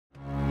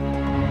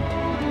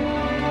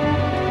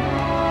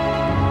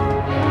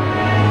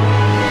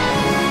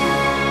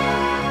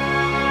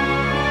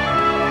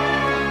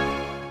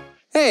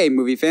Hey,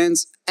 movie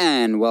fans,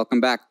 and welcome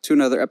back to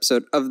another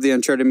episode of the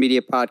Uncharted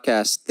Media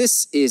Podcast.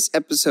 This is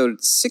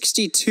episode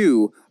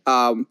 62.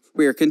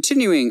 We are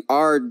continuing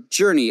our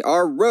journey,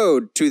 our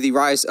road to the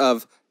rise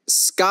of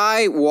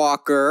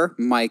Skywalker,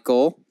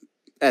 Michael.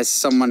 As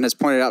someone has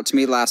pointed out to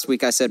me last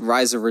week, I said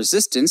Rise of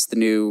Resistance, the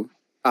new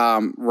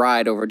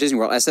ride over Disney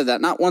World. I said that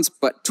not once,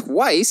 but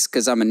twice,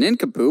 because I'm a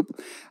nincompoop.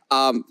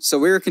 So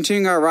we're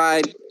continuing our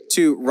ride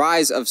to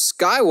Rise of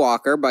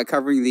Skywalker by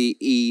covering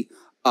the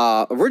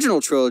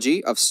original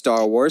trilogy of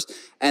Star Wars.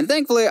 And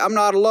thankfully, I'm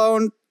not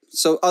alone,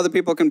 so other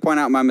people can point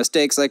out my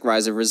mistakes like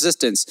Rise of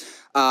Resistance.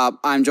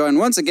 I'm joined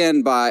once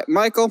again by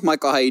Michael.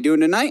 Michael, how you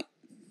doing tonight?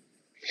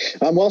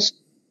 I'm well,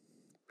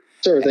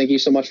 sir. Thank you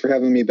so much for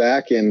having me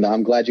back, and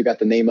I'm glad you got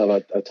the name of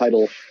a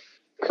title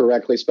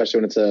correctly, especially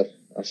when it's a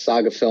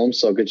saga film,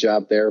 so good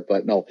job there.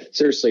 But no,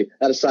 seriously,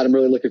 that aside, I'm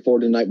really looking forward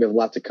to tonight. We have a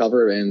lot to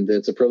cover, and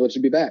it's a privilege to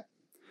be back.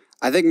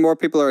 I think more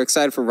people are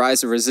excited for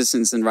Rise of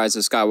Resistance than Rise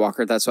of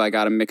Skywalker. That's why I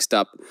got them mixed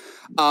up.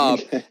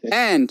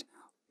 And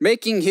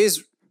making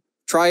his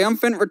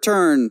triumphant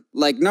return,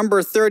 like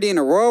number 30 in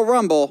a Royal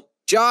Rumble,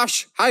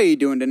 Josh, how are you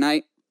doing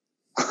tonight?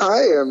 I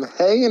am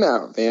hanging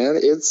out, man.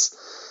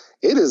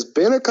 It has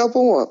been a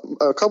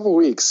couple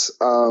weeks.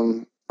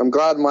 I'm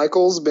glad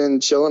Michael's been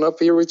chilling up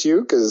here with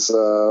you because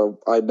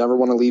I'd never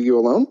want to leave you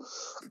alone.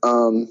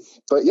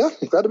 But yeah,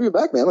 I'm glad to be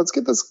back, man. Let's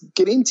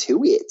get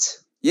into it.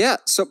 Yeah,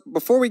 so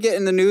before we get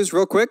in the news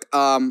real quick,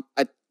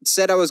 I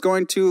said I was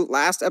going to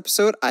last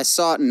episode. I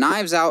saw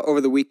Knives Out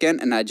over the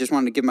weekend, and I just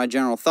wanted to give my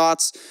general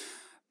thoughts.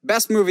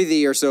 Best movie of the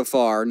year so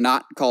far,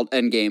 not called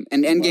Endgame.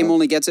 And Endgame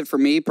only gets it for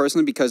me,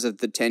 personally, because of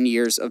the 10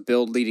 years of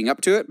build leading up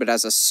to it. But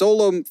as a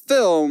solo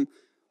film,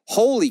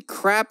 holy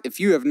crap, if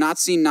you have not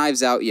seen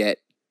Knives Out yet,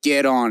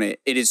 get on it.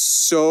 It is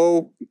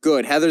so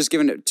good. Heather's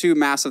given it 2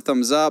 massive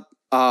thumbs up.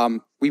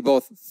 We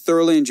both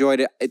thoroughly enjoyed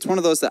it. It's one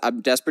of those that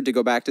I'm desperate to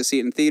go back to see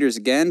it in theaters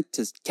again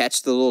to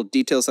catch the little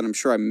details that I'm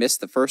sure I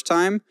missed the first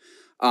time.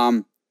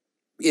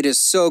 It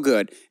is so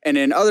good. And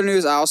in other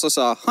news, I also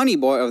saw Honey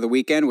Boy over the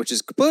weekend, which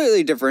is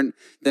completely different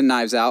than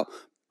Knives Out,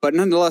 but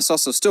nonetheless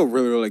also still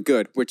really, really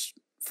good, which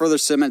further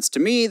cements to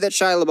me that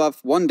Shia LaBeouf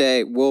one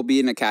day will be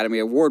an Academy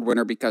Award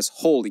winner because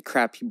holy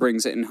crap, he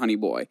brings it in Honey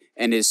Boy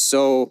and is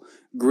so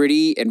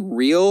gritty and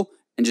real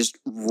and just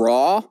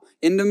raw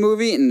in the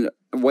movie in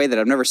a way that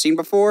I've never seen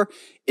before.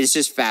 It's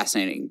just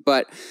fascinating.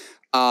 But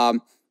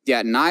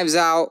yeah, Knives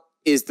Out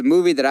is the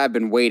movie that I've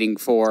been waiting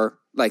for.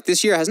 Like,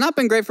 this year has not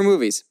been great for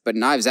movies, but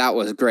Knives Out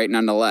was great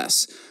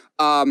nonetheless.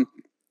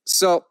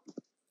 So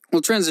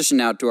we'll transition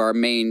now to our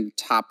main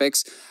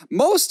topics,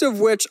 most of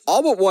which,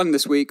 all but one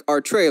this week,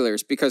 are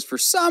trailers, because for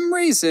some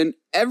reason,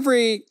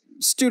 every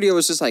studio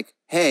was just like,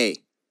 hey,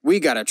 we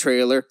got a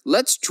trailer.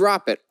 Let's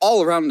drop it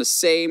all around the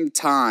same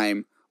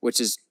time, which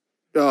is,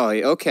 oh,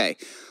 okay.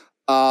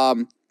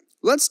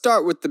 Let's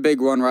start with the big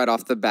one right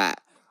off the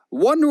bat.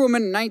 Wonder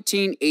Woman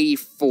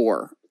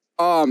 1984.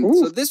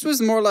 So this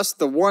was more or less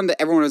the one that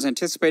everyone was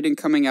anticipating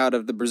coming out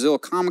of the Brazil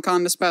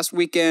Comic-Con this past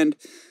weekend.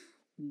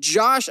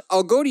 Josh,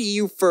 I'll go to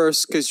you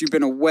first because you've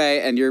been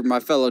away and you're my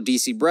fellow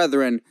DC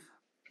brethren.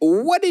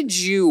 What did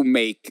you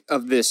make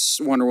of this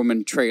Wonder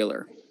Woman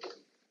trailer?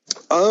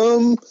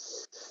 I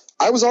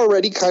was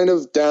already kind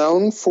of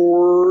down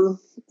for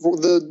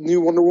the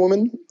new Wonder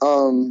Woman,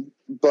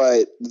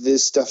 but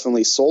this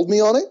definitely sold me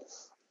on it.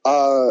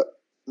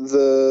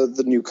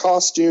 The new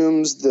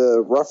costumes,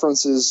 the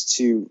references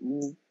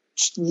to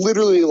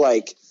literally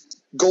like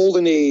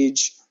Golden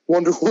Age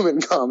Wonder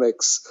Woman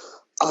comics.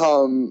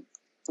 It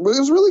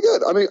was really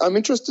good. I mean, I'm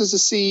interested to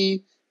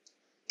see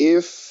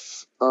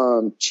if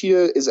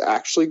Cheetah is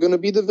actually going to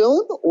be the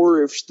villain,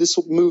 or if this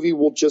movie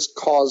will just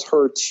cause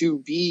her to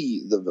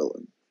be the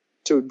villain,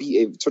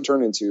 to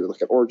turn into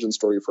like an origin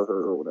story for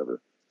her or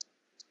whatever.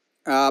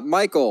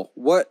 Michael,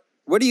 what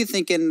are you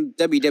thinking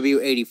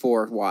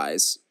WW84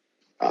 wise?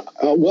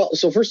 Well,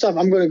 so first off,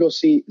 I'm going to go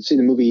see the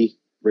movie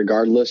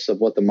regardless of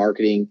what the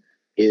marketing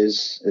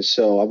is.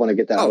 So I want to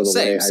get that out of the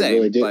way. I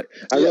really did.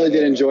 I really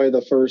did enjoy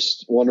the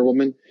first Wonder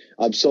Woman.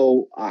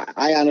 So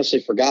I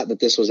honestly forgot that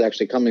this was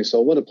actually coming.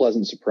 So what a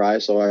pleasant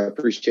surprise. So I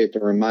appreciate the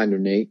reminder,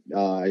 Nate.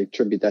 I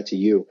attribute that to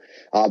you.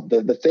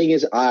 The thing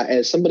is,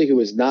 as somebody who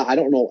is not, I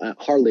don't know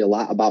hardly a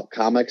lot about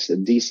comics,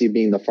 DC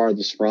being the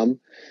farthest from,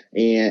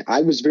 and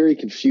I was very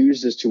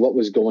confused as to what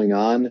was going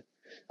on.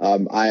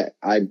 I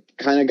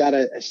kind of got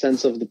a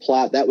sense of the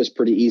plot. That was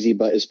pretty easy.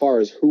 But as far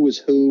as who was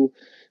who,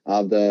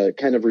 the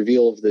kind of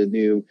reveal of the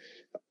new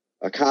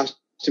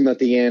costume at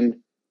the end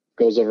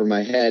goes over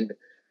my head.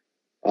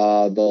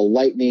 The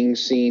lightning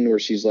scene where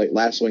she's like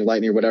lassoing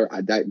lightning or whatever, I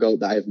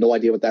have no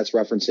idea what that's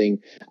referencing.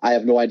 I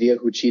have no idea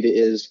who Cheetah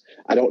is.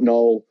 I don't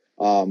know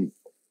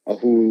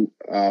who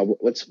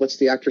what's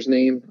the actor's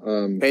name?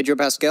 Pedro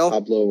Pascal.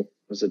 Pablo,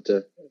 was it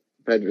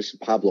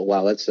Pablo?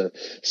 Wow, that's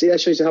see,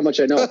 that shows you how much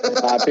I know.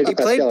 He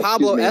played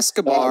Pablo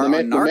Escobar on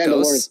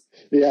Narcos.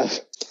 Yeah,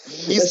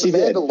 he's the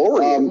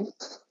Mandalorian.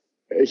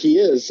 He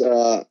is.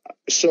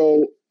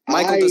 So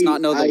Michael does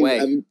not know the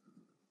way.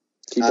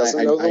 He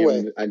doesn't know the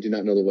way. I do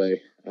not know the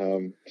way.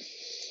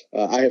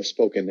 I have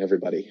spoken,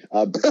 everybody.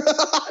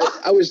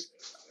 I was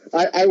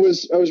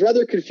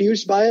rather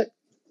confused by it,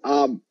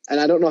 and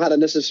I don't know how to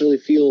necessarily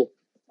feel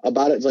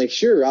about it. It's like,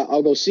 sure,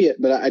 I'll go see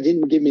it, but I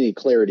didn't give me any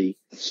clarity.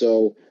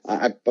 So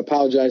I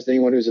apologize to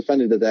anyone who's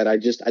offended at that. I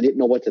didn't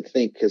know what to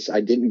think because I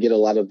didn't get a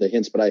lot of the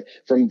hints. But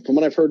from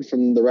what I've heard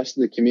from the rest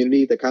of the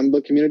community, the comic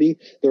book community,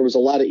 there was a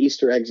lot of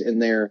Easter eggs in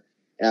there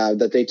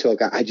that they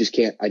took. I just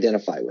can't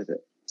identify with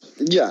it.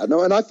 Yeah,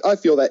 no, and I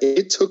feel that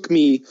it took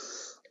me,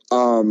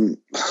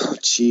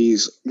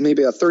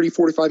 maybe a 30,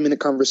 45-minute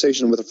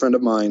conversation with a friend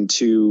of mine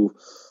to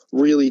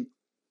really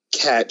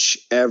catch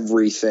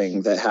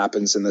everything that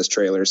happens in this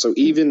trailer. So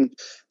even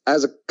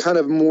as a kind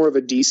of more of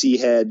a DC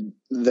head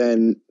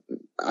than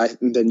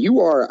you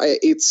are,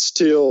 it's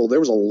still, there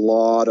was a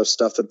lot of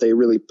stuff that they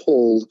really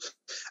pulled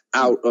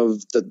out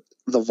of the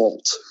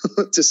vault,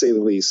 to say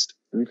the least.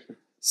 Okay.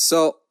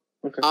 So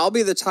I'll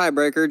be the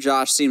tiebreaker.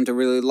 Josh seemed to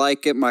really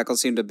like it. Michael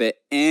seemed a bit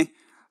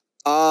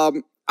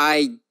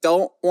I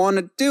don't want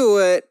to do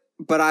it,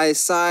 but I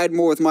side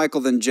more with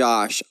Michael than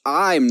Josh.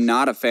 I'm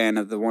not a fan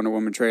of the Wonder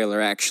Woman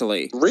trailer,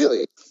 actually.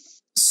 Really?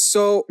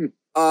 So,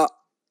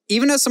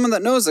 even as someone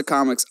that knows the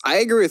comics, I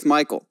agree with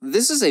Michael.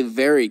 This is a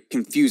very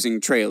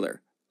confusing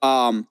trailer.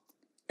 And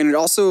it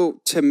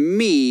also, to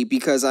me,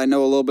 because I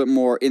know a little bit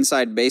more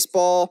inside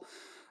baseball,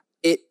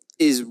 it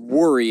is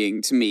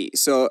worrying to me.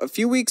 So, a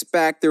few weeks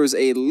back, there was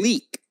a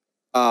leak.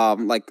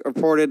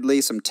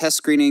 Reportedly, some test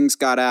screenings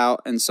got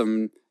out and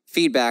some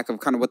feedback of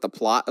kind of what the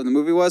plot of the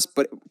movie was,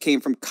 but it came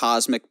from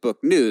Cosmic Book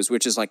News,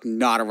 which is like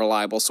not a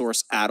reliable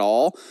source at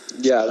all.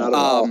 Yeah, not at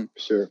all.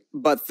 Sure.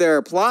 But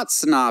their plot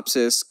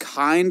synopsis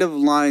kind of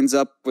lines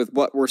up with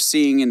what we're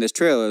seeing in this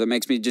trailer. That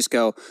makes me just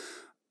go,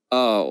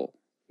 oh,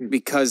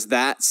 because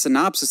that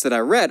synopsis that I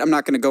read, I'm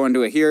not going to go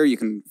into it here. You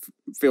can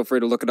feel free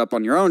to look it up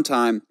on your own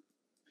time.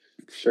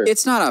 Sure.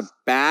 It's not a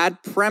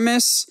bad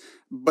premise,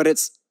 but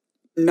it's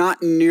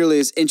not nearly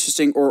as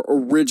interesting or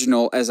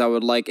original as I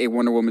would like a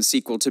Wonder Woman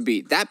sequel to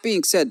be. That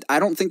being said, I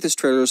don't think this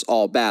trailer is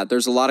all bad.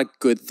 There's a lot of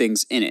good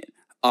things in it.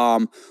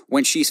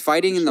 When she's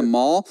fighting in the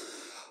mall,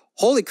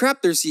 holy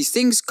crap, there's these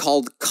things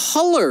called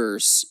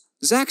colors.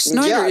 Zack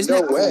Snyder, isn't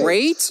that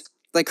great?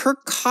 Like, her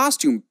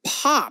costume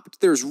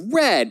popped. There's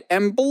red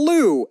and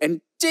blue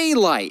and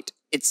daylight.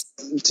 It's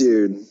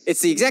the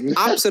exact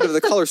opposite of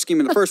the color scheme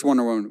in the first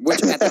Wonder Woman,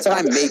 which at the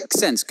time made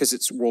sense because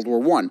it's World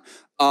War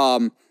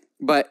I.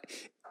 But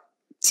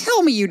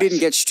tell me you didn't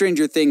get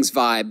Stranger Things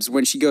vibes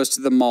when she goes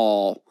to the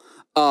mall.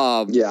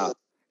 Yeah.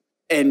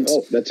 And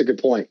that's a good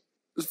point.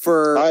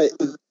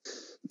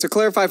 To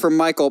clarify for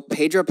Michael,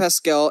 Pedro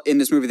Pascal in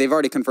this movie, they've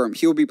already confirmed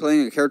he will be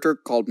playing a character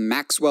called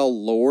Maxwell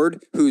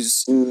Lord,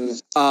 who's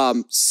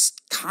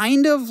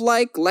kind of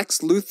like Lex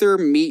Luthor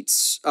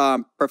meets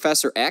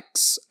Professor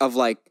X, of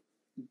like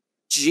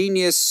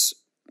genius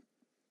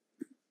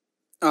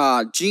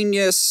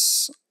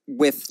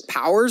with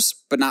powers,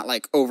 but not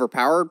like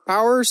overpowered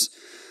powers.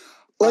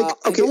 I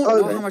don't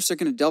know how much they're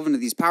going to delve into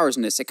these powers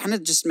in this. It kind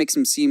of just makes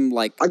him seem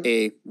like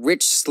a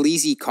rich,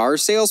 sleazy car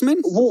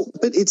salesman. Well,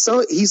 but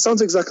he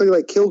sounds exactly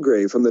like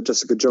Kilgrave from the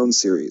Jessica Jones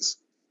series,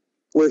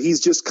 where he's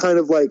just kind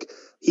of like,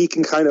 he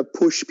can kind of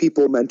push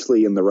people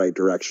mentally in the right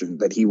direction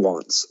that he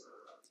wants.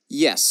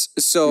 Yes.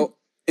 So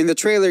in the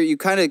trailer, you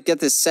kind of get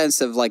this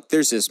sense of like,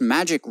 there's this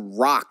magic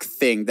rock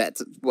thing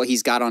that's what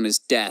he's got on his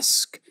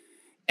desk.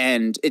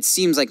 And it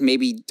seems like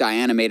maybe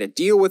Diana made a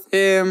deal with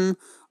him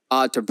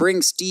to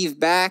bring Steve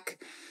back.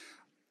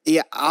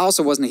 Yeah, I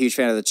also wasn't a huge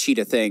fan of the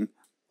cheetah thing.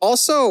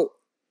 Also,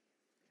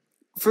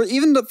 for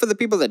the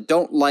people that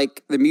don't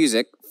like the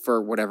music,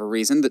 for whatever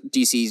reason, that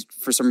DC,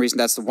 for some reason,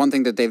 that's the one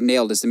thing that they've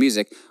nailed is the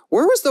music.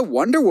 Where was the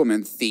Wonder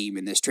Woman theme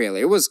in this trailer?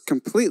 It was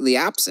completely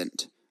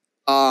absent.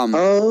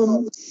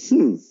 Actually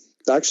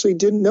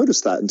didn't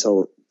notice that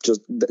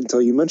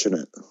until you mention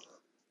it.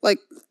 Like,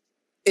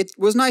 it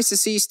was nice to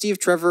see Steve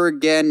Trevor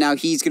again. Now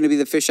he's going to be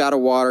the fish out of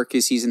water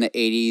because he's in the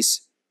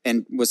 80s.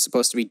 And was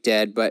supposed to be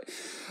dead, but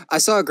I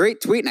saw a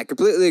great tweet, and I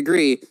completely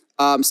agree.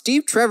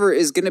 Steve Trevor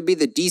is going to be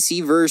the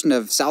DC version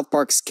of South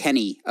Park's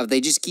Kenny. They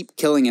just keep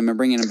killing him and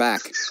bringing him back.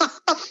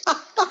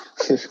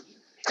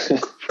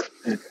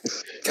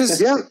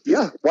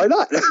 Yeah, why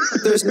not?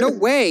 There's no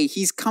way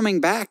he's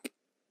coming back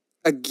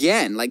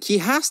again. Like, he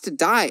has to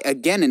die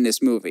again in this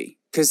movie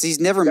because he's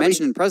never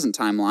mentioned in present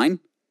timeline.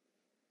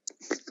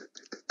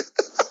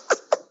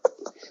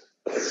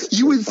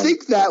 You would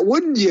think that,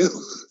 wouldn't you?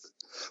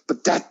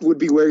 But that would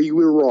be where you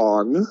were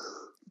wrong.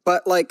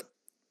 But, like,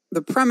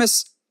 the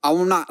premise, I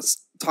will not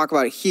talk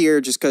about it here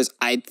just because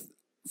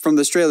from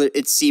this trailer,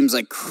 it seems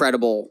like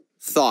credible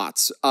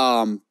thoughts.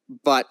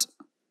 But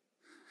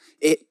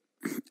I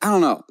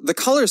don't know. The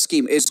color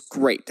scheme is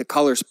great. The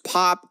colors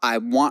pop. I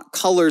want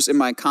colors in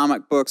my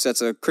comic books.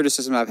 That's a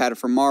criticism I've had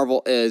from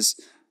Marvel is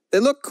they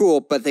look cool,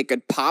 but they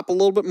could pop a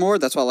little bit more.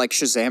 That's why I like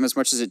Shazam as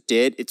much as it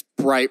did. It's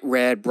bright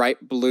red,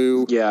 bright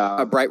blue,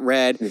 bright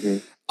red. Mm-hmm.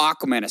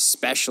 Aquaman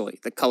especially,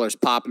 the colors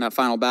pop in that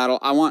final battle.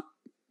 I want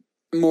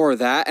more of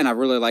that, and I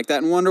really like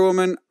that in Wonder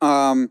Woman.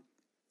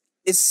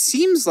 it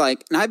seems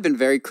like, and I've been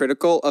very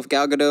critical of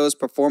Gal Gadot's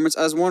performance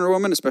as Wonder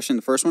Woman, especially in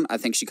the first one. I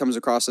think she comes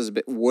across as a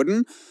bit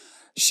wooden.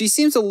 She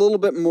seems a little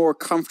bit more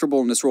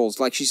comfortable in this role. It's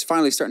like she's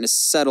finally starting to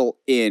settle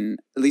in,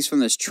 at least from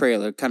this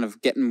trailer, kind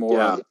of getting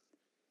more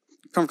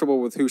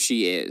comfortable with who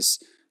she is.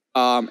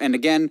 And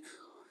again,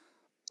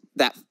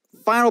 that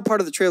final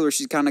part of the trailer,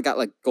 she's kind of got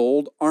like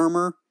gold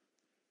armor.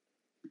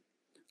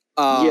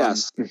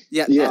 Yes.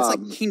 Yeah, that's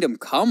like Kingdom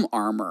Come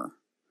armor.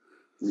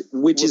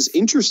 Which is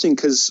interesting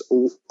because,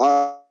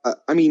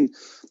 I mean,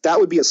 that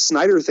would be a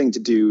Snyder thing to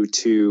do,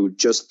 to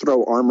just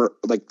throw armor,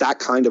 like that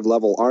kind of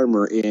level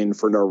armor in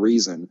for no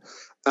reason.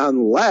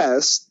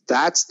 Unless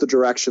that's the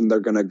direction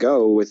they're going to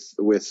go with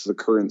the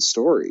current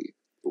story.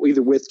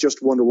 Either with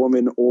just Wonder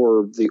Woman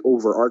or the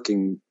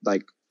overarching,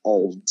 like,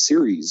 all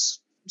series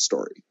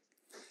story.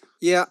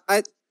 Yeah,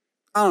 I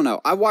don't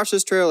know. I watched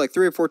this trailer like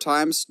 3 or 4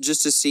 times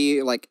just to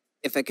see, like,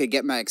 if I could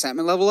get my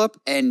excitement level up,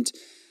 and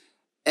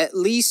at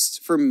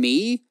least for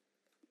me,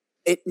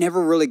 it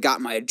never really got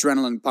my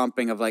adrenaline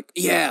pumping of like,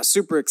 yeah,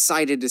 super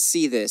excited to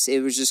see this.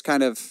 It was just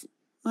kind of,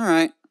 all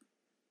right,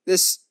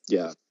 this,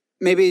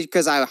 maybe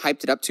because I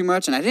hyped it up too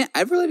much, and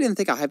I really didn't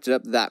think I hyped it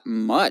up that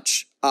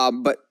much.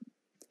 But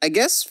I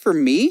guess for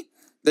me,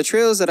 the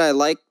trailers that I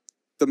like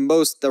the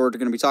most that we're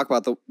going to be talking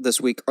about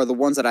this week are the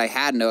ones that I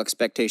had no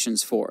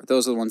expectations for.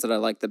 Those are the ones that I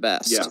like the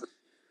best.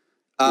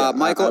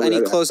 Michael,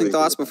 any closing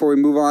thoughts before we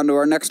move on to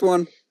our next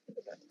one?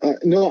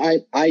 No,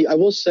 I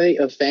will say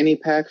a fanny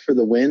pack for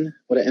the win.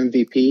 What an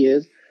MVP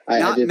is.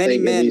 Not many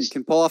men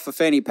can pull off a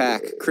fanny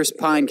pack. Chris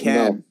Pine can.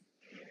 No.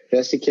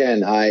 Yes, he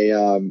can.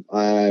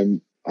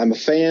 I'm a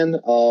fan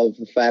of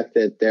the fact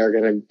that they're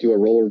going to do a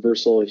role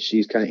reversal.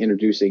 She's kind of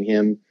introducing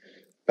him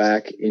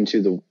back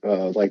into the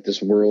like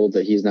this world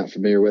that he's not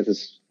familiar with.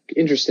 It's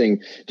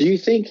interesting. Do you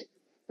think,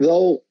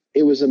 though,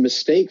 it was a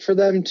mistake for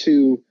them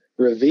to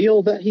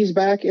reveal that he's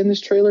back in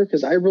this trailer?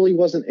 Because I really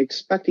wasn't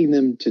expecting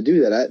them to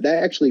do that.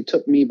 That actually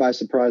took me by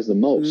surprise the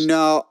most.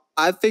 No,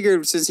 I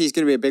figured since he's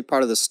going to be a big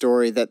part of the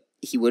story that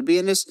he would be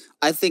in this.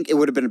 I think it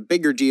would have been a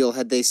bigger deal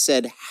had they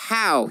said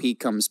how he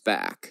comes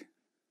back.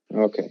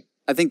 Okay.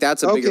 I think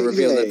that's a bigger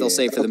reveal that they'll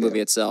save for the movie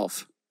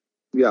itself.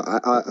 Yeah,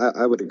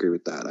 I would agree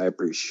with that. I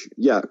appreciate.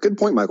 Yeah, good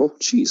point, Michael.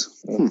 Jeez.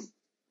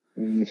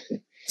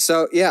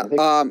 So yeah,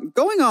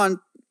 going on.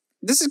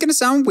 This is going to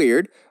sound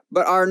weird,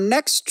 but our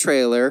next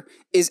trailer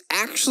is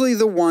actually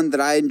the one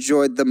that I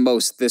enjoyed the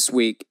most this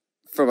week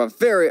from a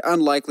very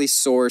unlikely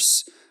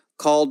source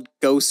called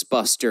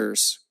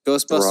Ghostbusters.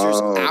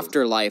 Ghostbusters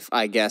Afterlife,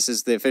 I guess,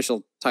 is the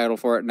official title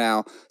for it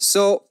now.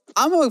 So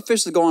I'm going to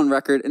officially go on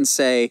record and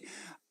say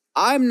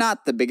I'm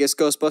not the biggest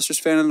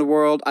Ghostbusters fan in the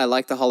world. I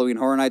like the Halloween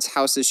Horror Nights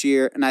house this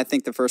year, and I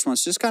think the first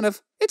one's just kind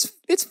of,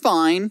 it's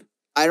fine.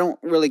 I don't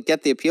really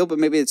get the appeal, but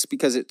maybe it's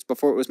because it's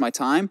before it was my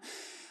time.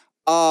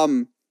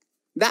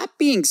 That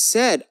being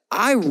said,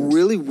 I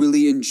really,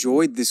 really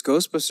enjoyed this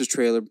Ghostbusters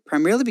trailer,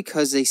 primarily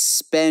because they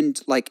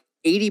spend like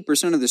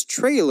 80% of this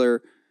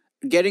trailer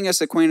getting us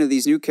acquainted with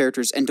these new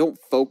characters and don't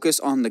focus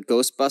on the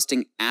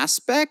ghost-busting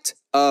aspect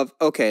of,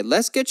 okay,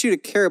 let's get you to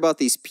care about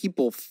these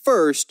people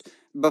first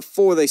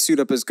before they suit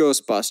up as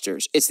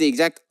Ghostbusters. It's the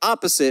exact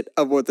opposite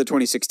of what the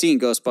 2016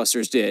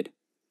 Ghostbusters did.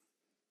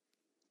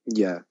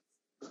 Yeah.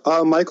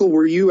 Michael,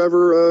 were you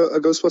ever a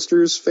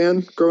Ghostbusters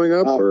fan growing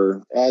up?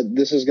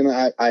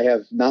 I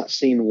have not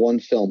seen one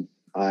film.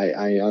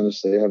 I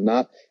honestly have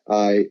not.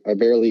 I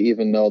barely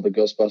even know the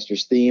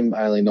Ghostbusters theme.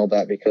 I only know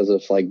that because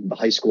of like the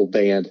high school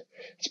band.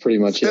 It's pretty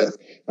much it.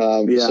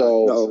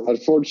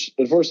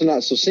 Unfortunately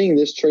not. So seeing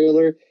this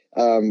trailer,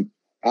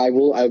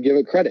 I'll give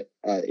it credit.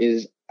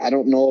 I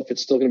don't know if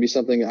it's still going to be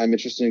something I'm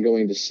interested in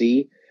going to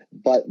see,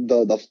 but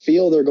the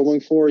feel they're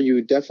going for,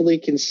 you definitely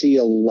can see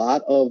a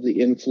lot of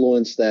the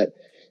influence that,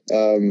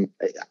 I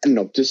don't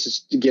know,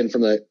 just again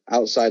from the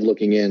outside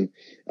looking in,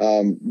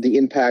 the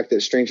impact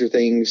that Stranger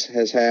Things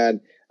has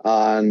had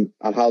on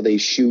how they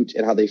shoot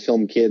and how they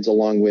film kids,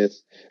 along with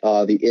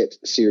the It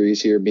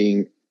series here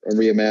being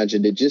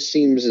reimagined. It just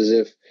seems as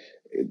if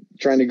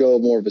trying to go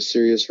more of a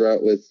serious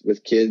route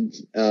with kid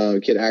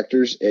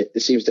actors,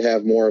 it seems to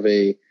have more of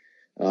a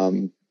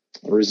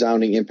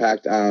resounding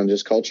impact on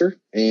just culture,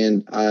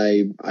 and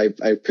I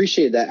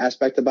appreciate that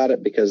aspect about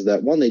it, because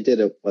that one they did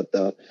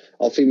the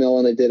all-female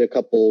one they did a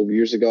couple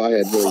years ago, I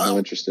had really no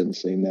interest in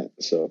seeing that.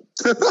 So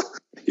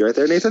you right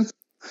there, Nathan?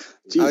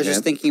 Jeez, I was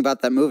just thinking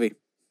about that movie.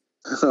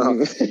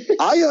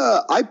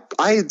 I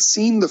had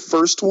seen the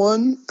first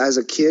one as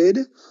a kid,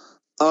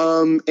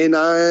 and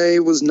I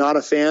was not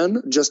a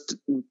fan, just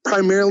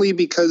primarily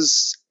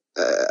because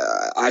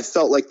I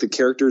felt like the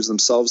characters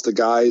themselves, the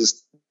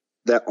guys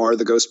that are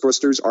the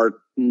Ghostbusters, are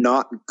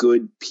not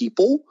good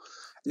people.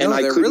 No,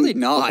 and they're really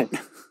not.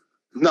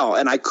 No,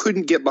 and I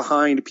couldn't get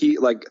behind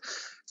like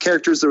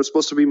characters that were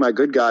supposed to be my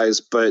good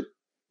guys, but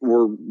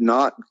were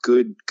not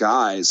good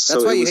guys.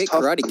 That's why you hate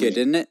Karate Kid,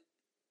 didn't it?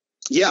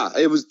 Yeah,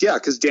 it was. Yeah,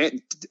 because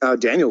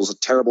Daniel was a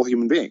terrible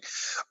human being.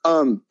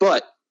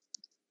 But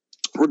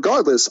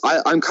regardless,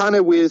 I'm kind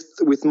of with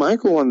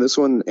Michael on this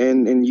one,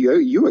 and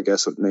you, I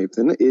guess,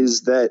 Nathan,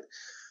 is that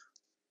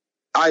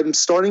I'm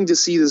starting to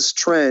see this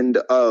trend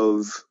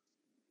of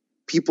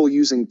people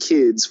using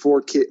kids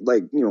for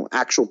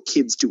actual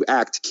kids to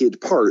act kid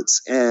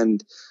parts,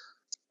 and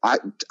I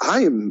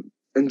am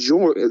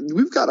enjoying.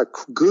 We've got a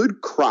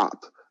good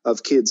crop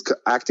of kids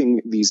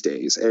acting these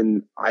days,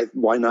 and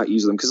why not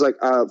use them? Because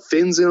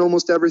Finn's in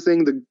almost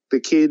everything. The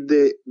kid,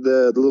 the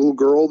little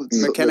girl,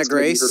 McKenna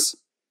Grace.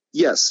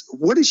 Yes,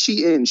 what is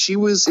she in? She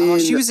was in.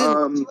 She's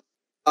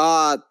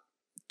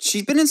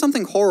been in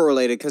something horror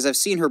related because I've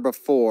seen her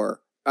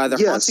before. Either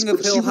Haunting of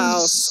Hill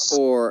House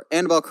or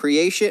Annabelle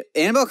Creation.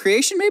 Annabelle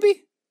Creation,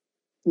 maybe?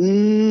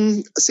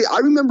 See, I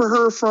remember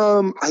her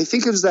from, I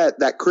think it was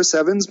that Chris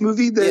Evans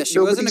movie. She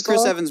was in a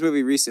Chris Evans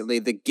movie recently,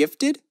 The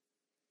Gifted.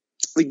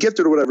 The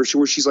Gifted or whatever,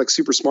 where she's like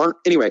super smart.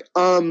 Anyway,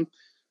 the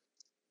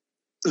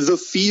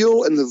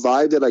feel and the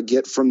vibe that I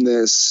get from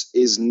this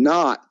is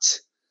not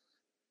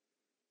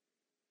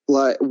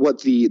like what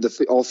the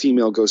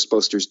all-female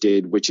Ghostbusters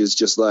did, which is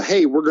just like,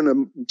 hey, we're going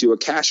to do a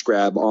cash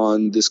grab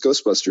on this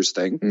Ghostbusters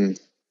thing. Mm-hmm.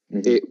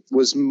 It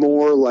was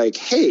more like,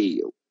 hey,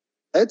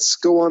 let's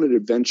go on an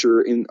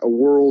adventure in a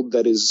world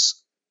that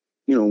is,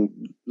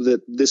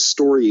 that this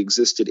story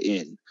existed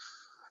in,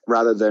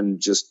 rather than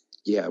just,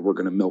 we're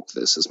going to milk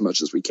this as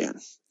much as we can.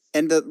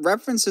 And the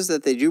references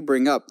that they do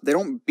bring up, they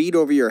don't beat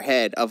over your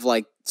head of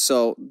like,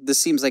 so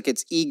this seems like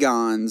it's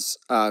Egon's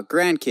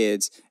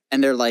grandkids,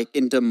 and they're like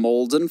into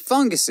mold and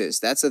funguses.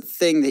 That's a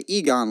thing that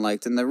Egon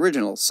liked in the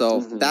original.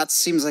 So that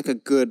seems like a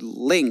good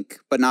link,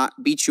 but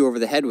not beat you over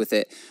the head with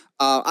it.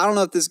 I don't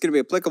know if this is going to be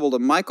applicable to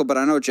Michael, but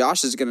I know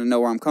Josh is going to know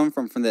where I'm coming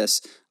from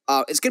this.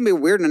 It's going to be a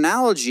weird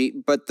analogy,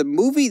 but the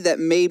movie that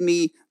made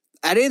me...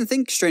 I didn't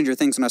think Stranger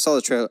Things when I saw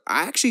the trailer.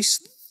 I actually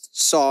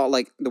saw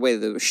like the way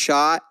that it was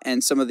shot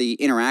and some of the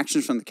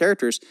interactions from the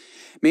characters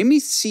made me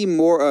see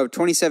more of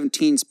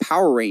 2017's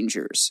Power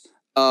Rangers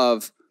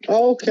of...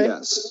 Oh, okay.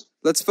 Yes.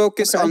 Let's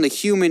focus on the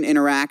human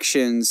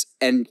interactions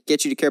and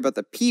get you to care about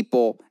the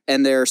people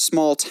and their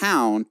small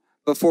town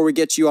before we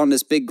get you on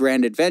this big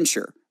grand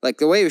adventure. Like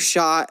the way it was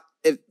shot,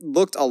 it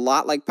looked a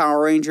lot like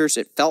Power Rangers.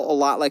 It felt a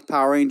lot like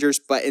Power Rangers.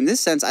 But in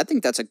this sense, I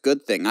think that's a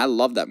good thing. I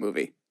love that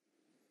movie.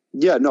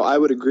 Yeah, no, I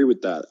would agree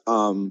with that.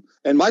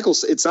 And Michael,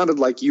 it sounded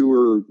like you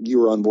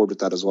were on board with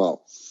that as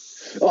well.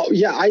 Oh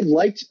yeah,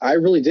 I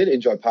really did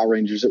enjoy Power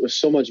Rangers. It was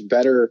so much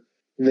better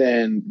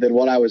than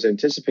what I was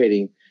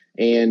anticipating.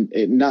 And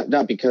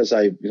not because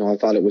I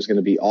thought it was going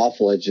to be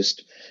awful. I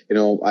just,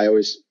 I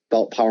always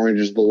felt Power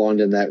Rangers belonged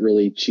in that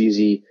really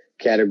cheesy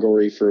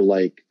category for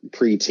like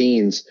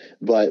preteens,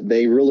 but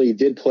they really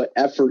did put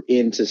effort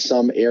into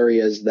some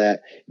areas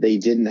that they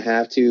didn't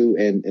have to.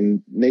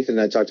 And Nathan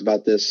and I talked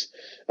about this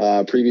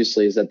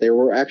previously, is that there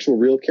were actual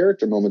real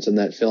character moments in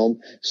that film.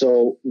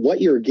 So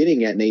what you're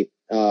getting at, Nate,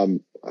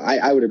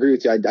 I would agree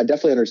with you. I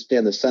definitely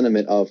understand the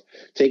sentiment of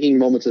taking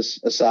moments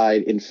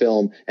aside in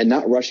film and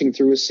not rushing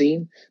through a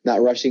scene,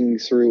 not rushing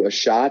through a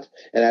shot,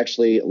 and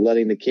actually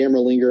letting the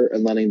camera linger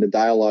and letting the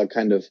dialogue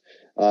kind of,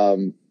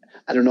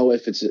 I don't know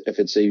if it's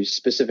a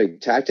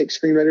specific tactic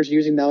screenwriters are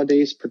using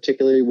nowadays,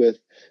 particularly with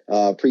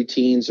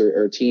preteens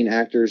or teen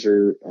actors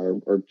or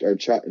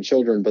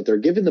children, but they're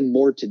giving them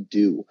more to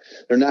do.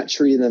 They're not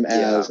treating them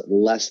as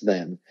less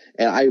than.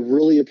 And I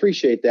really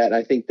appreciate that.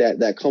 I think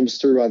that comes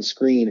through on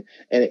screen,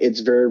 and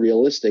it's very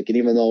realistic. And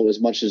even though as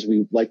much as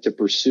we like to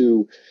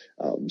pursue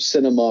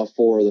cinema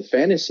for the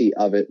fantasy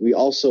of it, we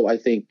also, I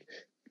think,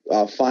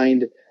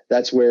 find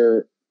that's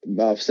where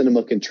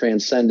cinema can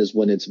transcend, is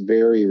when it's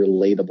very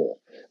relatable.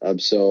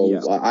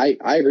 I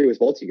agree with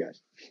both of you guys.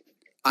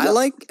 I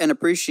like and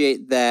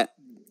appreciate that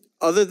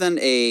other than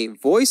a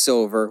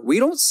voiceover, we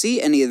don't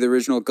see any of the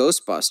original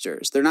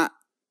Ghostbusters. They're not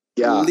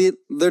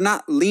they're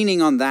not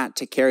leaning on that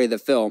to carry the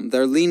film.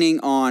 They're leaning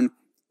on,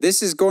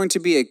 this is going to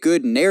be a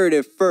good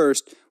narrative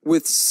first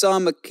with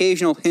some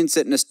occasional hints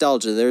at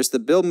nostalgia. There's the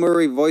Bill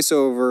Murray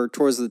voiceover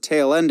towards the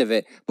tail end of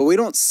it, but we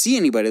don't see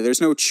anybody.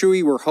 There's no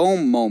Chewie, we're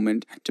home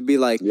moment to be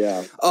like,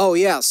 oh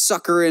yeah,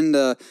 sucker in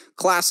the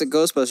classic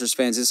Ghostbusters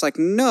fans. It's like,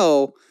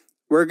 no,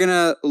 we're going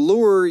to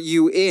lure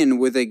you in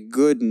with a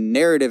good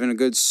narrative and a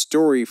good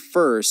story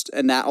first,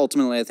 and that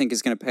ultimately I think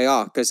is going to pay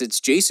off, because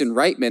it's Jason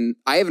Reitman,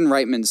 Ivan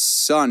Reitman's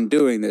son,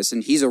 doing this,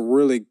 and he's a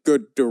really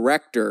good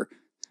director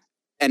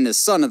and the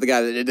son of the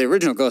guy that did the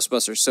original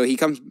Ghostbusters. So he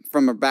comes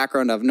from a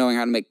background of knowing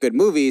how to make good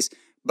movies,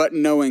 but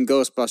knowing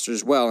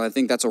Ghostbusters well. And I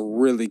think that's a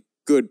really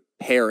good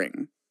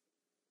pairing.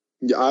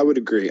 Yeah, I would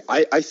agree.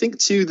 I think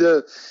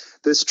too,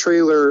 this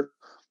trailer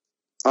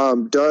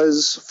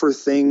does for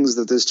things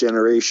that this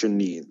generation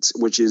needs,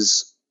 which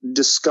is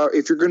discover.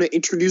 If you're going to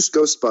introduce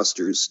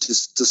Ghostbusters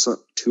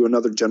to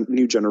another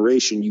new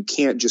generation, you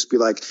can't just be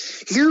like,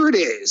 here it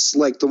is,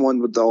 like the one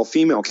with the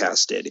all-female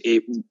cast did.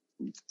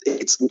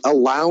 It's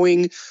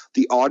allowing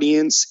the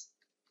audience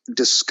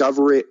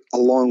discover it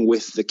along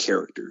with the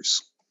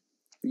characters.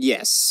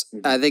 Yes.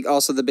 I think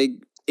also the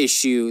big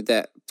issue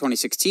that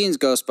 2016's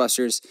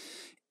Ghostbusters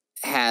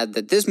had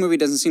that this movie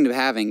doesn't seem to be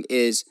having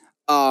is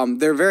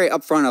they're very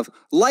upfront of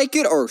like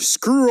it or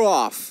screw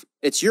off.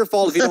 It's your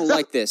fault if you don't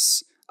like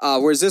this.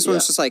 Whereas this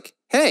one's just like,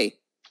 hey,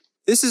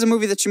 this is a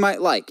movie that you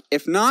might like.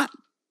 If not,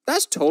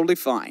 That's totally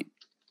fine.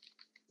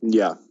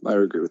 Yeah, I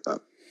agree with that.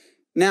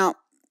 Now,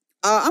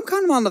 I'm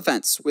kind of on the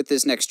fence with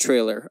this next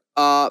trailer.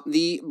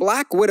 The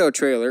Black Widow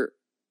trailer,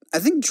 I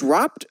think,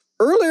 dropped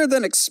earlier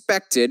than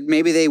expected.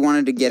 Maybe they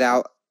wanted to get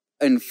out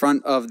in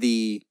front of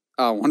the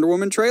Wonder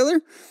Woman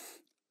trailer.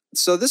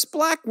 So this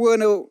Black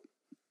Widow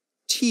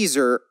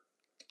teaser,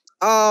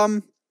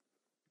 I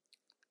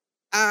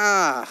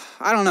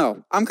don't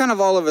know. I'm kind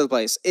of all over the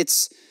place.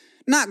 It's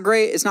not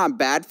great. It's not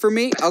bad for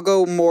me. I'll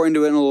go more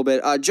into it in a little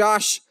bit.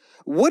 Josh,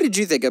 what did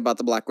you think about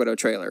the Black Widow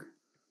trailer?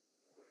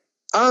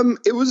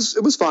 It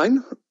was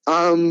fine.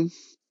 How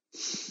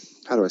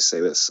do I say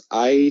this?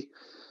 I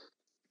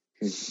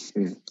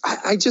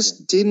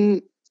just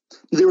didn't.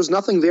 There was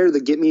nothing there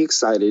that get me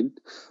excited.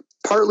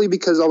 Partly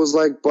because I was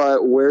like,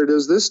 but where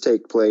does this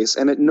take place?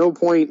 And at no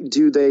point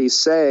do they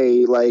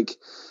say like,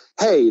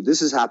 hey,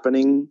 this is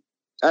happening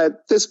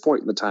at this point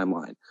in the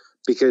timeline.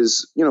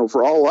 Because,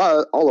 for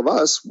all of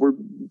us, we're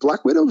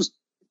Black Widow's,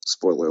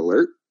 spoiler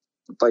alert,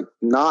 like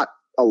not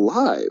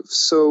alive.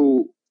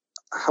 So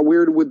how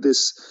weird would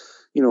this,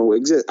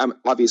 exist?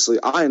 Obviously,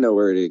 I know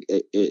where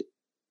it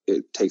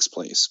takes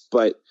place,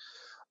 but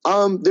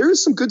there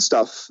is some good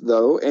stuff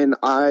though, and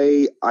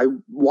I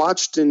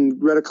watched and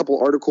read a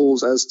couple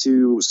articles as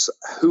to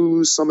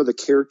who some of the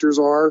characters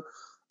are,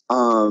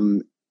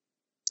 and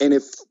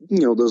if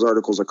those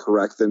articles are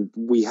correct, then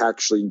we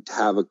actually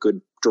have a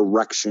good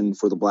direction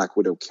for the Black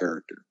Widow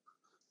character.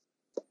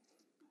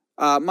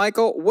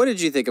 Michael, what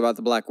did you think about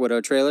the Black Widow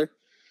trailer?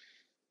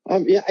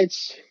 Yeah,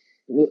 it's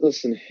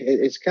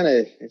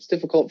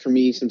difficult for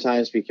me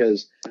sometimes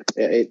because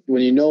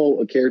when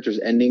a character's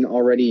ending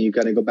already, you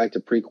got to go back to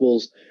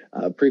prequels.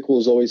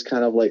 Prequels always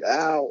kind of like,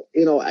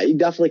 you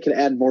definitely can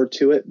add more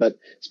to it, but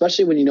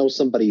especially when you know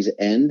somebody's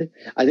end,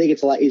 I think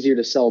it's a lot easier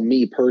to sell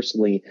me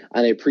personally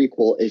on a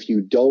prequel if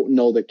you don't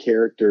know the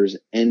character's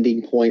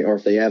ending point or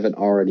if they haven't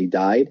already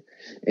died.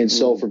 And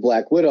so for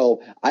Black Widow,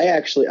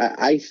 I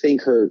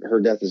think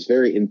her death is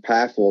very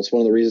impactful. It's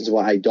one of the reasons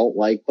why I don't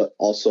like, but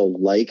also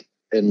like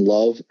and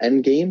love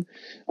Endgame,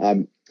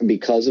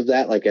 because of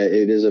that. Like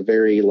it is a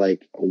very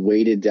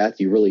weighted death.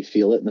 You really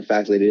feel it, and the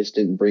fact that they just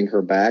didn't bring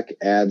her back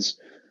adds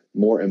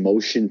more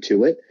emotion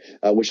to it,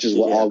 which is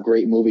what all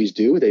great movies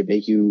do. They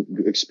make you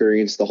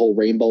experience the whole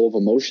rainbow of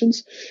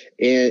emotions,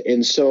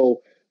 and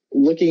so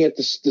looking at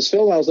this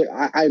film, I was like,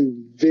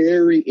 I'm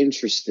very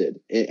interested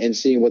in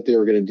seeing what they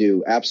were going to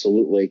do.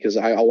 Absolutely. Because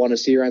I want to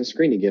see her on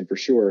screen again for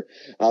sure.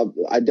 I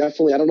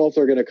don't know if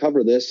they're going to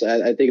cover this. I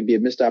think it'd be a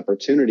missed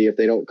opportunity if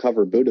they don't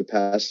cover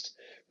Budapest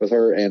with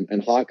her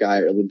and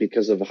Hawkeye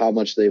because of how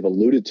much they've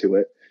alluded to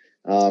it.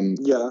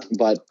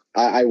 But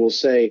I will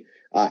say,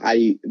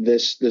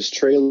 this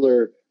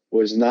trailer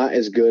was not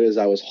as good as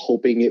I was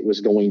hoping it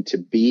was going to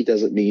be.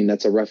 Doesn't mean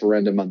that's a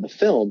referendum on the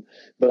film,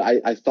 but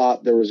I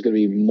thought there was going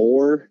to be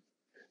more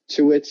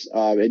to it.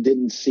 It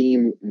didn't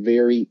seem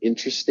very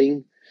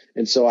interesting.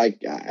 And so I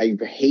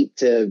hate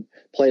to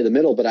play the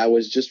middle, but I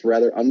was just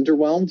rather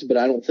underwhelmed, but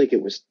I don't think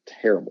it was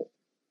terrible.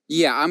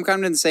 Yeah, I'm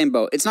kind of in the same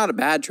boat. It's not a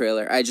bad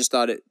trailer. I just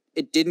thought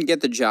it didn't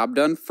get the job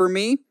done for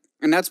me.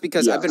 And that's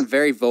because I've been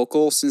very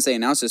vocal since they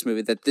announced this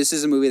movie that this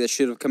is a movie that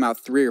should have come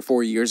out 3 or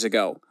 4 years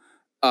ago.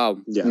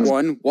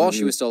 One, while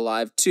she was still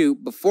alive. 2,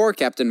 before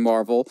Captain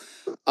Marvel.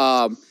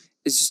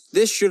 It's just,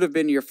 this should have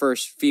been your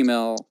first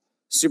female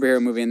superhero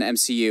movie in the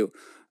MCU.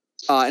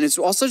 And it's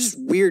also just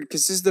weird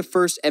because this is the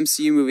first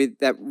MCU movie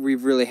that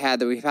we've really had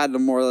that we've had to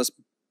more or less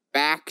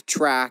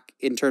backtrack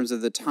in terms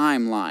of the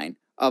timeline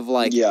of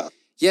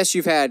yes,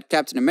 you've had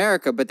Captain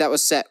America, but that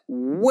was set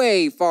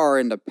way far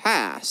in the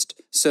past.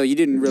 So you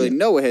didn't really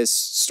know what his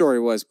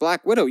story was.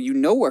 Black Widow, you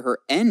know where her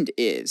end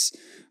is.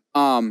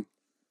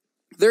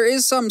 There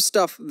is some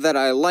stuff that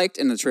I liked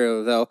in the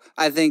trailer, though.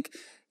 I think,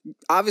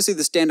 obviously,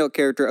 the standout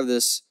character of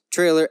this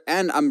trailer,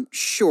 and I'm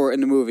sure in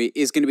the movie,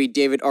 is going to be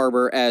David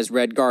Harbour as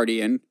Red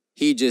Guardian.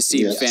 He just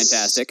seems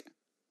fantastic.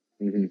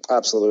 Mm-hmm.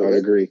 Absolutely. I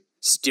agree.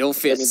 Still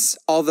fits.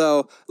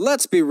 Although,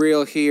 let's be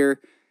real here.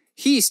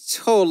 He's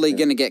totally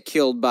going to get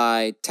killed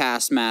by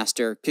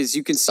Taskmaster, because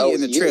you can see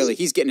in the trailer,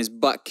 he's getting his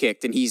butt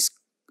kicked, and he's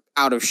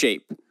out of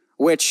shape.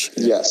 Which,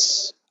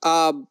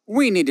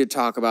 we need to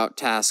talk about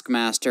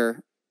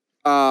Taskmaster.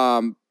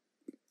 Who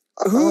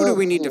do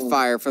we need to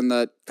fire from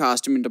the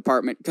costuming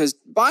department? Because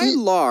by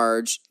and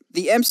large,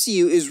 the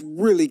MCU is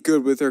really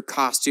good with their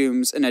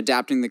costumes and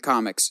adapting the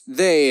comics.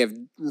 They have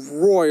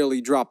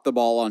royally dropped the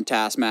ball on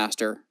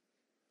Taskmaster.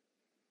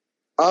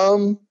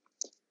 And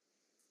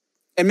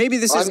maybe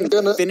this isn't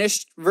the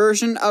finished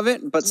version of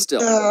it, but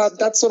still.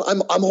 That's what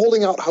I'm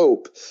holding out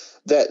hope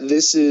that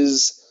this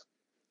is,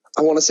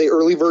 I want to say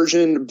early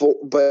version,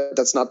 but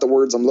that's not the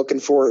words I'm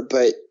looking for.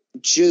 But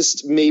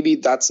just maybe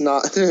that's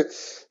not,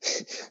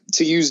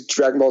 to use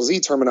Dragon Ball Z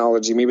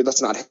terminology, maybe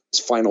that's not his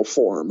final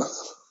form.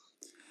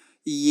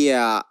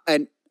 Yeah,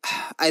 and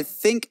I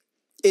think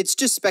it's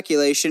just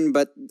speculation,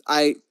 but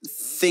I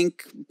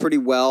think pretty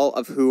well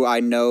of who I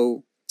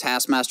know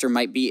Taskmaster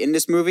might be in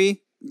this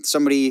movie.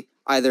 Somebody,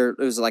 either it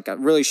was like a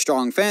really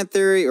strong fan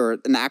theory or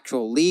an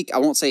actual leak. I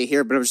won't say it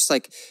here, but it was just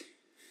like,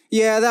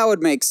 yeah, that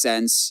would make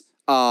sense.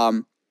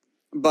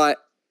 but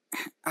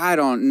I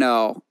don't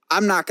know.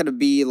 I'm not going to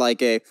be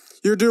like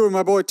you're doing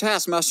my boy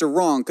Taskmaster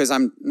wrong, because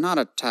I'm not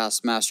a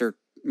Taskmaster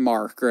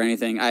mark or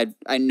anything.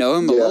 I know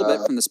him a little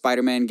bit from the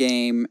Spider-Man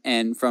game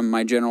and from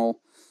my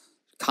general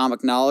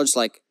comic knowledge,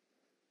 like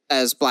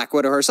as Black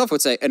Widow herself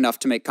would say, enough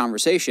to make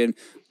conversation.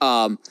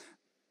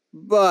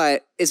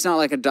 But it's not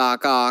like a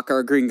Doc Ock or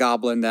a Green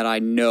Goblin that I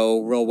know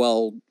real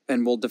well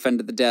and will defend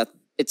to the death.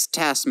 It's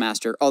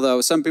Taskmaster.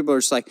 Although some people are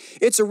just like,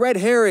 it's a red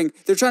herring.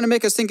 They're trying to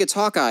make us think it's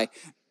Hawkeye.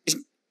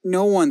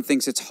 No one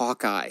thinks it's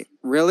Hawkeye.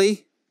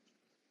 Really?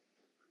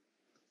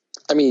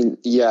 I mean,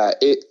 yeah.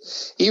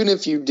 Even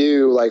if you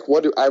do, like,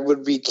 I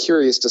would be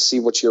curious to see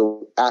what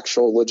your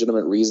actual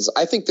legitimate reasons.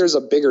 I think there's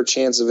a bigger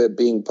chance of it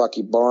being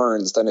Bucky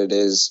Barnes than it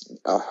is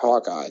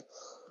Hawkeye.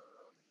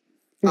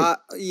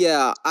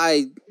 Yeah,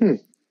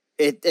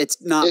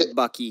 it's not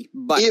Bucky,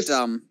 but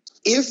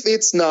if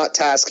it's not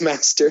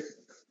Taskmaster,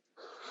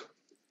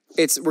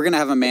 we're gonna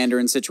have a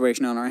Mandarin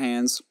situation on our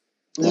hands.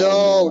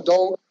 No,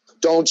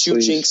 don't you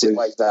jinx it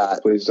like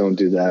that. Please don't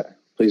do that.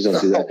 Please don't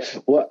do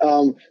that. What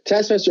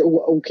Taskmaster?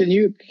 Can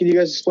you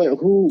guys explain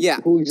who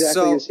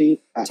exactly is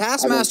he?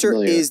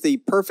 Taskmaster is the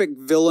perfect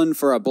villain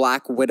for a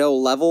Black Widow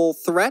level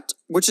threat,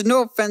 which is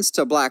no offense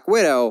to Black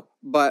Widow,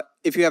 but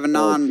if you have a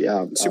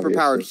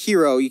non-superpowered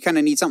hero, you kind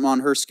of need something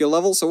on her skill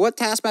level. So what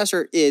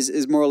Taskmaster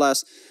is more or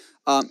less,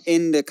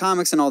 in the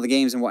comics and all the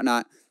games and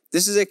whatnot,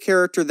 this is a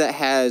character that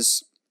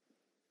has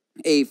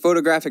a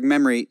photographic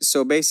memory.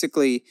 So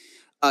basically,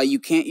 you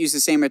can't use the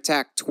same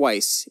attack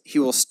twice. He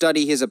will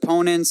study his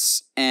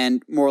opponents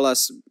and more or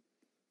less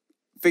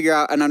figure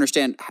out and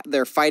understand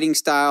their fighting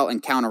style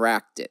and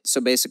counteract it. So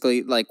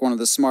basically, like one of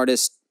the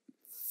smartest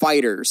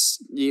fighters,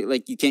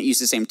 you can't use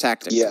the same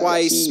tactic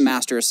twice.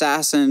 Master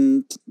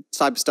Assassin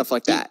type of stuff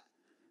like that.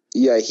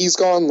 Yeah, he's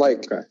gone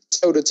like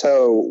toe to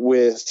toe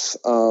with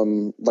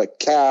like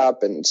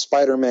Cap and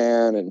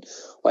Spider-Man and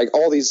like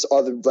all these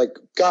other like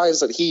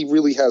guys that he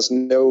really has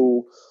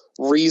no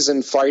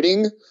reason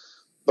fighting,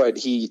 but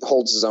he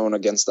holds his own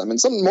against them, and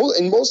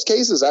in most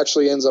cases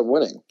actually ends up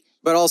winning.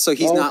 But also,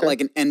 he's not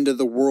like an end of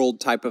the world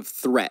type of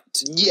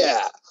threat.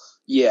 Yeah.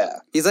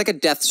 He's like a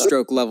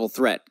Deathstroke level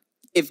threat.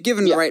 If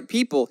given the right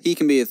people, he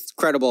can be a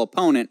credible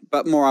opponent,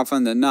 but more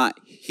often than not,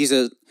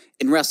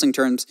 in wrestling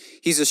terms,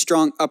 he's a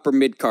strong upper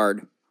mid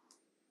card.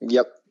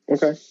 Yep.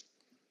 Okay.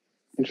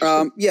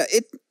 Yeah,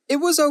 it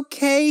was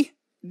okay.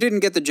 Didn't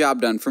get the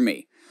job done for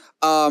me.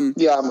 Yeah,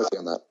 I'm with you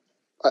on that.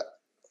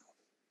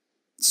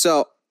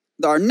 So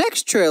our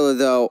next trailer,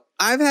 though,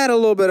 I've had a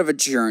little bit of a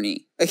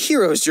journey, a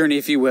hero's journey,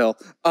 if you will.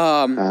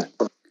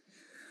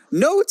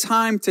 No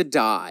Time to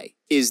Die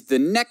is the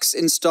next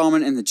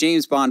installment in the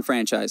James Bond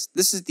franchise.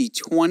 This is the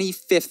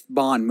 25th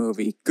Bond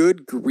movie.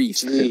 Good grief.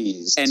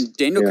 Jeez. And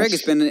Daniel Craig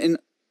has been in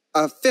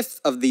a fifth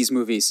of these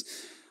movies.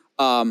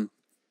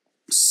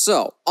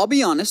 So, I'll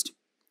be honest.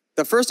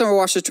 The first time I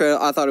watched the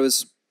trailer, I thought it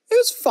was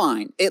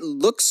fine. It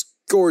looks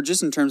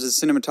gorgeous in terms of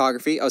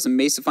cinematography. I was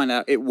amazed to find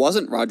out it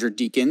wasn't Roger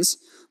Deakins,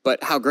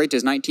 but how great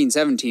does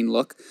 1917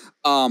 look?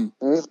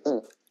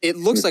 It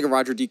looks like a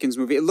Roger Deakins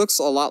movie. It looks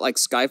a lot like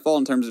Skyfall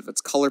in terms of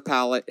its color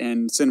palette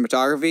and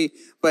cinematography,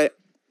 but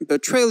the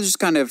trailer just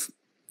kind of,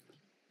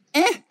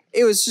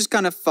 it was just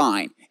kind of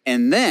fine.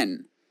 And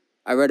then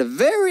I read a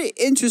very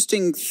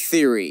interesting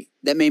theory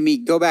that made me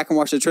go back and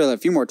watch the trailer a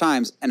few more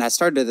times, and I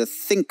started to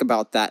think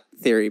about that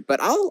theory. But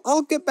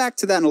I'll get back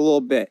to that in a little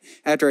bit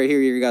after I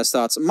hear your guys'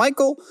 thoughts.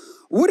 Michael,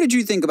 what did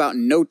you think about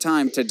No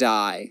Time to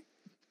Die?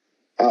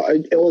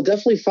 It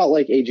definitely felt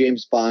like a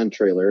James Bond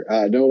trailer.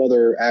 No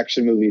other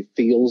action movie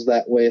feels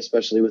that way,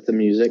 especially with the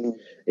music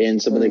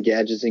and some of the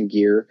gadgets and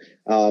gear.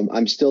 I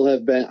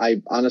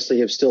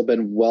honestly have still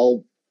been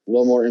well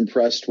more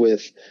impressed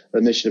with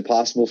the Mission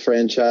Impossible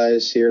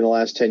franchise here in the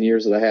last 10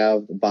 years that I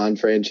have, the Bond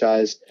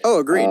franchise. Oh,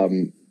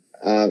 agreed.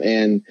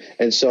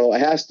 And so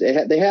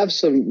they have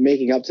some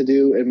making up to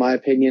do, in my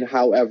opinion.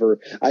 However,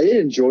 I did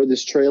enjoy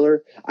this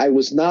trailer. I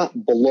was not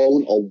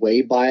blown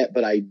away by it,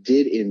 but I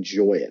did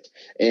enjoy it.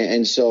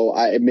 And so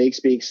it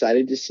makes me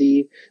excited to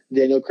see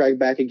Daniel Craig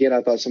back again.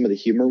 I thought some of the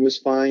humor was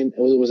fine.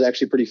 It was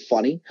actually pretty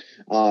funny.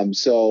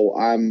 So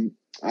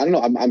I don't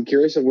know. I'm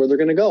curious of where they're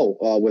going to go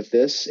with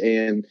this.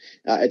 And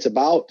it's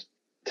about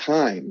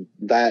time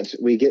that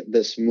we get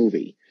this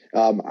movie.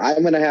 I'm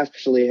going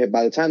to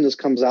by the time this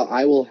comes out,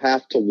 I will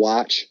have to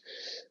watch,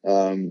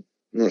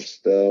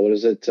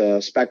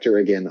 Spectre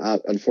again.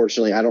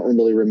 Unfortunately, I don't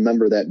really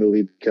remember that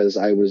movie because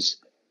it was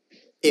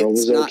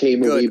an okay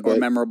movie, but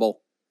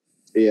memorable.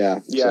 Yeah.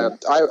 Yeah.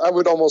 So. I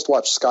would almost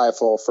watch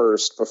Skyfall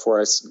first before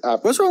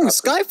What's wrong with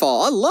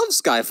Skyfall? I love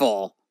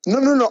Skyfall.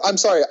 No. I'm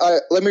sorry.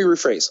 Let me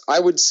rephrase. I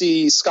would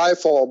see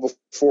Skyfall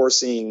before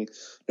seeing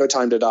No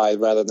Time to Die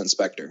rather than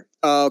Spectre.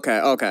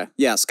 Okay.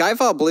 Yeah,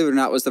 Skyfall, believe it or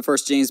not, was the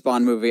first James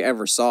Bond movie I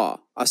ever saw.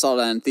 I saw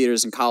that in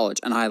theaters in college,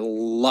 and I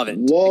love it.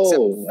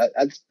 Whoa,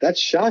 that's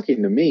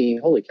shocking to me.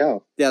 Holy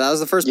cow. Yeah, that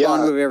was the first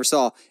Bond movie I ever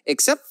saw,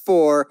 except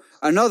for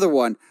another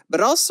one.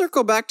 But I'll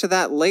circle back to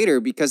that later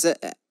because it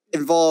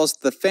involves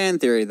the fan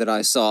theory that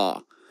I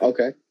saw.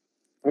 Okay.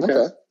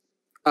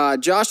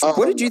 Josh,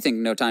 what did you think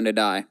No Time to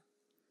Die?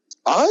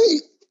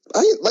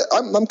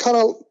 I'm kind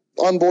of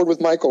on board with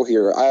Michael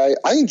here. I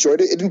enjoyed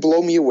it. It didn't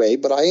blow me away,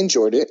 but I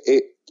enjoyed it.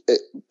 It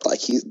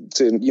like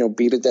to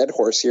beat a dead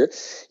horse here.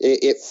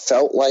 It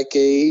felt like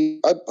a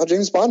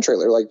James Bond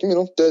trailer. Like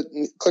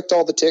clicked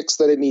all the ticks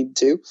that it needed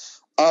to.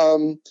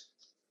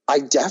 I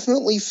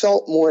definitely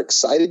felt more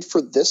excited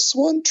for this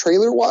one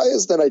trailer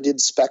wise than I did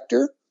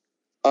Spectre.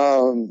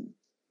 And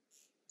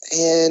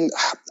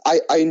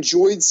I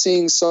enjoyed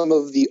seeing some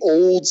of the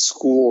old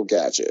school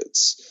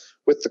gadgets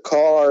with the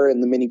car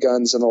and the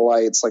miniguns and the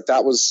lights. Like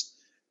that was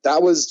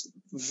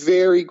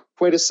very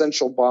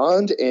quintessential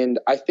Bond. And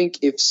I think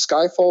if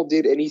Skyfall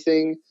did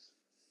anything,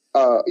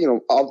 of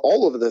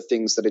all of the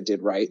things that it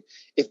did right,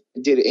 if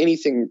it did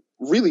anything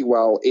really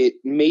well, it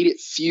made it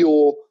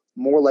feel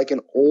more like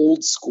an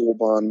old school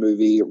Bond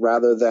movie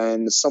rather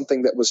than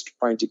something that was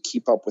trying to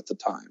keep up with the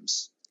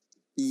times.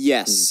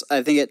 Yes,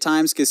 I think at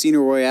times Casino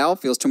Royale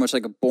feels too much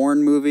like a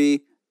Bourne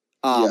movie.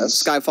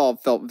 Yes. Skyfall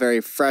felt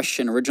very fresh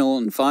and original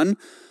and fun.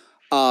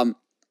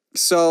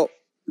 So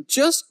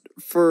just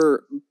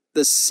for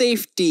the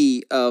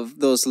safety of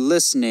those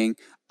listening,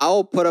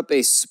 I'll put up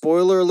a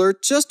spoiler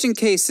alert just in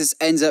case this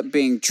ends up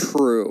being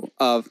true.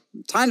 Of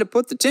time to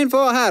put the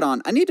tinfoil hat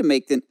on. I need to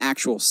make an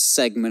actual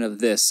segment of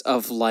this,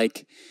 of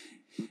like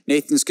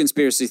Nathan's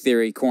Conspiracy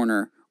Theory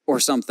Corner or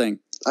something.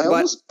 I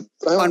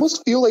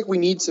almost feel like we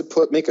need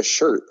to make a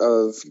shirt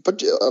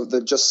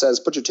that just says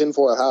 "Put your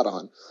tinfoil hat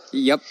on."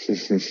 Yep,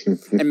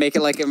 and make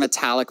it like a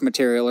metallic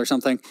material or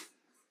something.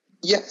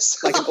 Yes,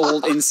 like an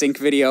old NSYNC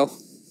video,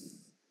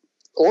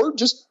 or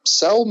just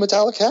sell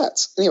metallic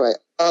hats. Anyway,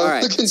 all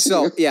right.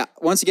 So yeah,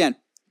 once again,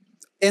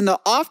 in the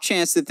off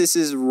chance that this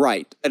is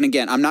right, and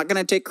again, I'm not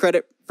going to take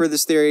credit for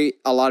this theory.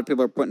 A lot of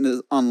people are putting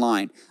this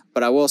online,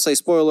 but I will say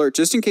spoiler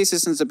just in case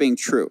this ends up being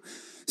true.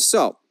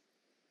 So,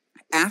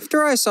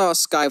 after I saw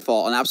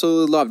Skyfall and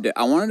absolutely loved it,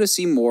 I wanted to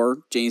see more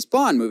James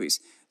Bond movies.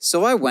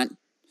 So I went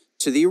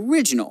to the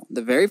original,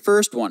 the very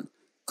first one,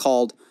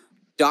 called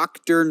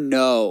Dr.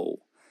 No.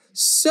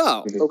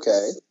 So,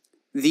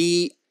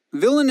 the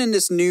villain in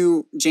this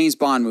new James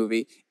Bond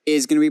movie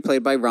is going to be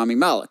played by Rami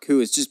Malek, who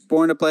is just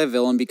born to play a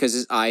villain because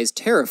his eyes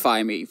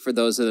terrify me. For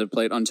those that have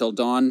played Until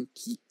Dawn,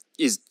 he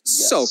is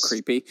so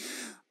creepy.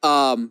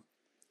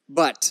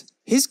 But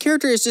his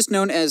character is just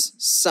known as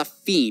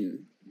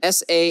Safin.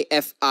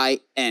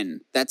 Safin.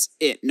 That's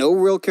it. No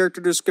real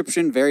character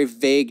description, very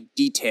vague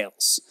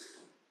details.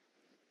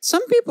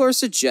 Some people are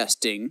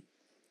suggesting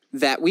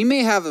that we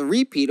may have a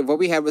repeat of what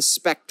we had with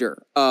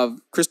Spectre, of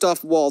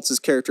Christoph Waltz's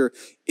character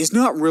is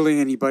not really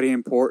anybody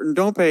important,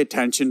 don't pay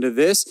attention to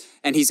this,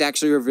 and he's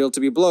actually revealed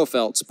to be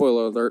Blofeld,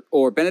 spoiler alert,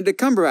 or Benedict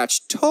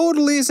Cumberbatch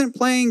totally isn't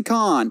playing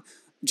Khan.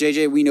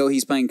 JJ, we know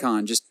he's playing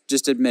Khan,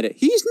 just admit it.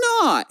 He's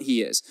not,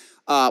 he is.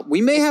 We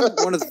may have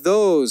one of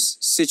those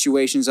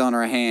situations on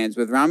our hands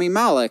with Rami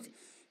Malek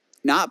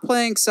not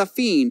playing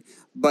Safin,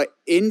 but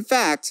in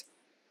fact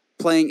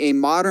playing a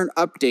modern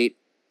update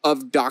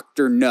of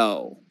Dr.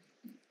 No.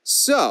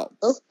 So,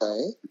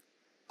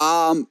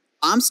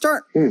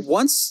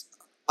 once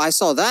I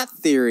saw that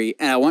theory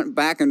and I went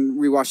back and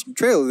rewatched the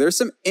trailer, there's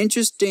some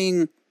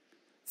interesting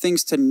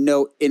things to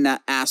note in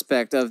that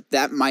aspect of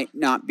that might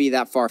not be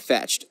that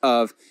far-fetched.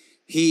 Of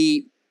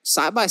he,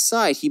 side by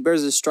side, he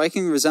bears a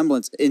striking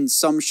resemblance in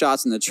some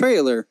shots in the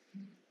trailer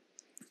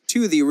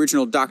to the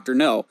original Dr.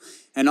 No.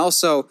 And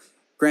also,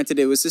 granted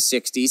it was the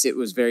 60s, it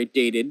was very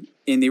dated.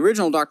 In the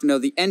original Dr. No,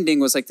 the ending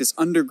was like this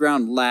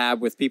underground lab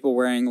with people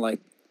wearing like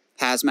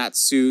hazmat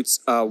suits,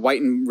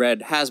 white and red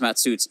hazmat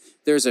suits.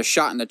 There's a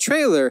shot in the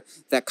trailer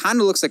that kind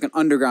of looks like an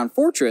underground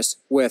fortress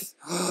with,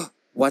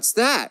 what's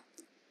that?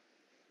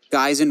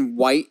 Guys in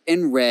white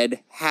and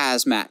red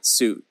hazmat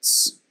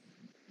suits.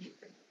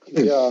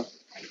 Yeah.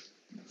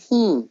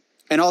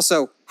 And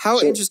also, how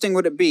interesting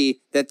would it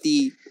be that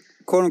the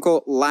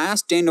quote-unquote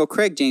last Daniel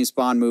Craig James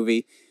Bond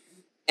movie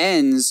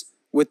ends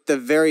with the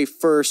very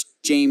first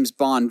James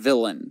Bond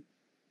villain?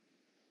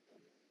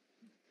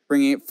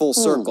 Bringing it full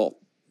circle.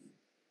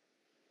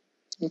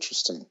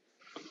 Interesting.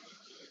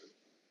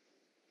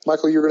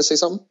 Michael, you were going to say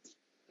something?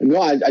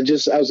 No, I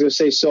was going to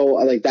say, so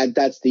like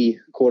that's the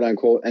quote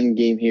unquote end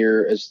game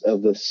here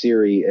of the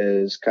series,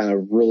 is kind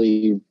of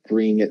really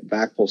bringing it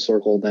back full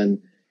circle,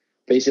 then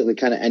basically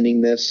kind of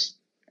ending this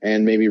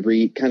and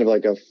maybe kind of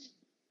like a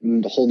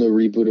whole new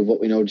reboot of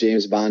what we know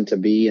James Bond to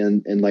be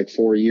in like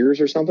 4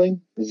 years or something.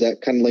 Is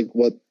that kind of like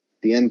what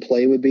the end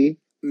play would be?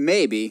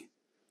 Maybe.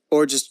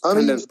 Or just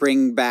kind of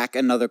bring back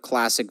another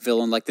classic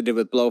villain like they did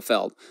with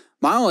Blofeld.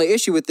 My only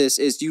issue with this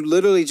is you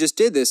literally just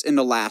did this in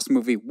the last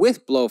movie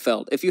with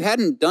Blofeld. If you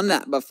hadn't done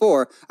that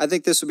before, I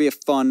think this would be a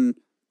fun,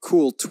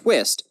 cool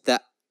twist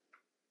that,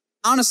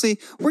 honestly,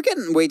 we're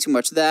getting way too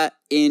much of that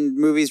in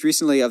movies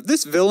recently of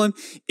this villain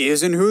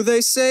isn't who they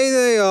say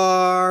they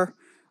are.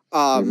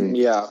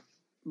 Yeah.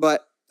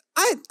 But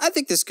I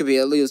think this could be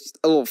at least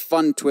a little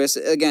fun twist.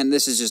 Again,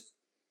 this is just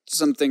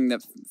something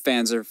that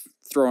fans are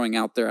throwing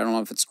out there. I don't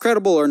know if it's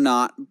credible or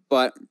not,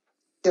 but...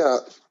 Yeah.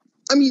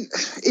 I mean,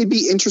 it'd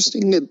be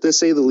interesting to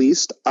say the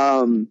least.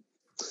 I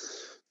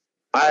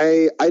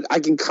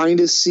can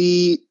kind of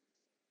see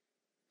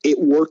it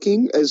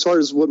working as far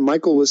as what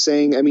Michael was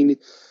saying. I mean,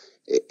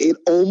 it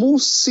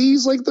almost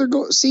seems like they're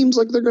going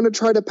to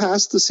try to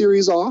pass the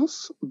series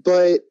off,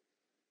 but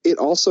it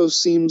also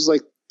seems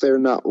like they're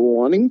not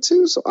wanting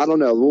to. So I don't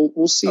know.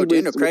 We'll see. Oh,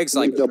 Daniel Craig's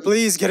like,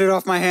 please get it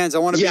off my hands. I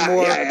want to be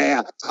more.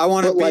 Yeah. I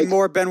want to be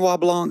more Benoit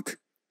Blanc.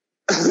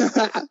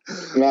 Wow,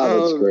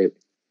 that's great.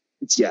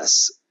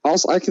 Yes.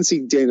 Also, I can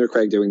see Daniel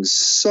Craig doing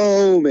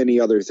so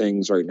many other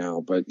things right now,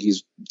 but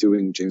he's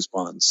doing James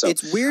Bond. So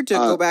it's weird to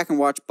go back and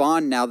watch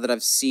Bond now that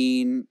I've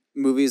seen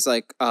movies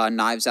like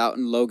Knives Out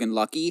and Logan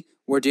Lucky,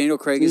 where Daniel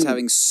Craig is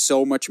having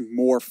so much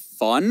more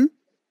fun.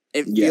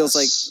 It feels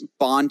like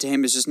Bond to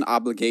him is just an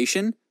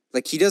obligation.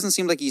 Like, he doesn't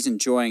seem like he's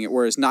enjoying it,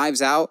 whereas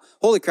Knives Out,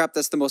 holy crap,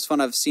 that's the most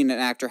fun I've seen an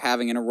actor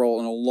having in a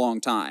role in a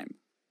long time.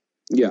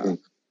 Yeah. Mm-hmm.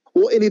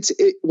 Well, and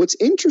what's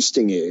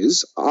interesting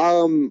is,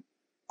 you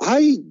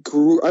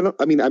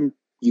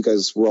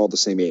guys were all the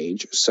same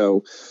age,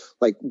 so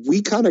like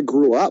we kind of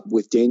grew up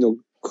with Daniel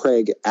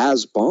Craig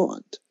as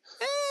Bond.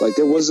 Like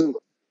there wasn't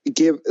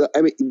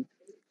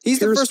he's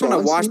the first one I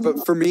watched,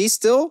 but for me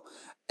still,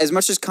 as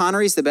much as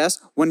Connery's the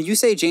best, when you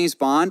say James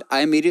Bond,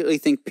 I immediately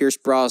think Pierce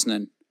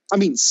Brosnan. I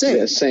mean, same.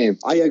 Yeah, same.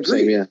 I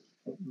agree. Same, yeah.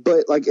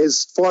 But like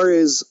as far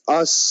as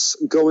us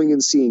going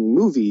and seeing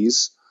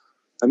movies,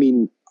 I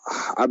mean,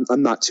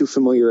 I'm not too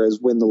familiar as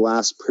when the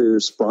last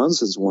Pierce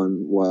Brosnan's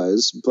one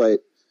was,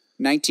 but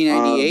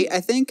 1998,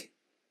 I think.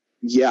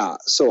 Yeah,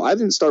 so I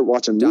didn't start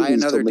watching movies. Die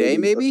Another Day,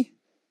 maybe.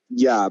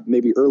 Yeah,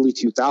 maybe early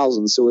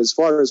 2000s. So as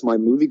far as my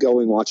movie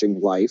going watching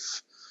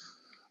life,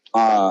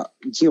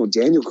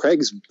 Daniel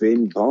Craig's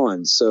been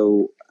Bond.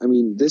 So I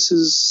mean, this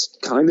is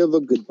kind of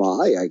a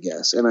goodbye, I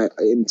guess. And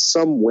in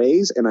some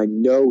ways, and I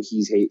know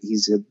he's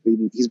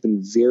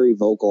been very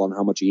vocal on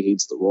how much he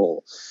hates the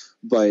role,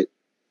 but.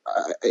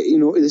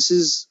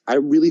 I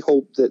really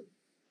hope that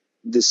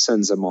this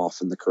sends him off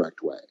in the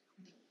correct way.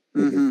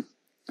 Mm-hmm.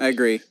 I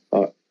agree.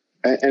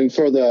 And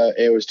for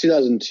it was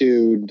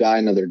 2002, Die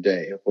Another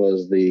Day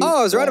was the. Oh,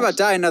 I was right about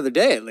Die Another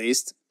Day, at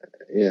least.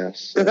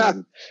 Yes,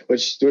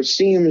 which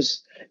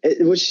seems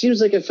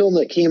like a film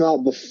that came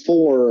out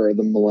before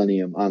the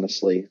millennium.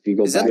 Honestly, if you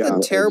go is that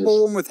the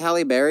terrible one with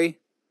Halle Berry?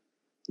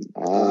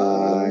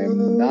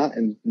 I'm not.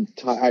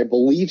 I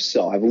believe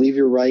so. I believe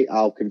you're right.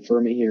 I'll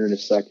confirm it here in a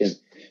second.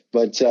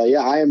 But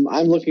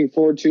I'm looking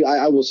forward to.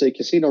 I will say,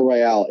 Casino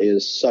Royale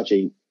is such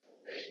a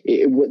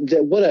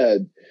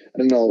steroid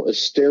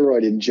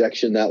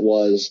injection that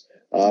was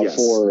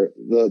for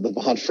the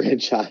Bond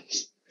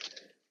franchise.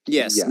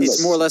 Yes,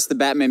 it's more or less the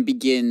Batman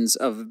Begins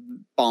of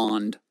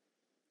Bond.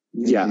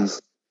 Yeah,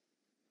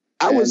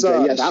 that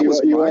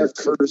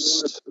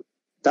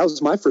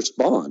was my first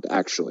Bond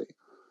actually.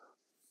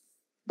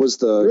 Was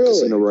the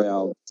Casino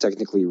Royale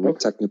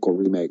technical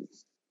remake?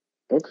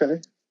 Okay.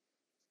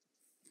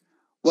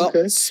 Well,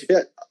 okay. Yeah,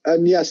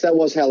 and yes, that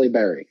was Halle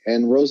Berry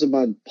and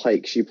Rosamund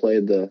Pike. She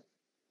played the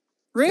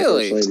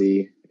really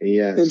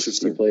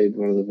interesting. She played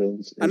one of the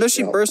villains. I know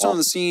she burst on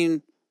the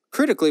scene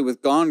critically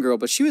with Gone Girl,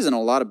 but she was in a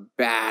lot of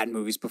bad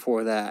movies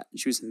before that.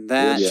 She was in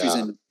that. Yeah. She was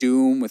in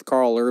Doom with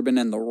Carl Urban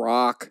and The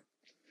Rock.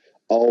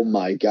 Oh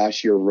my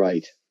gosh, you're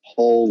right.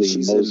 Holy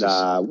Moses!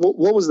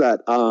 What was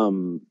that?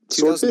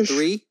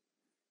 2003.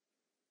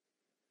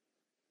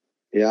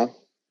 Yeah.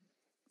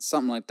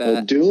 Something like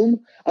that. Doom?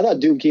 I thought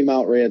Doom came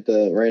out right at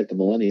the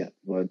millennium,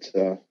 but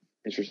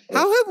interesting.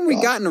 How haven't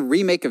we gotten a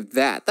remake of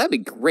that? That'd be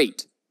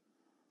great.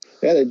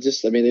 Yeah, they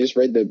just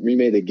remade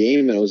the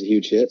game and it was a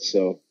huge hit.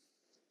 So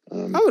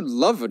I would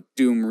love a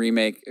Doom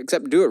remake,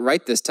 except do it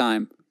right this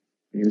time.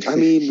 I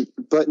mean,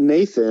 but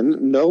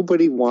Nathan,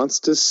 nobody wants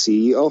to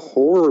see a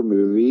horror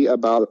movie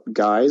about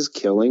guys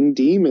killing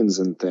demons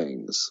and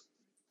things.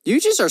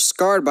 You just are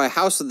scarred by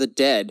House of the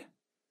Dead.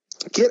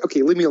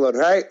 Leave me alone,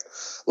 all right?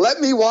 Let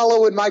me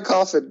wallow in my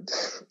coffin.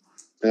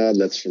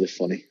 That's really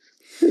funny.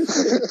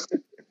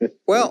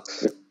 Well,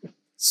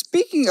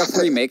 speaking of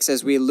remakes,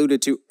 as we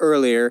alluded to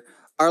earlier,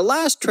 our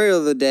last trailer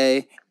of the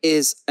day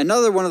is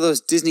another one of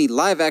those Disney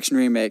live-action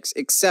remakes,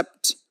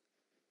 except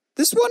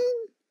this one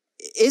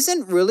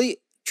isn't really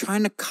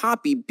trying to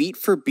copy beat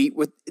for beat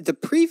what the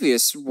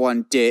previous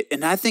one did,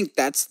 and I think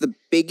that's the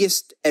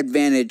biggest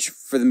advantage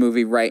for the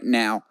movie right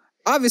now.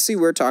 Obviously,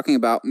 we're talking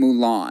about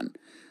Mulan.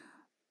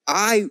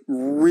 I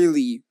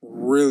really,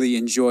 really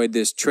enjoyed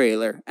this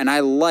trailer, and I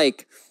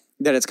like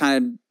that it's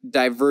kind of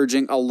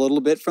diverging a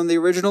little bit from the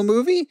original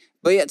movie,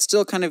 but yet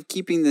still kind of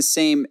keeping the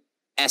same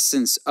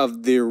essence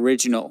of the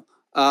original.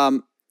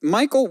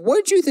 Michael,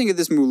 what did you think of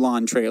this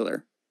Mulan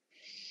trailer?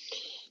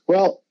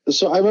 Well,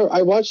 so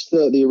I watched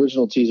the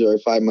original teaser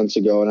 5 months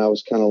ago, and I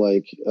was kind of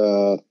like,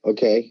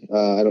 okay,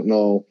 I don't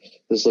know.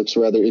 This looks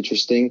rather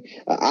interesting.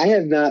 I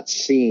have not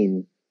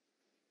seen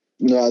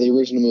the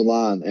original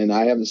Mulan, and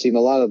I haven't seen a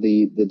lot of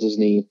the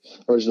Disney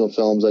original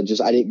films. I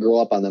didn't grow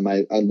up on them.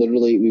 I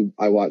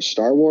watched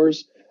Star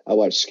Wars, I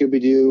watched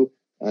Scooby-Doo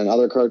and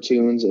other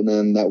cartoons, and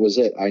then that was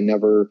it.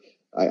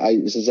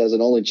 Since as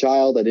an only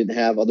child, I didn't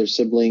have other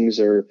siblings,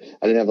 or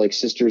I didn't have like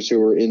sisters who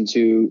were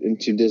into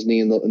Disney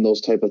and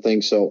those type of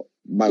things. So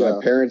my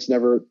parents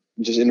never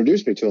just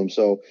introduced me to them.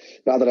 So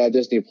now that I have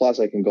Disney Plus,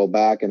 I can go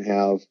back and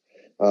have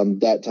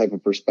that type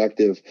of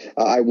perspective.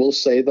 I will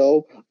say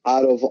though,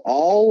 out of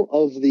all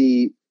of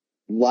the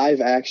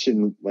live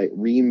action like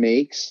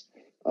remakes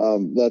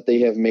that they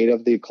have made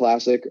of the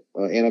classic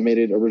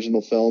animated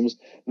original films,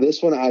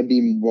 this one I'd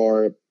be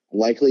more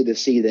likely to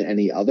see than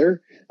any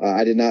other.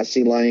 I did not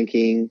see Lion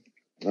King.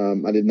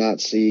 I did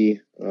not see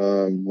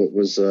what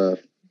was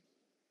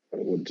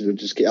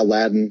just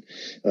Aladdin.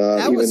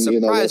 That was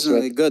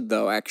surprisingly good,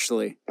 though.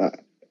 Actually,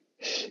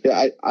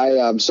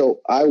 so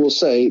I will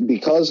say,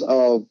 because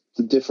of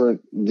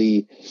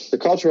the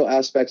cultural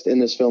aspects in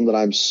this film that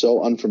I'm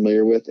so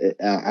unfamiliar with, it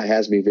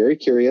has me very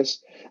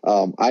curious.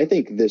 I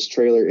think this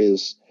trailer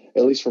is,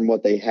 at least from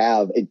what they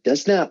have, it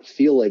does not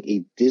feel like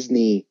a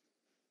Disney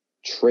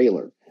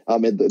trailer.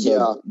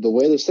 The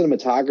way the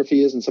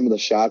cinematography is and some of the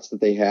shots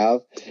that they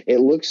have,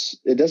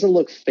 it doesn't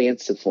look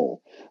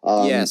fanciful.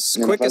 Yes.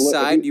 Quick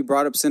aside, you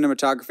brought up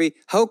cinematography.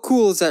 How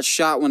cool is that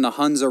shot when the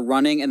Huns are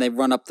running and they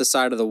run up the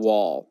side of the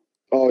wall?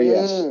 Oh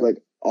yes,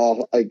 like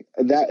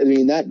that. I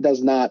mean, that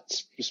does not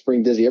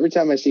spring Disney. Every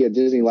time I see a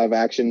Disney live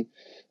action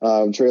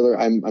trailer,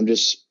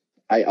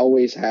 I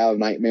always have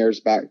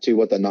nightmares back to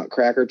what the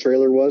Nutcracker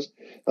trailer was.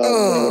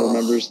 Anyone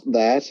remembers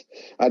that?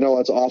 I know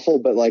it's awful,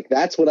 but like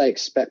that's what I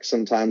expect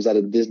sometimes out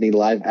of Disney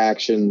live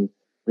action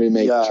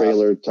remake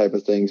trailer type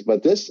of things.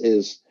 But this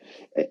is,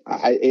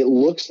 it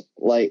looks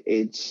like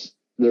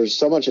there's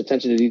so much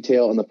attention to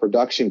detail, and the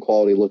production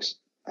quality looks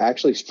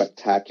actually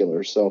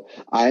spectacular. So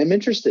I am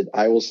interested.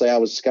 I will say I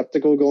was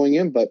skeptical going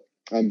in, but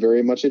I'm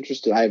very much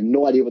interested. I have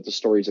no idea what the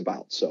story's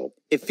about. So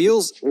it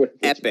feels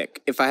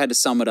epic if I had to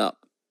sum it up.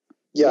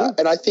 Yeah,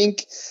 and I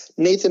think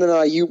Nathan and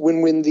I,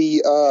 when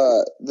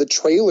the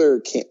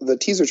trailer the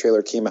teaser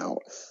trailer came out,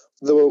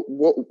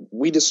 what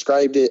we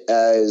described it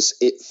as,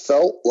 it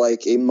felt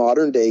like a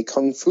modern day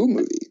kung fu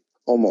movie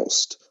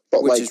almost,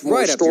 but which like is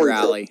right up your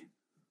alley.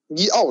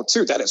 Yeah, oh,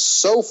 dude, that is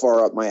so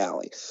far up my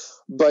alley.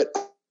 But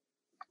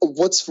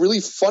what's really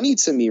funny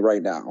to me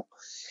right now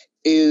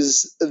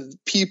is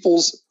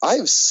I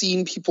have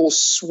seen people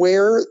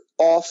swear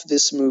off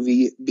this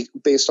movie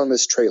based on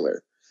this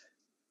trailer.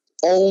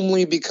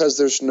 Only because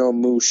there's no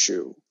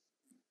Mushu.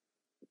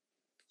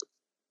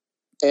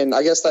 And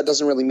I guess that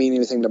doesn't really mean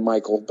anything to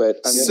Michael, but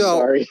I'm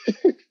sorry.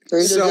 I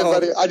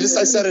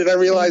said it, I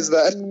realized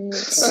that.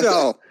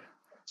 So,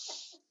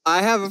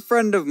 I have a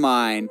friend of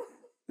mine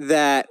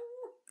that,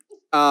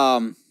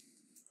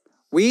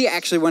 we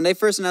actually, when they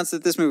first announced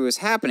that this movie was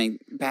happening,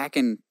 back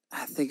in,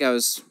 I think I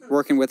was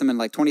working with him in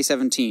like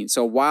 2017,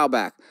 so a while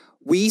back,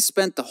 we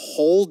spent the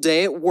whole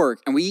day at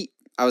work, and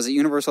I was at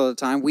Universal at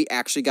the time, we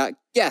actually got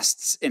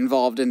guests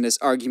involved in this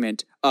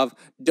argument of,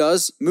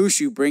 does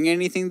Mushu bring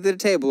anything to the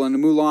table in the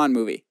Mulan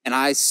movie? And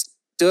I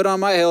stood on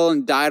my hill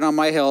and died on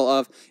my hill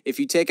of, if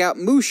you take out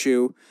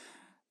Mushu,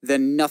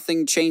 then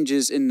nothing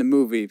changes in the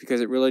movie,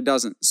 because it really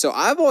doesn't. So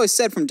I've always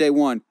said from day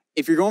one,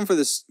 if you're going for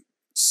this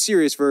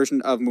serious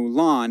version of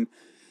Mulan,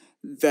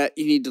 that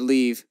you need to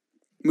leave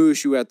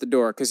Mushu at the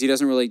door, because he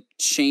doesn't really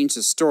change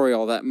the story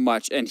all that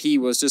much. And he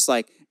was just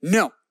like,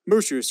 no,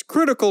 Mushu is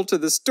critical to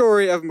the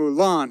story of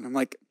Mulan. I'm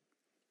like,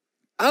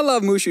 I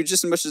love Mushu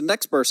just as much as the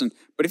next person,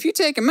 but if you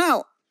take him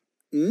out,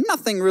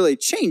 nothing really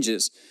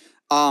changes.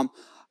 I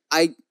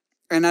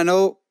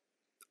know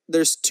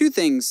there's two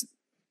things.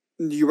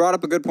 You brought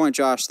up a good point,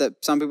 Josh,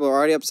 that some people are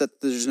already upset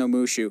that there's no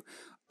Mushu.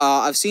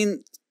 I've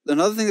seen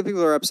another thing that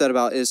people are upset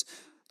about is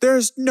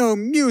there's no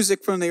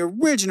music from the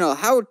original.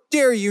 How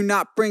dare you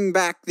not bring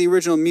back the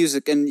original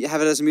music and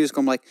have it as a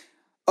musical? I'm like,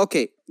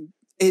 okay,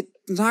 it's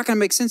not going to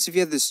make sense if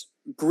you have this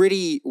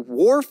gritty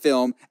war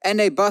film and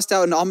they bust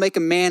out and I'll make a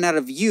man out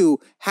of you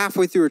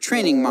halfway through a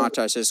training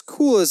montage. As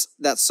cool as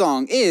that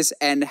song is,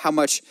 and how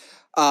much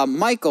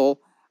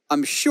Michael,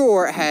 I'm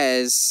sure,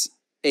 has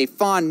a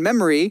fond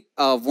memory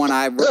of when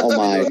I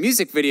wrote a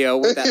music video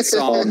with that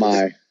song. Oh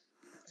my.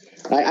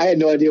 I had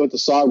no idea what the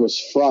song was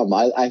from.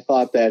 I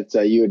thought that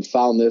you had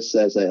found this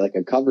as a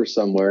cover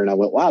somewhere, and I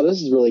went, wow,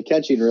 this is really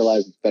catchy, and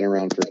realized it's been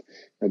around for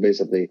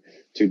basically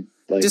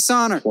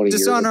dishonor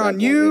on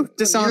you,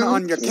 dishonor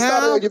on your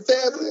cow. On your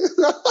family.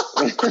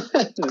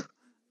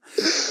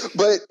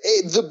 But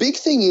the big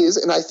thing is,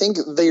 and I think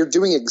they are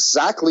doing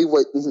exactly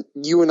what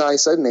you and I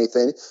said,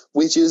 Nathan,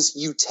 which is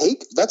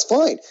that's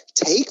fine.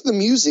 Take the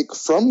music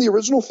from the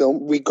original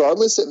film,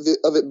 regardless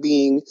of it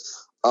being,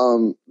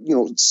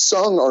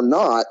 sung or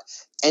not,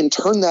 and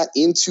turn that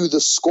into the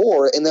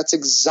score. And that's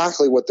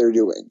exactly what they're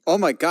doing. Oh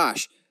my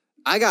gosh.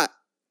 I got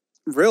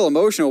real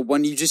emotional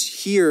when you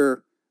just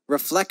hear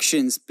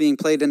reflections being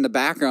played in the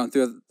background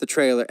through the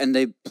trailer, and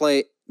they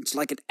play, it's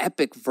like an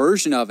epic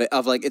version of it,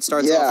 of like, it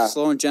starts off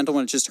slow and gentle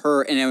when it's just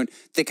her, and then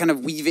they kind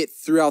of weave it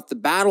throughout the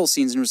battle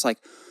scenes, and it's like,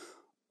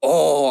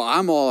 oh,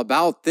 I'm all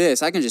about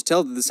this. I can just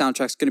tell that the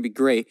soundtrack's going to be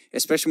great,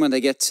 especially when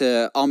they get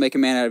to I'll Make a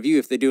Man Out of You,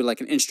 if they do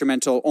like an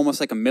instrumental, almost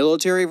like a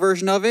military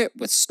version of it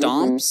with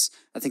stomps.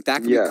 I think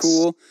that could be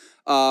cool.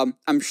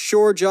 I'm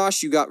sure,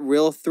 Josh, you got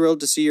real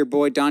thrilled to see your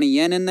boy Donnie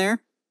Yen in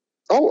there.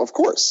 Oh, of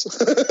course.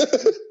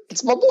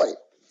 It's my boy.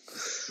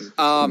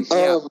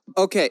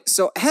 Okay,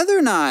 so Heather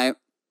and I,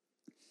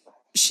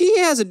 she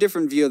has a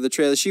different view of the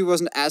trailer. She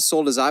wasn't as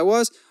sold as I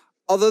was,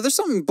 although there's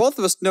something both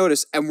of us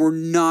noticed, and we're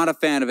not a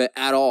fan of it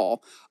at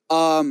all.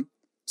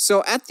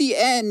 So at the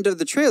end of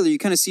the trailer, you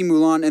kind of see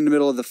Mulan in the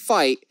middle of the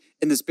fight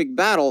in this big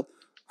battle.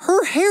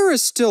 Her hair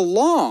is still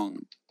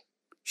long.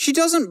 She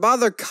doesn't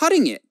bother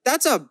cutting it.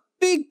 That's a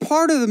big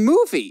part of the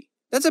movie.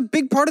 That's a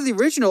big part of the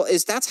original,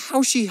 is that's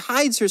how she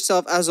hides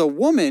herself as a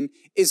woman,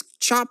 is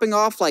chopping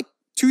off like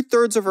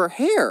 2/3 of her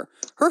hair.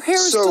 Her hair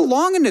is still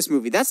long in this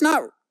movie. That's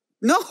not,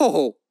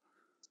 no.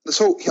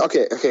 So,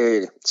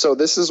 okay. So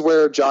this is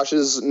where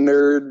Josh's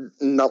nerd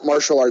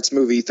martial arts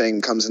movie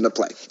thing comes into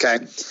play,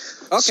 okay?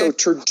 So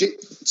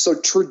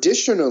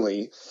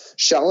traditionally,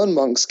 Shaolin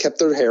monks kept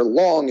their hair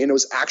long, and it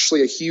was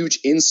actually a huge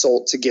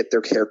insult to get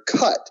their hair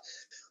cut.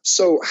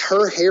 So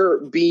her hair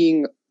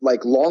being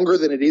like longer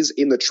than it is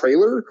in the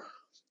trailer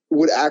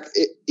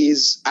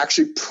is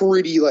actually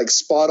pretty like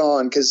spot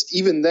on, because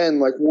even then,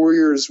 like,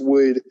 warriors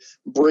would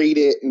braid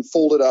it and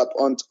fold it up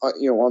on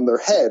their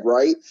head,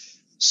 right?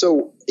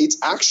 So it's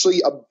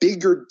actually a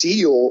bigger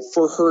deal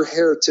for her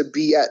hair to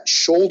be at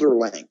shoulder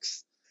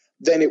length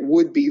than it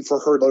would be for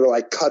her to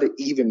like cut it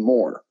even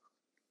more.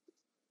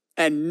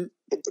 And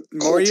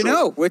more you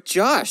know, with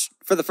Josh,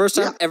 for the first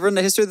time ever in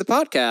the history of the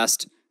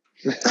podcast,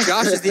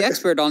 Josh is the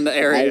expert on the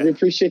area. I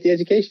appreciate the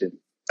education.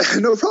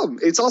 No problem.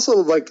 It's also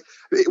like,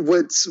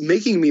 what's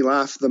making me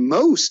laugh the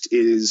most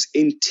is,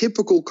 in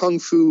typical Kung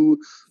Fu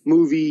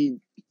movie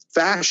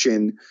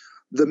fashion,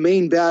 the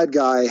main bad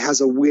guy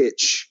has a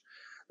witch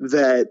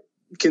that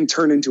can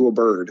turn into a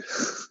bird.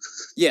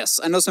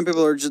 Yes, I know some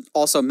people are just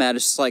also mad.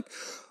 It's just like,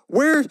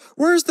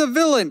 where's the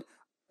villain?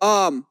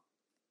 I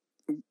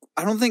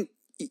don't think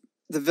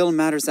the villain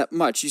matters that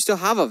much. You still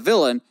have a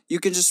villain. You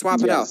can just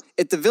swap it out.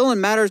 If the villain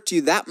matters to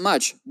you that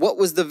much, what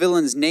was the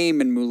villain's name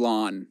in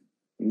Mulan?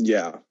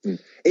 Yeah,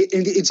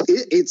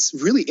 it's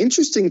really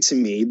interesting to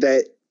me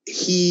that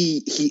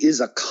he is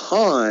a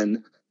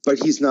Khan, but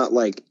he's not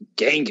like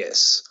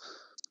Genghis.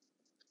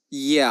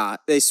 Yeah,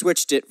 they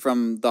switched it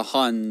from the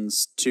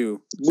Huns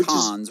to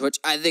Khans, which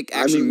I think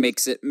actually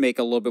makes it make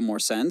a little bit more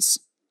sense.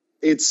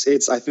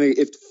 It's I think,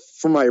 if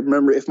my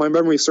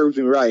memory serves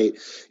me right,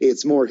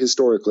 it's more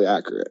historically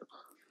accurate.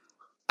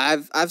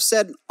 I've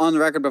said on the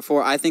record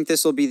before, I think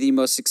this will be the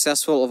most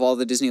successful of all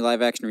the Disney live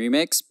action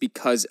remakes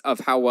because of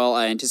how well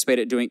I anticipate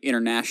it doing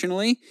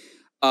internationally.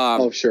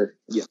 Sure.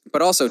 Yeah.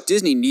 But also,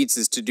 Disney needs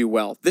this to do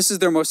well. This is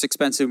their most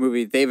expensive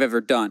movie they've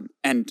ever done.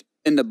 And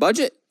in the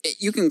budget,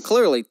 you can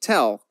clearly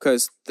tell,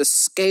 because the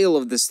scale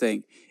of this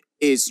thing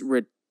is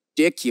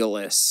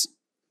ridiculous.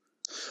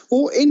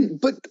 Well,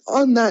 but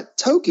on that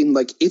token,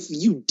 like, if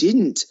you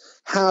didn't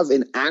have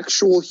an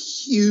actual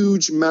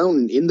huge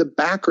mountain in the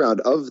background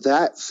of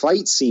that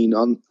fight scene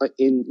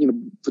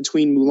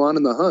between Mulan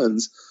and the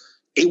Huns,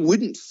 it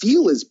wouldn't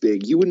feel as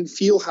big. You wouldn't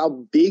feel how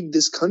big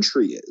this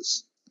country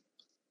is.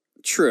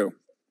 True.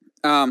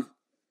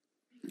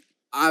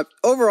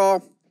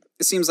 Overall,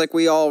 it seems like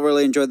we all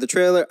really enjoyed the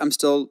trailer. I'm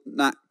still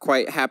not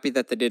quite happy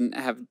that they didn't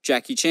have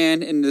Jackie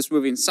Chan in this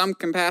movie in some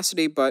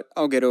capacity, but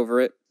I'll get over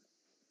it.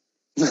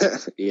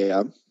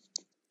 Yeah.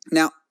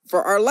 Now,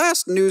 for our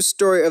last news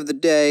story of the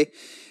day,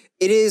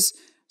 it is,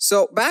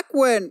 so back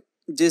when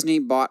Disney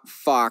bought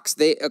Fox,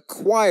 they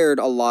acquired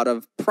a lot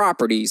of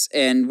properties,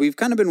 and we've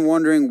kind of been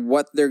wondering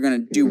what they're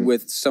going to do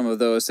with some of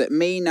those that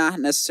may not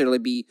necessarily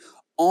be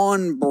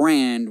on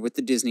brand with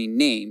the Disney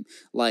name,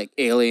 like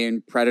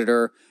Alien,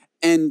 Predator.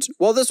 And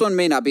while this one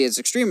may not be as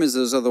extreme as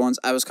those other ones,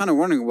 I was kind of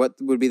wondering what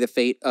would be the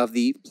fate of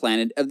the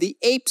Planet of the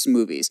Apes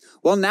movies.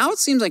 Well, now it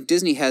seems like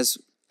Disney has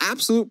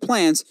absolute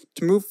plans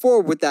to move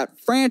forward with that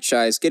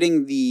franchise,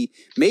 getting the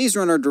Maze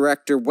Runner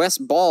director, Wes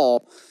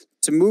Ball,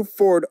 to move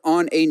forward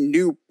on a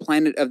new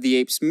Planet of the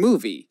Apes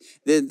movie.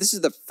 This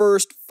is the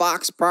first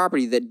Fox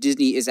property that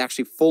Disney is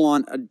actually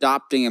full-on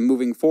adopting and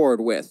moving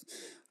forward with.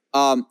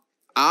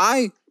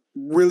 I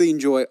really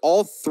enjoy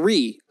all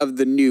three of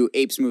the new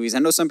Apes movies. I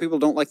know some people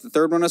don't like the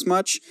third one as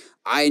much.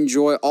 I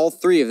enjoy all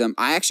three of them.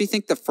 I actually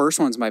think the first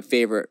one's my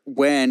favorite.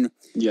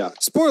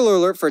 Spoiler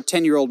alert for a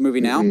 10-year-old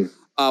movie now,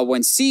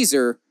 when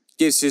Caesar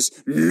gives his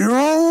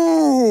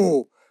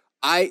no,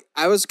 I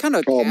was kind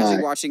of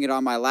casually watching it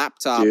on my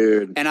laptop,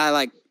 and I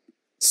like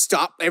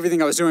stopped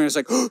everything I was doing. I was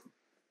like,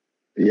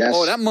 yes.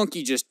 Oh, that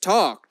monkey just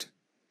talked.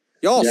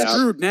 Y'all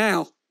screwed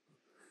now.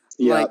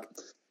 Yeah. Like,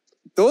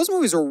 those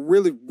movies are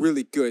really,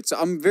 really good. So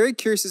I'm very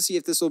curious to see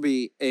if this will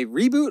be a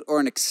reboot or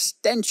an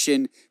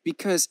extension,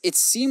 because it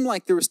seemed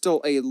like there was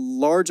still a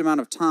large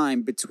amount of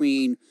time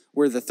between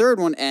where the third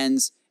one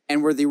ends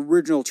and where the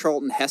original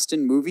Charlton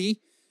Heston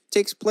movie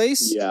takes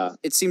place. Yeah.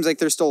 It seems like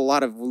there's still a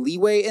lot of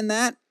leeway in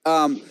that.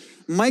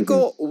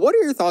 Michael, what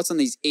are your thoughts on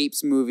these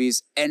Apes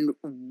movies? And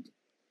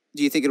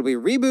do you think it'll be a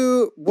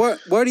reboot? What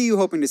are you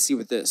hoping to see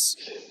with this?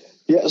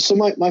 Yeah, so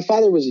my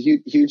father was a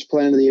huge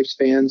Planet of the Apes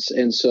fans,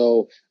 and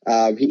so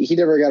he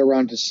never got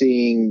around to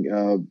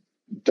seeing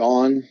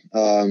Dawn,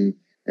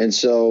 and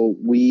so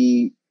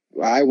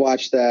I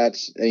watched that.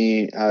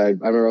 I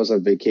remember I was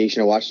on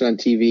vacation. I watched it on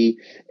TV,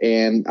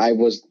 and I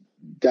was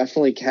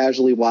definitely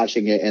casually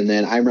watching it, and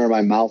then I remember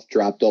my mouth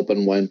dropped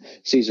open when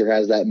Caesar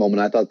has that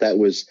moment. I thought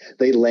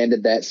they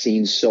landed that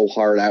scene so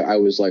hard. I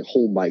was like,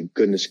 oh my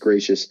goodness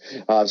gracious.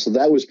 So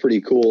that was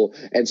pretty cool,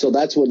 and so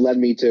that's what led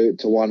me to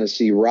want to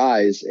see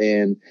Rise,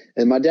 and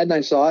my dad and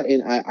I saw it,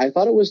 and I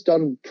thought it was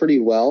done pretty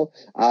well.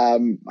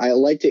 I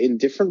liked it in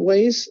different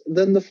ways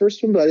than the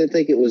first one, but I didn't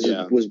think it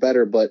was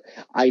better. But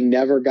I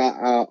never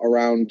got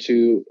around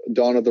to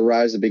Dawn of the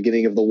Rise, the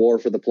beginning of the War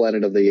for the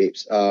Planet of the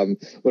Apes,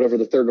 whatever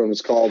the third one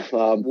was called.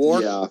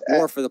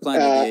 War for the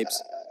Planet of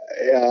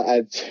the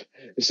Apes.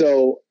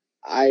 So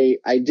I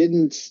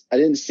didn't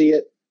see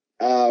it.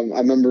 I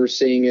remember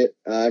seeing it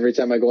every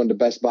time I go into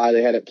Best Buy.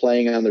 They had it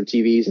playing on their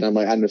TVs, and I'm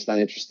like, I'm just not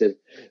interested.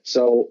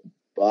 So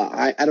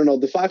I don't know.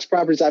 The Fox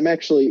properties, I'm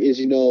actually, as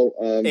you know,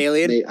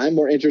 Alien. Nate, I'm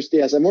more interested.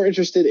 Yes, I'm more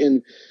interested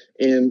in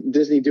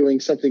Disney doing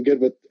something good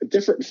with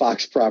different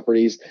Fox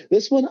properties.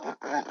 This one,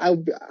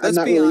 I'm Let's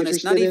not be really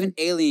honest. Not even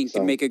Alien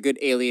can make a good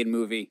Alien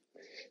movie.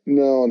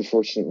 No,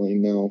 unfortunately,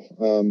 no.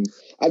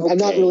 I'm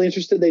not really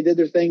interested. They did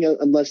their thing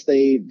unless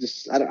they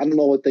just, I don't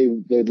know what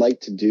they'd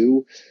like to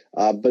do.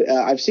 But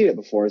I've seen it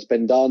before. It's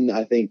been done.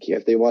 I think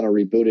if they want to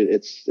reboot it,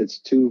 it's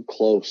too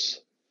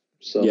close.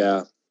 So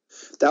yeah,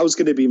 that was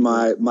going to be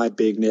my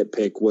big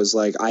nitpick was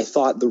like, I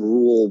thought the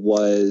rule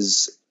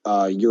was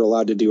you're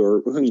allowed to do,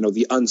 or,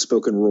 the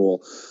unspoken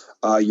rule,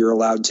 you're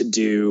allowed to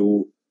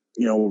do,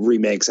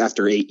 remakes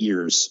after 8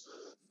 years.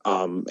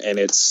 And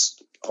it's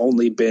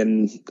only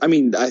been,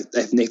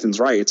 if Nathan's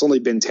right, it's only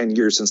been 10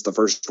 years since the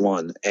first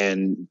one.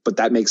 But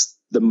that makes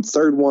the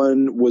third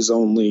one was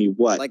only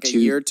what? Like a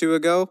year or two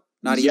ago?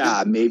 Not even?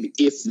 Yeah, maybe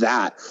if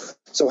that.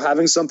 So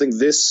having something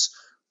this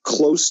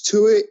close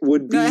to it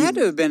would be. No, it had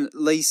to have been at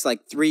least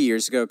like 3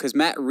 years ago because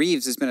Matt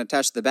Reeves has been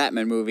attached to the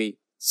Batman movie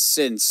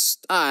since,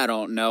 I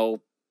don't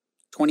know,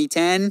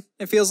 2010,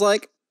 it feels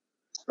like.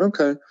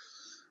 Okay.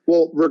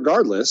 Well,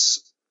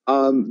 regardless,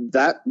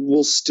 that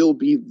will still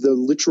be the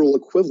literal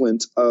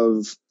equivalent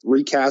of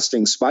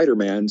recasting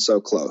Spider-Man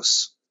so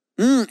close.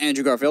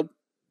 Andrew Garfield.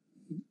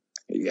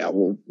 Yeah,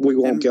 well, we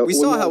won't get. We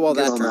saw how well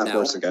that turned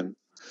out. Again.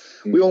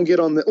 We won't get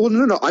on the. Well,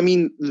 no. I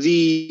mean,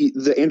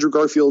 the Andrew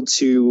Garfield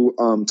to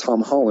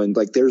Tom Holland.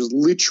 Like, there's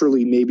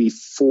literally maybe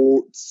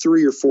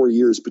 3 or 4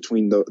 years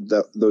between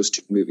those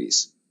two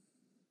movies.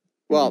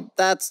 Well,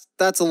 that's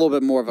a little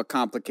bit more of a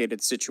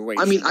complicated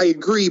situation. I mean, I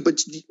agree,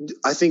 but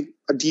I think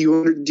do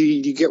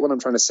you get what I'm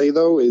trying to say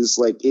though? Is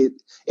like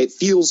it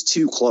feels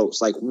too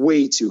close, like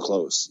way too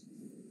close.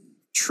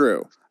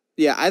 True.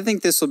 Yeah, I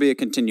think this will be a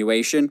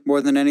continuation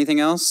more than anything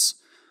else.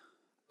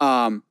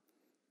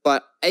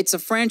 But it's a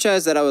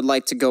franchise that I would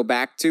like to go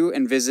back to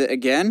and visit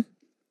again.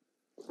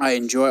 I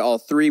enjoy all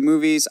three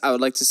movies. I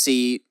would like to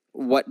see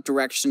what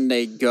direction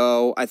they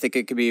go. I think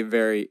it could be a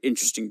very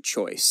interesting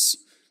choice.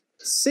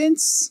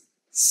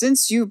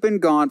 Since you've been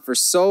gone for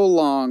so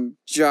long,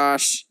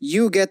 Josh,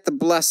 you get the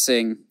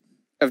blessing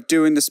of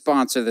doing the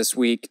sponsor this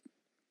week.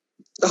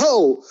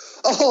 Oh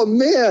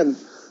man.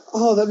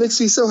 Oh, that makes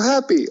me so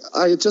happy.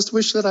 I just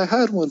wish that I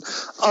had one.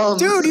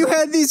 Dude, you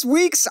had these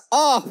weeks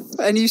off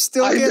and you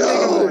still can't think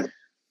of one.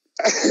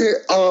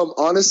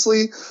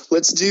 Honestly,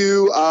 let's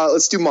do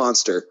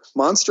Monster.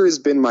 Monster has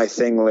been my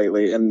thing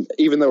lately, and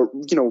even though,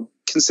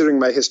 considering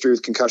my history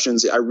with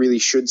concussions, I really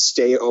should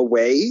stay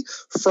away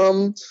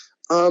from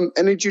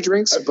energy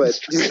drinks, but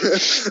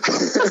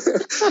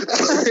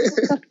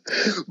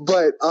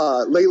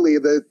lately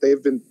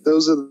they've been,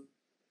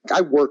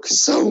 I work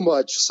so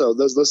much, so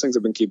those things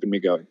have been keeping me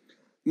going.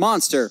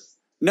 Monster.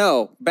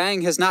 No,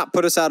 Bang has not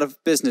put us out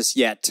of business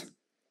yet.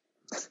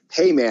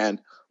 Hey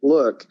man,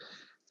 look,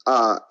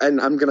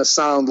 and I'm gonna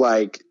sound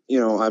like,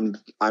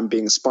 I'm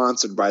being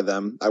sponsored by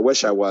them. I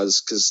wish I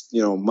was, because,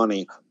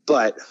 money,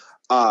 but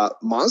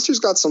Monster's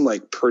got some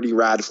like pretty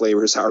rad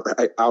flavors out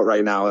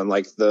right now, and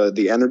like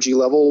the energy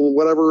level,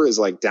 whatever, is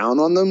like down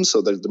on them,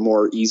 so they're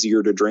more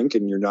easier to drink,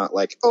 and you're not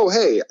like, oh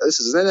hey, this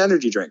is an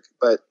energy drink.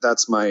 But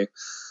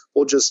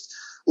we'll just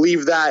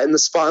leave that in the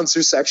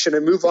sponsor section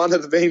and move on to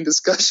the main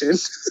discussion.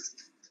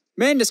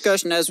 Main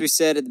discussion, as we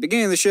said at the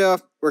beginning of the show,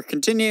 we're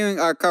continuing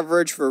our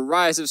coverage for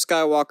Rise of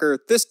Skywalker.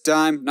 This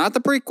time, not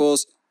the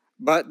prequels,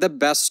 but the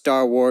best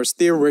Star Wars,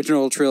 the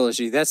original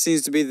trilogy. That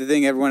seems to be the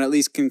thing everyone at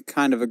least can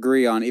kind of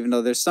agree on, even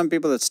though there's some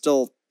people that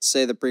still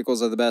say the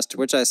prequels are the best, to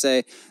which I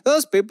say,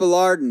 those people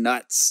are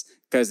nuts,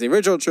 because the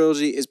original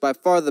trilogy is by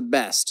far the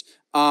best.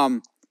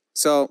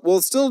 So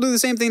we'll still do the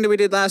same thing that we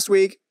did last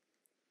week.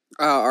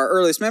 Our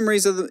earliest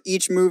memories of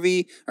each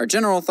movie, our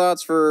general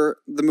thoughts for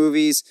the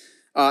movies,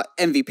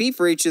 MVP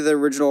for each of the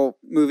original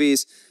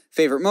movies,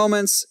 favorite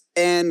moments,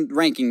 and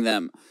ranking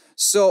them.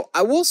 So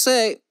I will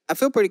say, I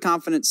feel pretty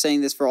confident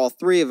saying this for all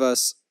three of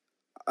us.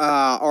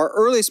 Our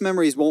earliest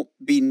memories won't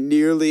be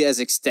nearly as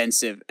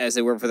extensive as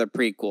they were for the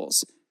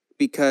prequels.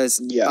 Because,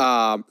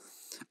 I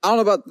don't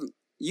know about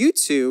you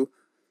two,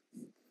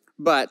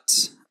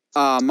 but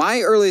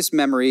my earliest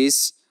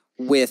memories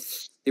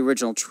with the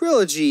original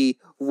trilogy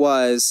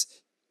was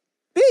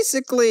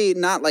basically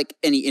not like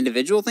any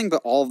individual thing,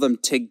 but all of them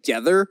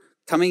together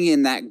coming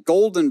in that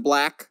gold and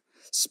black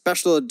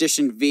special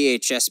edition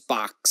VHS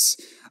box.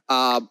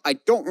 I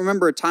don't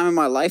remember a time in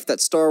my life that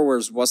Star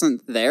Wars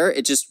wasn't there.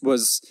 It just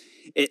was.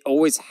 It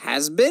always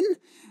has been,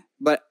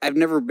 but I've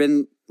never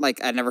been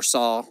I never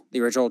saw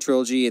the original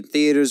trilogy in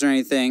theaters or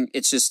anything.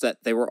 It's just that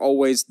they were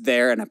always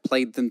there, and I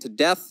played them to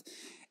death.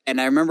 And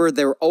I remember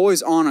they were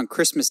always on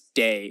Christmas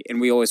Day,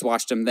 and we always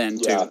watched them then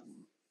too.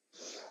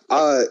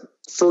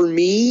 For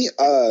me,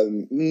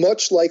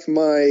 much like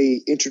my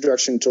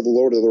introduction to the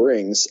Lord of the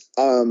Rings,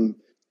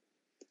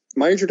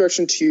 my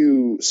introduction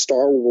to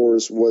Star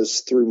Wars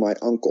was through my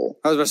uncle.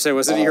 I was about to say,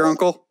 was it your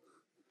uncle?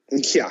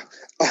 Yeah,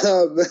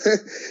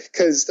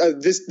 because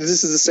this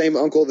is the same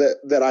uncle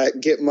that I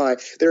get my.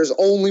 There's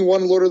only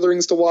one Lord of the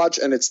Rings to watch,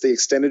 and it's the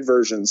extended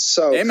version.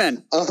 So,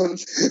 amen. I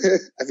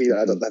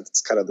mean,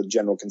 that's kind of the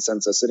general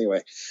consensus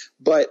anyway.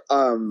 But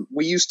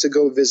we used to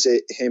go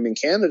visit him in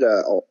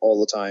Canada all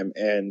the time,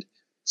 and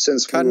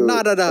since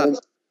Canada.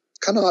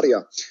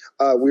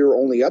 We were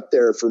only up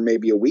there for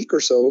maybe a week or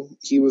so.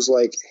 He was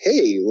like,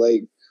 "Hey,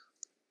 like,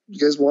 you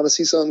guys want to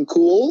see something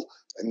cool?"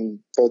 And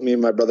both me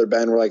and my brother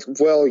Ben were like,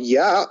 "Well,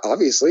 yeah,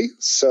 obviously."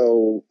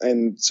 So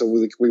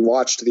we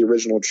watched the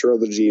original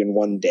trilogy in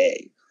one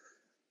day.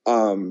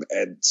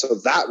 And so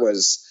that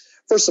was,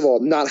 first of all,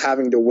 not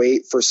having to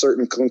wait for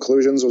certain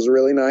conclusions was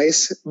really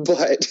nice,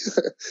 but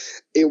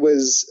it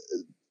was,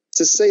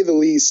 to say the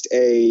least,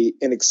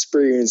 an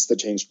experience that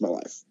changed my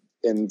life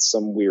in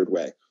some weird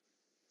way.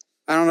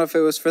 I don't know if it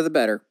was for the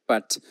better,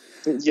 but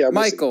yeah,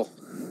 Michael,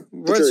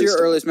 what's your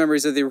earliest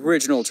memories of the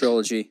original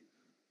trilogy?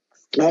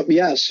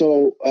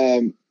 So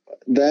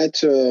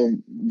that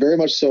very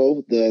much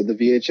so. The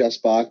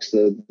VHS box,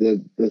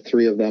 the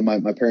three of them.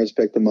 My parents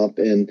picked them up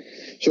and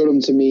showed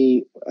them to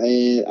me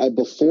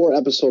before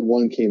Episode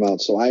 1 came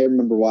out. So I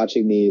remember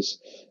watching these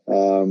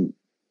right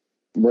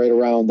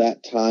around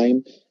that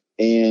time,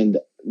 and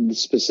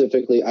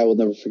specifically, I will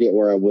never forget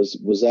where I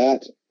was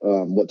at,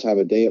 what time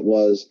of day it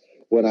was.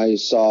 When I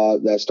saw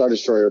that Star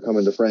Destroyer come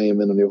into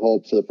frame in A New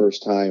Hope for the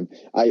first time,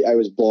 I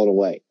was blown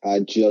away.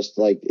 I just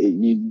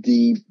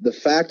the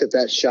fact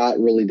that shot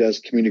really does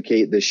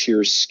communicate the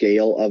sheer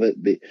scale of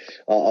it,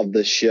 of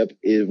the ship.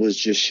 It was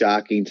just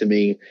shocking to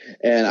me.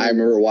 And I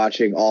remember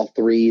watching all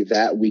three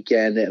that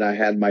weekend, and I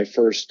had my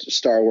first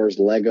Star Wars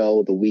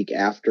Lego the week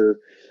after.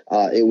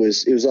 It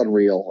was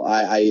unreal.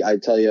 I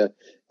tell you.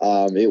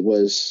 It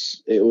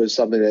was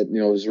something that,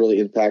 has really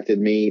impacted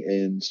me,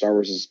 and Star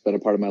Wars has been a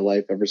part of my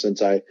life ever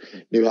since I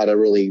knew how to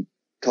really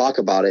talk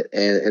about it.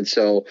 And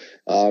so,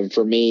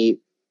 for me,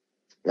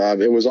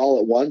 it was all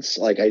at once.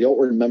 Like, I don't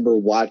remember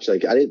I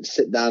didn't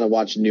sit down and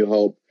watch New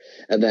Hope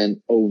and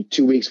then,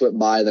 2 weeks went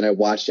by, then I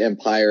watched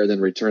Empire,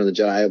 then Return of the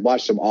Jedi. I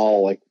watched them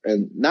all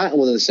and not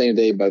within the same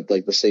day, but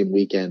the same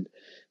weekend.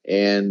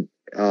 And,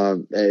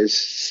 it's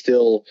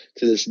still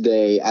to this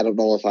day, I don't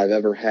know if I've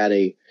ever had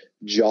a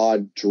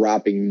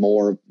jaw-dropping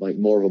more of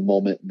a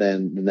moment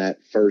than that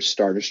first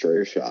Star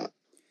Destroyer shot.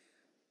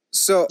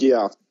 So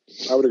yeah,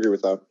 I would agree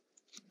with that.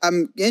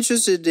 I'm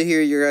interested to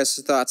hear your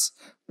guys' thoughts.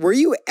 Were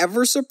you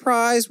ever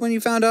surprised when you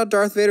found out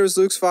Darth Vader was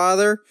Luke's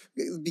father?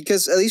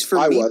 Because at least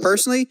for me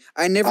personally,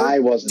 I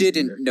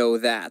didn't know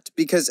that.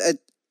 Because,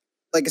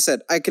 like I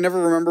said, I can never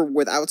remember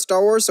without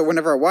Star Wars. So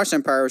whenever I watched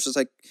Empire, I was just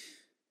like,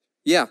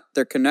 yeah,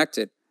 they're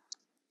connected.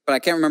 But I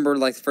can't remember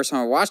the first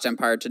time I watched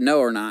Empire to know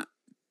or not.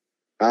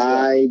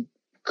 I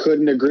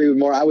couldn't agree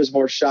more. I was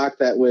more shocked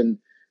that when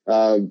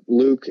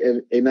Luke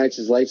ignites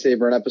his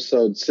lightsaber in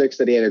Episode 6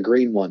 that he had a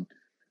green one.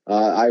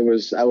 I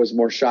was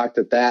more shocked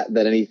at that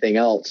than anything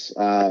else.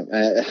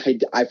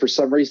 I for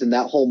some reason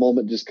that whole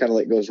moment just kind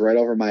of goes right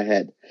over my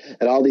head.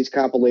 And all these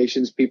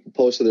compilations people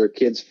post of their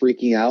kids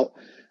freaking out.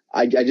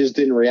 I just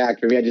didn't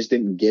react. Maybe I just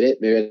didn't get it.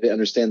 Maybe I didn't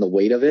understand the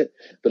weight of it.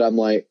 But I'm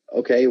like,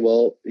 okay,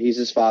 well, he's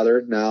his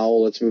father. Now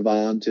let's move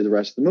on to the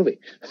rest of the movie.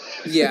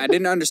 Yeah, I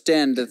didn't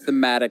understand the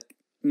thematic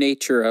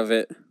nature of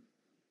it.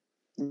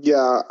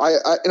 Yeah,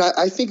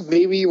 I think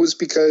maybe it was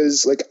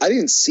because I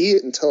didn't see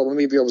it until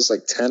maybe I was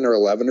 10 or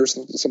 11 or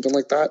something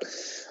like that.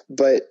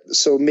 But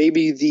so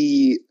maybe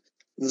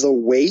the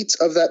weight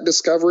of that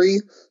discovery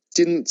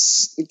didn't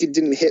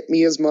hit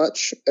me as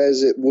much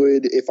as it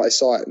would if I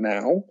saw it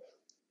now.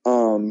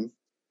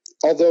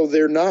 Although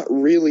they're not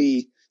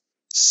really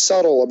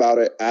subtle about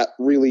it. I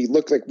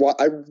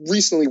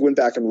recently went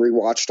back and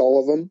rewatched all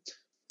of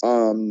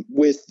them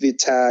with the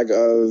tag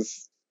of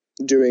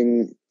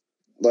doing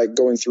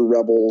going through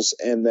Rebels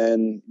and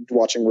then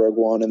watching Rogue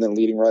One and then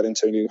leading right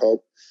into A New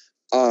Hope.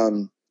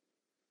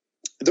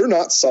 They're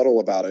not subtle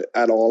about it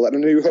at all at A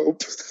New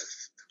Hope.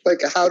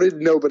 How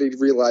did nobody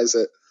realize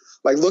it?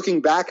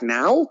 Looking back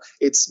now,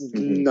 it's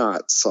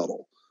not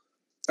subtle.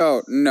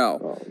 Oh,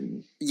 no.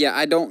 Yeah,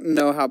 I don't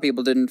know how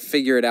people didn't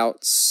figure it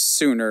out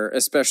sooner,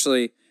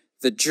 especially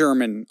the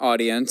German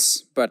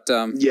audience. But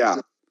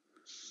yeah.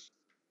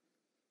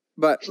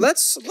 But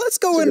let's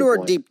go into our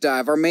deep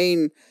dive, our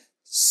main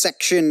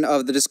section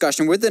of the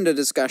discussion within the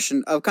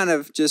discussion of kind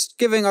of just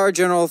giving our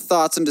general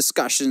thoughts and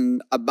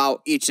discussion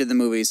about each of the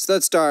movies. So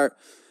let's start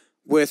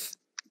with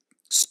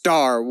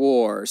Star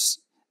Wars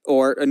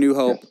or A New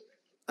Hope.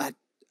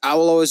 I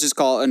will always just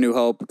call it A New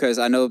Hope because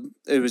I know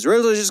it was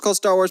originally just called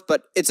Star Wars,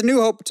 but it's A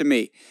New Hope to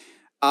me.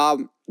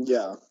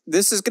 Yeah.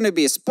 This is going to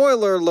be a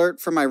spoiler alert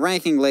for my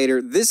ranking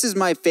later. This is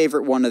my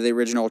favorite one of the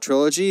original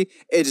trilogy.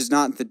 It is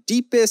not the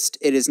deepest.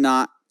 It is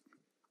not,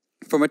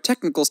 from a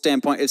technical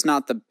standpoint, it's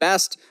not the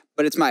best,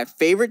 but it's my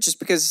favorite just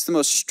because it's the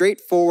most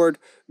straightforward,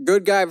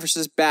 good guy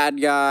versus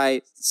bad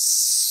guy,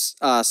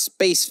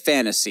 space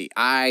fantasy.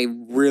 I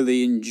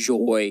really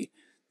enjoy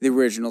the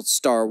original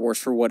Star Wars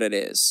for what it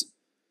is.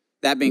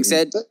 That being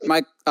said,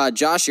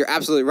 Josh, you're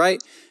absolutely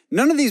right.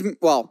 None of these,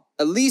 well,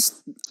 at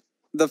least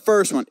the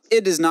first one,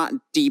 it is not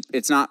deep.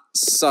 It's not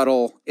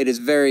subtle. It is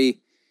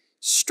very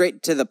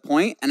straight to the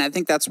point, and I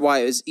think that's why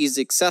it is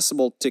easily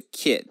accessible to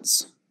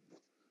kids.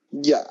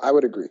 Yeah, I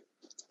would agree.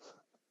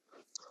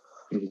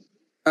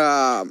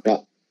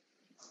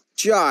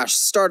 Josh,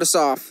 start us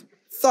off.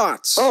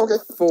 Thoughts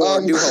for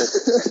New Hope?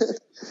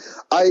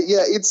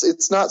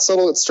 It's not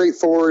subtle. It's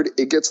straightforward.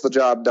 It gets the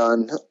job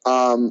done.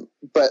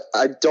 But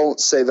I don't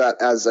say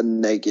that as a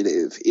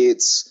negative.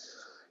 It's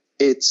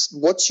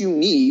what you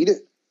need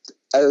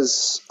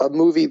as a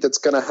movie that's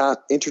going to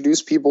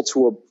introduce people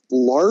to a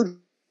larger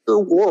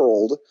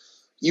world.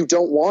 You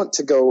don't want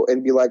to go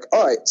and be like,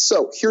 all right,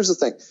 so here's the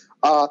thing.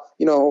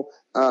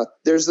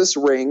 There's this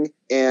ring,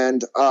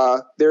 and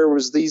there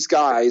was these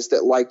guys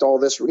that liked all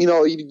this.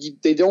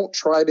 They don't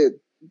try to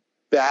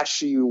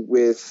bash you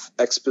with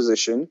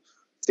exposition.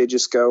 They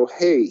just go,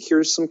 hey,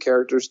 here's some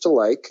characters to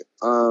like.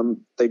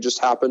 They just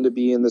happen to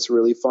be in this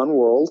really fun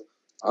world.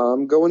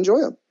 Go enjoy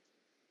them.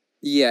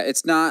 Yeah,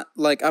 it's not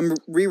like I'm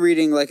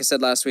rereading, like I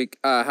said last week,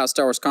 How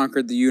Star Wars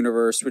Conquered the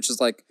Universe, which is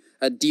like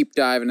a deep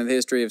dive into the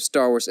history of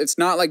Star Wars. It's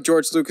not like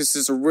George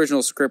Lucas's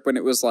original script when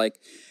it was like,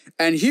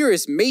 and here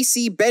is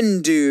Macy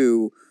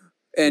Bendu,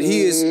 and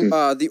he is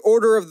the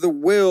Order of the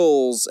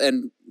Wills,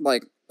 and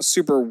like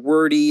super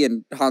wordy,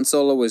 and Han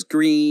Solo was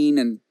green,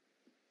 and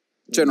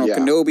General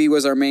Kenobi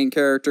was our main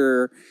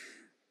character.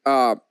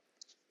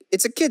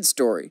 It's a kid's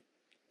story.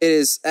 It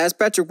is, as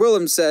Patrick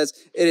Willems says,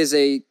 it is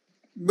a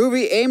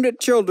movie aimed at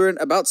children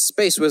about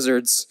space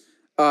wizards.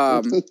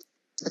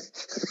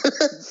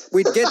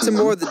 We'd get to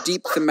more of the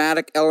deep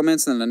thematic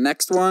elements in the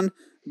next one,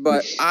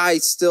 but I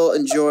still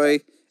enjoy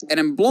and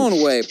am blown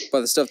away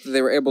by the stuff that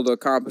they were able to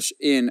accomplish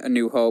in A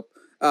New Hope.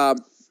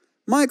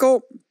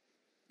 Michael,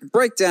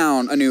 break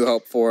down A New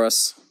Hope for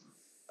us.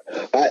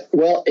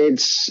 Well,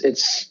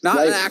 it's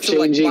not an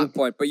actual plot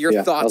point, but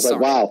your thoughts. I was like,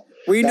 wow.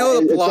 We know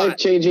the plot. It's life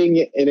changing,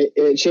 and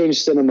it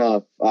changed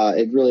cinema.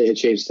 It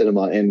changed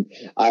cinema, and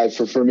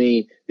for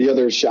me, the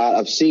other shot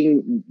of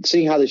seeing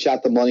how they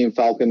shot the Millennium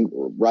Falcon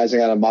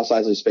rising out of Mos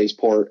Eisley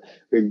Spaceport,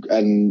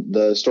 and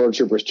the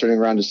stormtroopers turning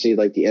around to see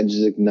like the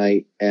engines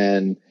ignite,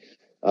 and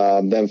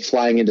them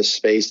flying into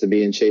space and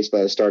being chased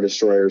by the Star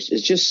Destroyers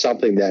is just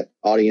something that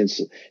audience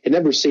had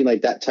never seen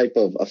like that type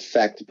of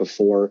effect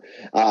before.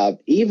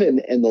 Even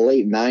in the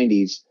late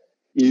 90s,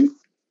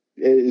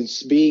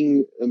 it's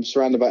being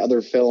surrounded by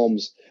other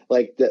films,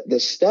 like the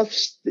stuff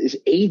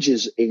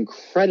ages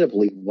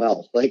incredibly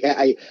well. Like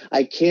I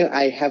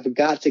have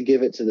got to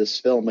give it to this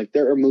film. Like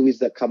there are movies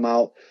that come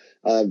out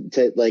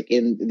to like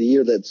in the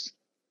year that's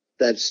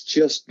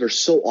just, they're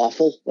so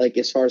awful, like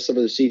as far as some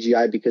of the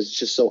CGI, because it's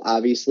just so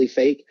obviously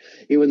fake,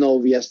 even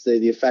though yes,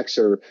 the effects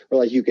are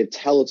like, you could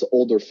tell it's an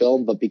older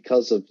film, but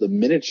because of the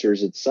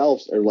miniatures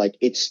itself are like,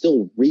 it's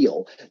still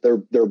real.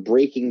 They're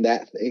breaking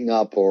that thing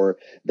up, or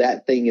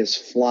that thing is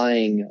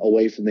flying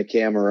away from the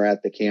camera or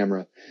at the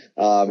camera.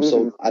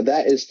 So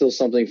that is still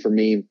something for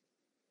me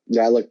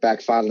that I look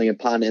back fondly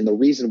upon. And the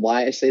reason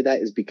why I say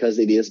that is because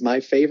it is my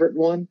favorite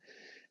one.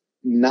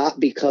 Not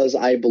because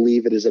I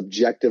believe it is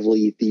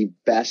objectively the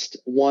best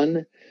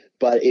one,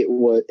 but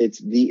it's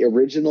the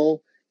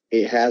original.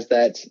 It has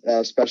that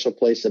special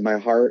place in my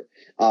heart,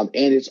 and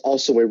it's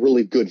also a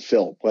really good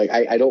film. Like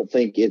I don't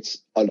think it's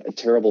a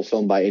terrible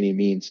film by any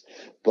means,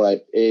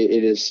 but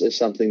it is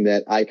something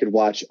that I could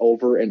watch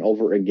over and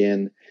over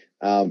again,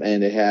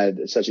 and it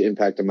had such an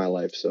impact on my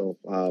life. So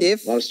I want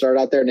to start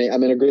out there, Nate.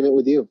 I'm in agreement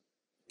with you.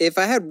 If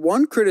I had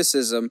one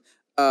criticism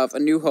of A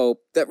New Hope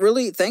that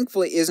really,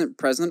 thankfully, isn't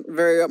present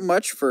very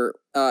much for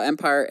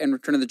Empire and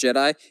Return of the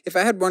Jedi. If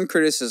I had one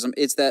criticism,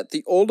 it's that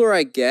the older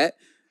I get,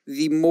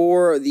 the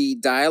more the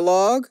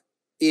dialogue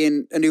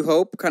in A New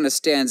Hope kind of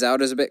stands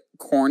out as a bit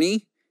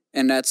corny.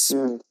 And that's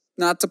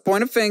not to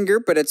point a finger,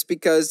 but it's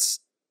because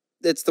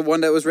it's the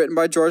one that was written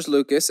by George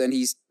Lucas, and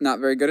he's not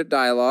very good at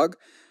dialogue.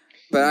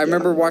 But I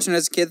remember watching it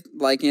as a kid,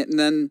 liking it, and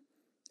then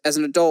as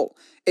an adult,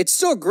 it's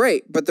still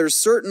great, but there's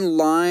certain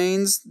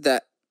lines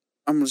that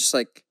I'm just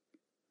like,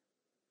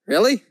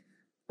 really?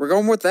 We're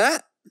going with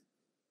that?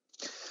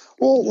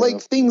 Well,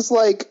 like things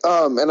like,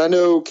 and I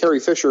know Carrie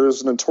Fisher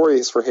is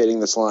notorious for hating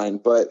this line,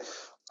 but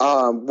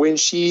when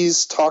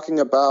she's talking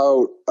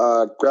about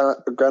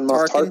Grand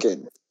Moff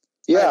Tarkin,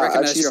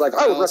 and she's like,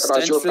 I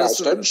recognize your file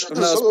stench.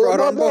 Brought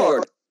on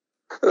board.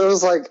 It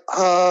was like,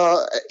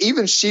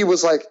 even she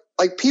was like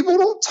people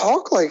don't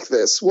talk like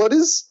this. What?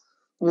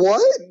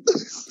 Well,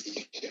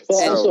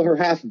 also her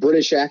half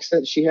British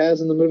accent she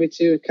has in the movie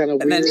too, kind of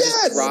weird. And then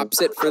just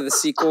drops it for the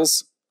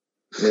sequels.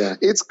 Yeah,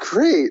 it's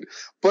great,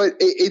 but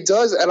it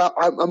does, and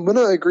I'm going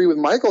to agree with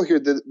Michael here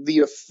that the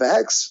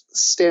effects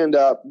stand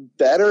up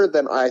better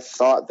than I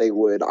thought they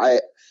would. How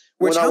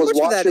much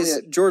of that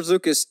is George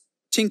Lucas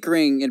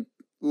tinkering and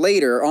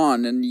later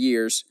on in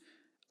years?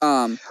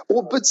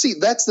 Well, but see,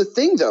 that's the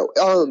thing, though.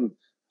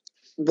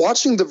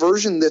 Watching the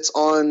version that's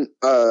on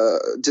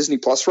Disney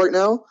Plus right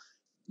now,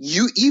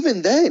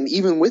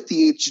 even with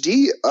the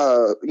HD,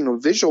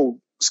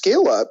 visual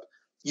scale up,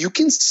 you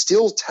can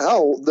still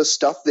tell the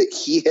stuff that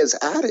he has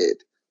added.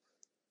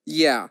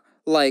 Yeah,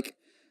 like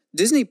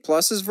Disney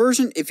Plus's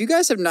version. If you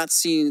guys have not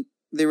seen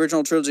the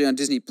original trilogy on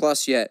Disney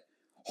Plus yet,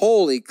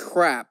 holy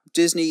crap!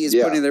 Disney is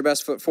putting their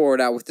best foot forward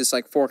out with this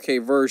like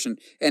 4K version,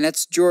 and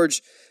that's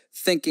George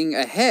thinking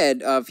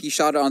ahead of. He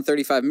shot it on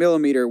 35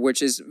 millimeter,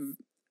 which is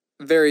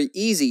very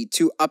easy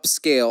to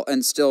upscale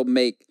and still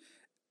make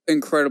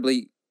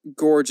incredibly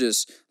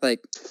gorgeous.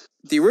 Like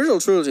the original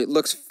trilogy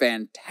looks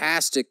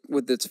fantastic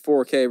with its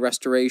 4K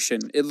restoration.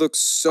 It looks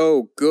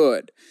so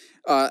good.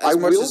 I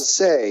will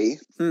say,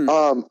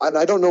 and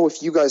I don't know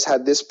if you guys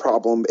had this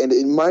problem, and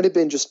it might have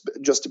been just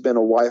been a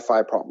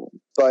Wi-Fi problem,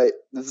 but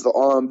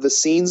the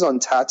scenes on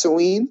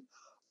Tatooine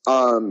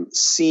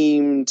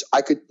seemed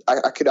I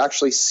could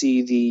actually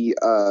see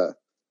the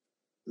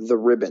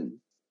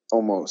ribbon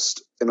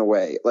almost in a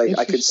way. Like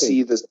I could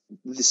see the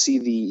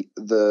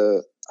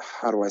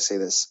how do I say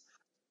this?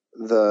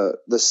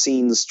 The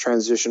scenes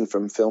transition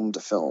from film to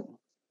film.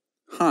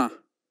 Huh.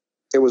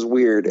 It was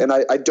weird, and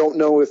I don't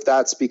know if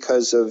that's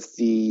because of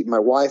my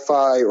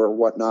Wi-Fi or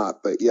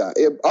whatnot. But yeah,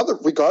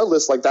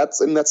 regardless, like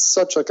that's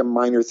such like a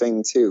minor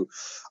thing too.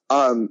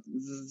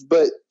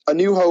 But A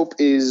New Hope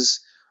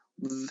it's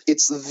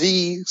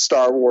the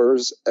Star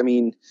Wars. I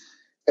mean,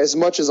 as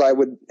much as I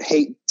would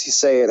hate to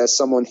say it, as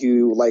someone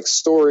who likes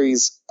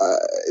stories,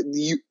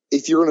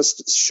 if you're going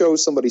to show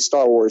somebody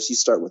Star Wars, you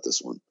start with this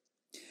one.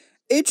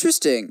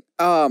 Interesting.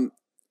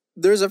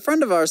 There's a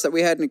friend of ours that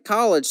we had in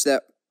college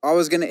that I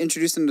was going to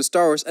introduce them to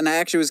Star Wars, and I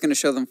actually was going to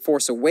show them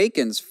Force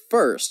Awakens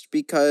first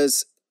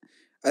because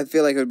I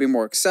feel like it would be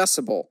more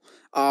accessible.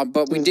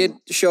 But we did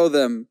show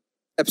them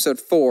Episode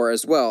 4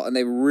 as well, and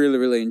they really,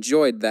 really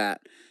enjoyed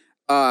that.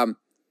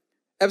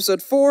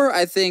 Episode 4,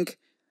 I think,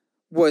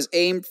 was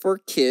aimed for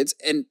kids,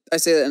 and I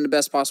say that in the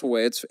best possible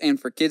way. It's aimed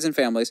for kids and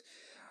families.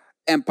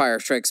 Empire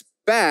Strikes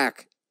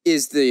Back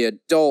is the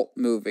adult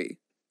movie.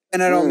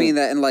 And I don't mean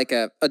that in like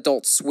a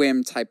Adult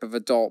Swim type of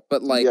adult,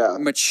 but like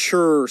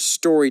mature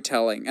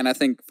storytelling. And I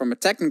think from a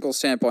technical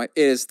standpoint,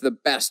 it is the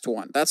best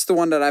one. That's the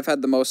one that I've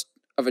had the most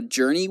of a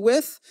journey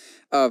with.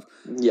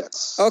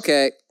 Yes.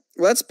 Okay,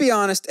 let's be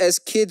honest. As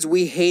kids,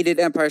 we hated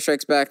Empire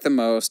Strikes Back the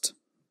most.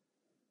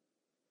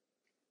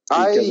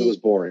 Because it was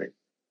boring.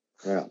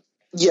 Yeah.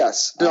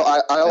 Yes. No,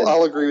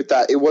 I'll agree with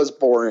that. It was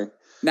boring.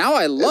 Now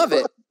I love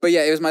it. But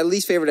yeah, it was my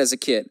least favorite as a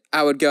kid.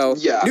 I would go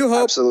New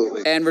Hope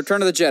and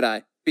Return of the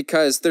Jedi.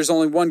 Because there's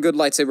only one good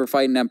lightsaber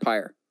fight in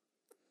Empire.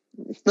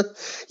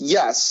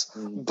 Yes,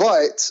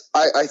 but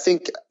I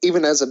think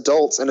even as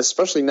adults, and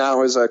especially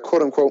now as a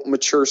quote-unquote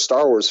mature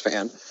Star Wars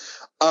fan.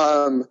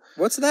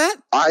 What's that?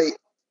 Hey,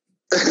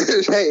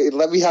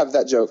 let me have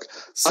that joke.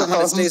 Someone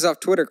that stays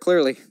off Twitter,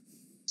 clearly.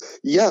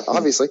 Yeah,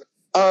 obviously.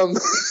 I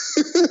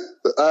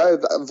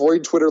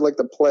avoid Twitter like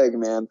the plague,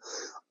 man.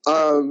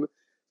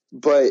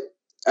 But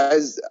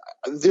as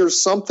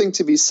there's something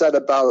to be said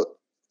about,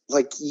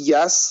 like,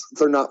 yes,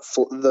 they're not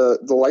the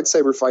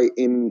lightsaber fight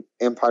in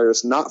Empire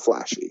is not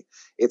flashy.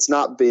 It's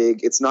not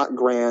big. It's not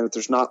grand.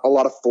 There's not a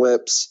lot of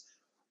flips.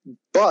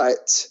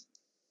 But,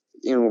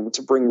 you know,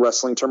 to bring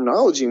wrestling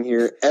terminology in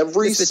here,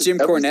 it's the Jim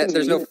Cornette.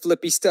 There's no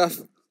flippy stuff.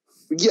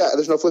 Yeah,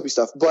 there's no flippy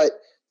stuff. But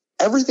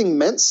everything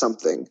meant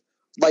something.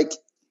 Like,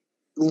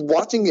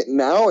 watching it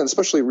now, and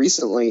especially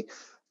recently,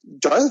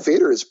 Darth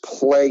Vader is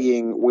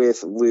playing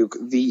with Luke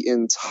the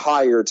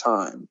entire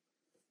time.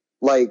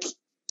 Like,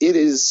 it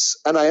is,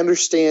 and I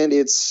understand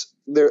it's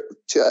there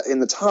in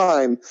the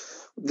time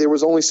there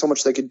was only so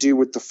much they could do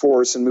with the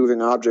Force and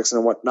moving objects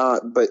and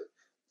whatnot. But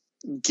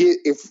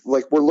if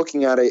we're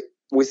looking at it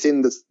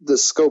within the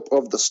scope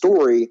of the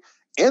story,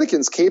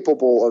 Anakin's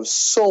capable of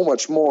so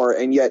much more,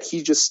 and yet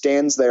he just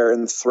stands there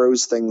and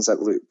throws things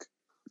at Luke.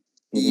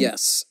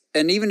 Yes,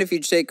 and even if you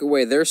take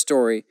away their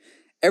story,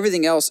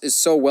 everything else is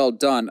so well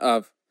done.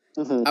 I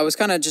was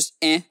kind of just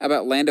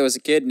about Lando as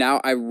a kid.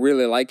 Now I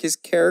really like his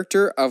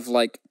character of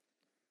like.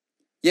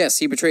 Yes,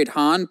 he betrayed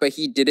Han, but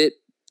he did it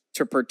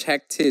to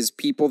protect his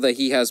people that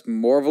he has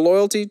more of a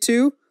loyalty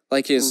to,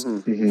 like his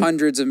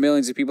hundreds of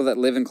millions of people that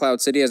live in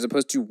Cloud City, as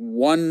opposed to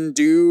one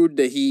dude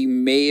that he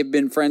may have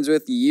been friends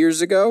with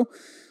years ago.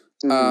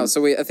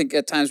 So I think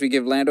at times we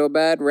give Lando a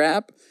bad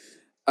rap,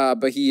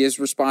 but he is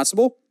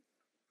responsible.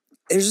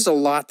 There's just a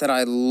lot that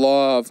I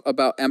love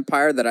about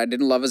Empire that I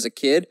didn't love as a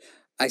kid.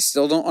 I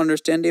still don't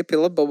understand the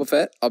appeal of Boba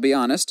Fett, I'll be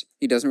honest.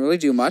 He doesn't really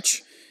do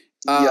much.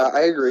 Yeah,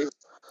 I agree.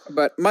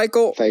 But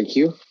Michael, thank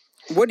you.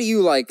 What do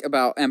you like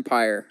about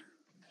Empire?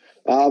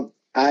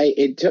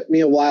 It took me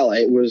a while.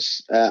 It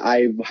was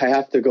I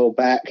have to go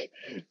back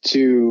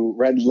to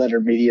Red Letter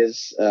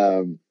Media's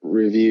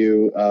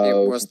review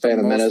of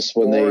Phantom Menace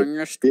when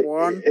it's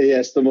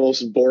the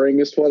most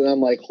boringest one, and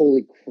I'm like,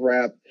 holy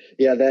crap!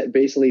 Yeah, that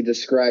basically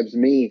describes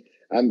me.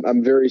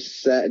 I'm very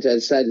sad to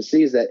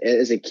see is that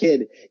as a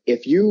kid,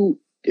 you're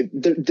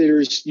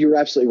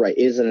absolutely right.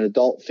 It is an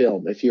adult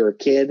film. If you're a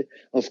kid,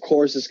 of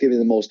course, it's going to be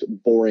the most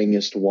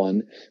boringest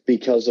one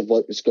because of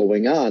what is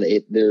going on.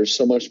 There's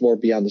so much more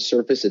beyond the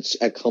surface. It's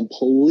a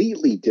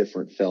completely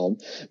different film.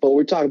 But when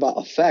we talk about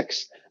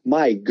effects,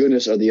 my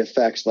goodness, are the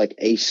effects like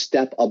a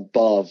step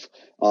above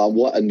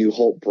what A New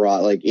Hope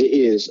brought. Like, it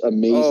is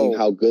amazing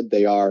how good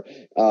they are.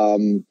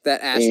 That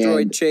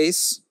asteroid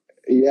chase.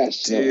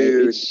 Yes, no,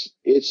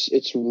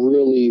 it's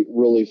really,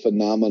 really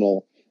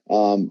phenomenal.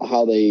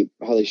 How they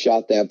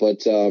shot that,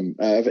 but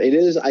it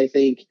is, I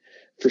think,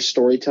 for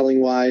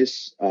storytelling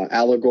wise,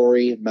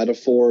 allegory,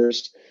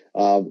 metaphors,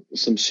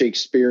 some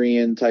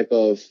Shakespearean type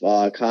of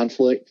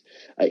conflict.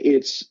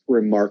 It's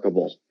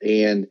remarkable,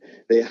 and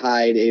they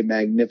hide a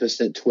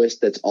magnificent twist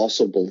that's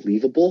also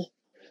believable.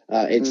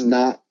 It's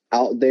not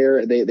out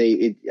there. I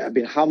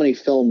mean, how many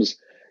films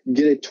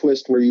get a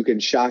twist where you can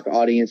shock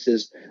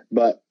audiences,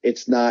 but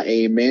it's not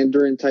a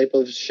Mandarin type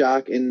of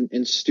shock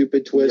and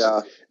stupid twist,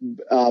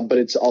 but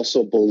it's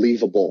also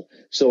believable.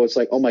 So it's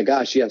like, oh my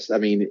gosh, yes, I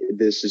mean,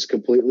 this is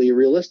completely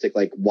realistic.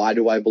 Like, why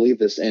do I believe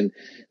this? And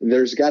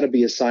there's got to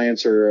be a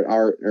science or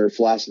art or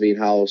philosophy in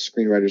how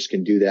screenwriters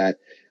can do that.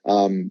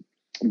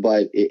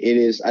 But it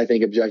is, I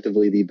think,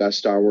 objectively the best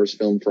Star Wars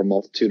film for a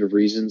multitude of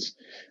reasons.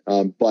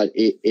 But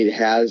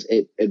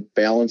it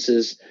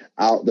balances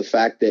out the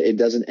fact that it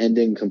doesn't end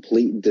in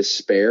complete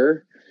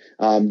despair.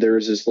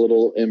 There's this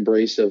little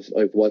embrace of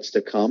like what's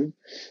to come,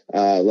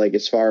 like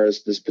as far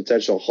as this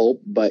potential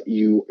hope. But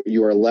you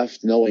are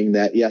left knowing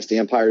that yes, the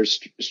Empire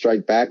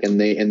strike back,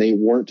 and they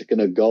weren't going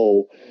to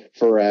go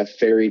for a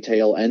fairy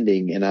tale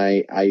ending. And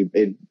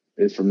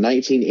from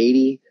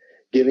 1980.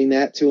 Giving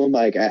that to him,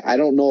 like I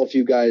don't know if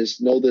you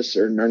guys know this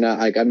or not.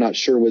 Like I'm not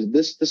sure. Was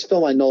this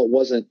film? I know it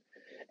wasn't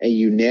a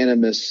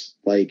unanimous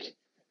like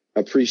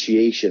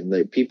appreciation.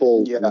 That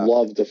people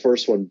loved the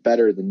first one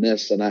better than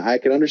this, and I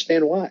can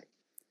understand why.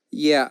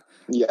 Yeah.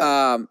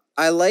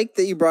 I like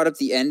that you brought up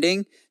the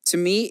ending. To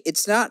me,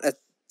 it's not a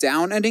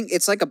down ending.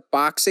 It's like a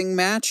boxing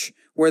match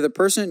where the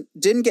person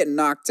didn't get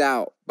knocked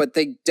out, but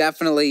they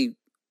definitely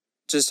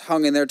just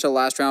hung in there till the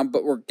last round,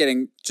 but we're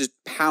getting just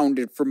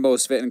pounded for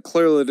most of it, and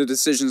clearly the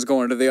decision's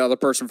going to the other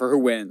person for who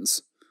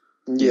wins.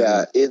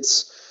 Yeah,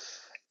 it's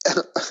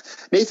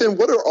Nathan.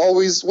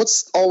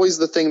 What's always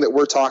the thing that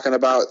we're talking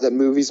about that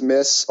movies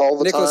miss all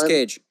the Nicolas time?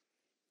 Nicolas Cage.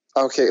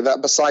 Okay,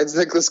 that besides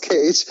Nicolas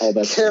Cage,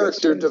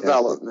 character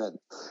development.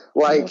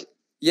 Like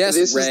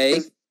yes, Rey.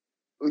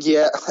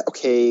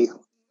 Okay.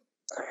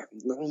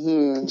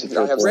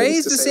 Rey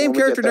is the same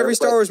character in every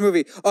Star Wars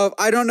movie. Of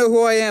I don't know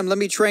who I am. Let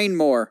me train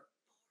more.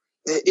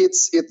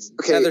 It's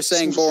okay. Heather's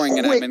saying boring,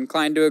 and I'm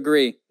inclined to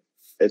agree.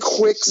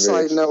 Quick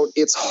side note,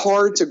 it's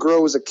hard to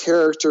grow as a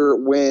character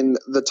when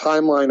the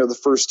timeline of the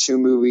first two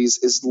movies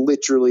is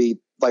literally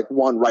like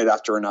one right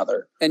after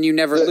another. And you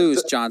never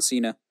lose, John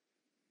Cena.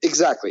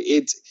 Exactly.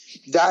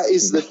 That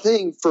is the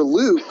thing for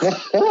Luke.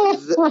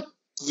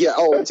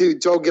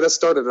 Dude, don't get us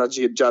started on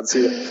John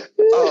Cena.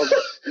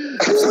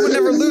 If someone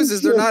never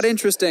loses, they're not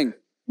interesting.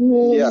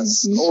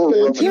 Yes.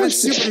 Even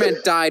Superman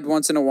died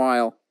once in a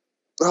while.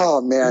 Oh,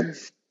 man.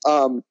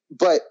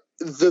 But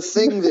the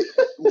thing that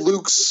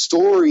Luke's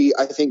story,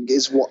 I think,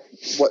 is what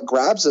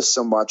grabs us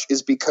so much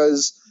is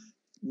because,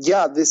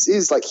 this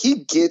is like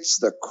he gets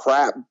the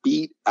crap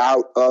beat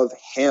out of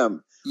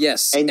him.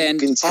 Yes, and you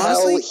can tell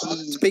honestly,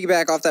 to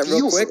piggyback off that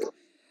real quick,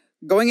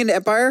 going into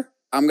Empire,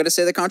 I'm going to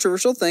say the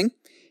controversial thing.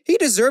 He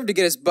deserved to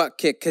get his butt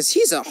kicked because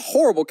he's a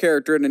horrible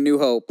character in A New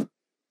Hope.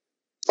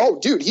 Oh,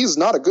 dude, he's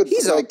not a good.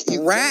 He's a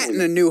rat in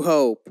A New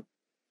Hope.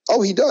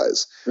 Oh, he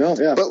does. Well,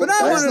 yeah. But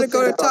I wanted to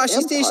go to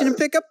Tosche Station and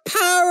pick up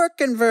power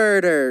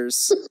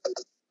converters.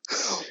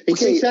 He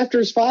takes after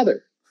his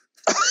father.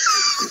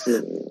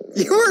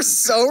 You were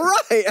so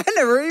right. I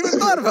never even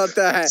thought about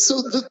that.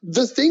 So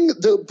the thing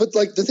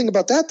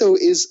about that though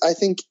is I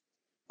think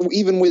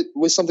even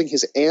with something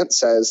his aunt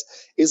says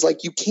is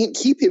like you can't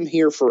keep him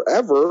here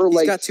forever.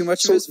 He's got too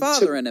much of his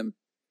father in him,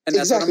 and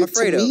that's what I'm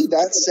afraid of. To me,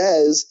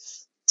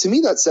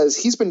 that says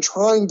he's been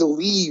trying to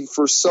leave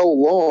for so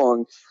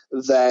long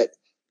that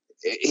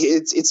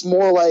it's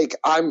more like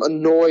I'm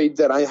annoyed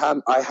that I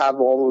have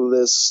all of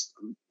this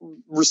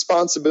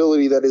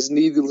responsibility that is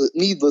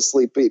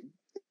needlessly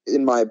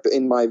in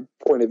my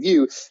point of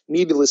view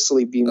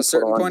needlessly being a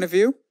certain put on. Point of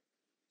view.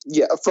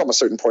 Yeah, from a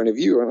certain point of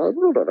view.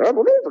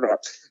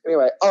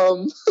 Anyway,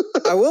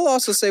 I will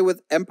also say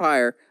with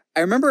Empire,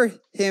 I remember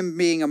him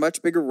being a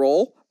much bigger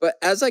role, but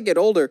as I get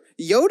older,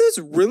 Yoda's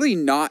really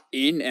not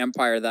in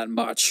Empire that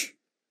much.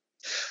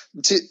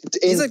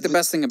 He's like the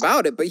best thing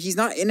about it, but he's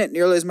not in it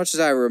nearly as much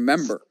as I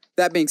remember.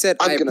 That being said,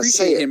 I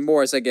appreciate him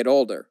more as I get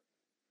older.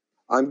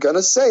 I'm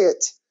gonna say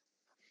it.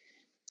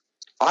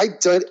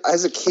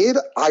 As a kid,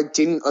 I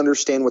didn't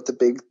understand what the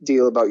big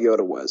deal about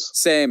Yoda was.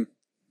 Same.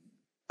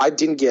 I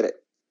didn't get it.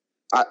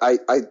 I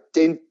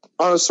didn't,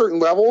 on a certain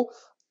level.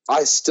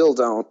 I still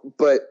don't,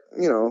 but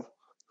you know.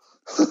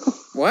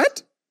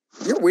 What?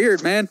 You're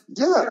weird, man.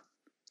 Yeah.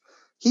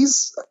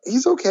 He's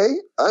okay.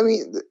 I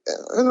mean,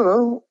 I don't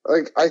know.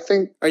 Like, I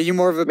think. Are you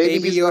more of a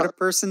Baby Yoda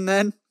person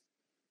then?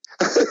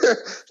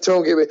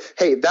 Don't give it.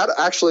 Hey,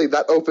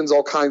 that opens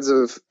all kinds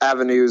of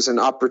avenues and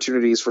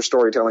opportunities for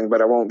storytelling,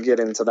 but I won't get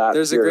into that.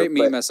 There's a great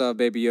meme I saw of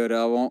Baby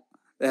Yoda. I won't.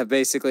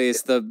 Basically,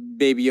 it's the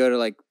Baby Yoda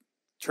like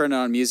turning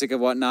on music and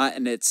whatnot,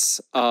 and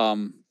it's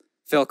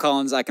Phil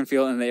Collins. I Can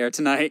Feel It in the Air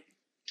Tonight.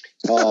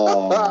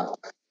 Oh.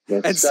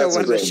 And so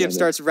when the ship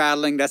starts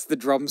rattling, that's the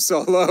drum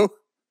solo.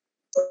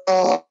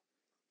 Oh.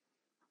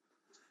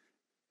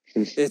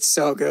 It's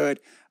so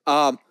good.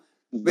 Ben,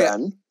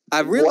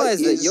 I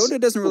realized that Yoda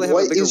doesn't really have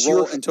a bigger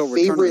role until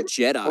Return of the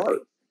Jedi.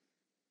 Part?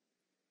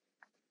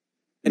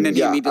 And then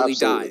he immediately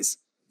dies.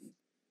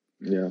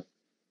 Yeah.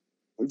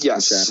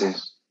 Yes.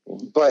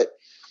 But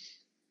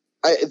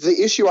the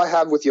issue I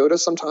have with Yoda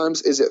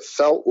sometimes is it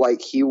felt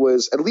like he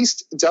was, at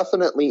least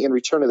definitely in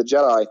Return of the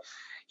Jedi,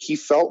 he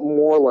felt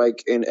more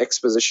like an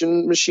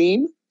exposition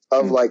machine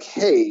of like,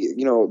 hey,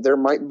 you know, there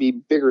might be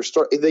bigger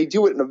story. They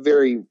do it in a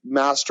very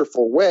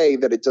masterful way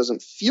that it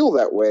doesn't feel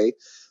that way,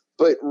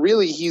 but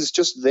really he's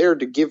just there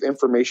to give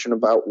information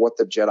about what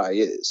the Jedi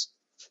is.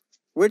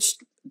 Which,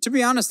 to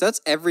be honest,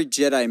 that's every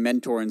Jedi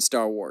mentor in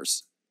Star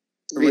Wars.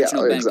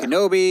 Original Ben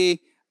Kenobi,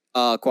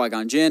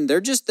 Qui-Gon Jinn, they're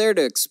just there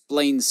to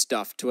explain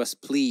stuff to us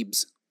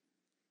plebes.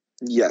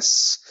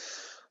 Yes.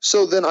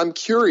 So then I'm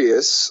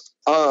curious,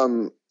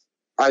 I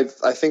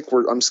think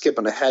I'm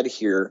skipping ahead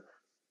here.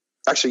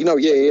 Actually, no,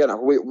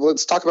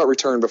 let's talk about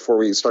Return before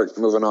we start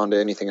moving on to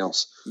anything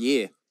else.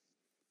 Yeah.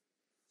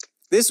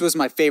 This was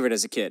my favorite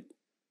as a kid.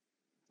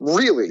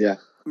 Really? Yeah.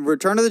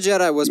 Return of the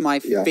Jedi was my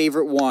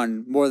favorite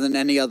one more than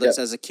any others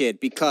as a kid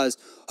because,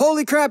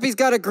 holy crap, he's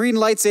got a green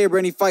lightsaber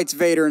and he fights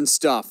Vader and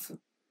stuff.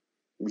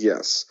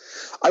 Yes.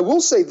 I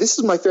will say this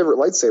is my favorite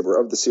lightsaber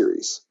of the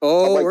series.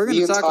 Oh, we're going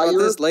to talk about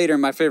this later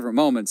in my favorite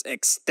moments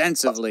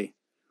extensively.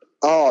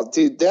 Oh,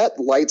 dude, that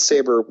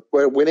lightsaber,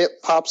 when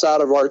it pops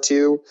out of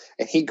R2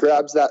 and he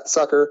grabs that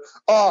sucker,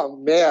 oh,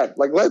 man,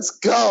 like, let's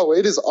go.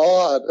 It is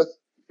on.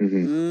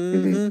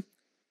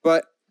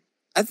 But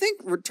I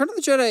think Return of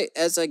the Jedi,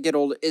 as I get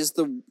older, is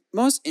the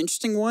most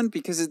interesting one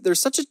because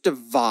there's such a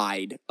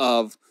divide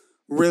of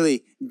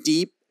really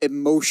deep,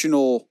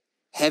 emotional,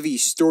 heavy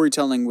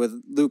storytelling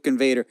with Luke and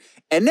Vader.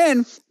 And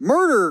then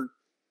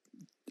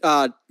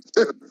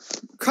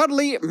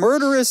cuddly,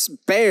 murderous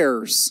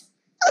bears.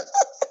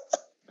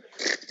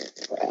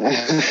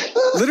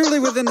 Literally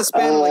within the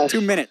span of like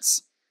 2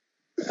 minutes.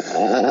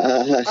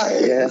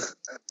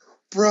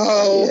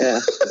 Bro.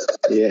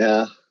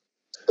 Yeah.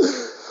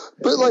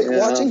 But like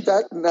watching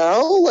back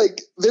now,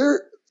 like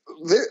they're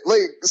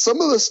like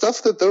some of the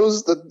stuff that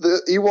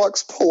the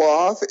Ewoks pull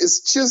off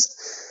is just.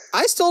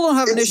 I still don't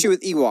have an issue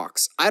with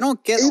Ewoks. I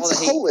don't get all the hate.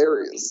 It's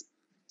hilarious.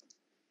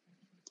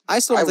 I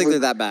still don't think they're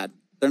that bad.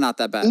 They're not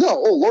that bad. No,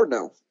 oh Lord,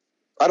 no.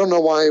 I don't know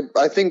why.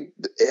 I think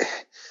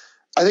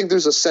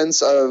there's a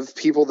sense of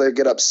people that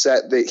get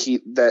upset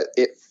that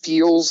it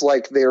feels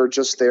like they're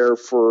just there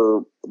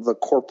for the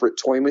corporate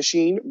toy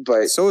machine,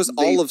 but so is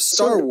all of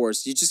Star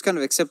Wars. You just kind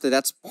of accept that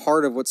that's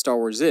part of what Star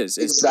Wars is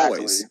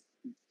toys.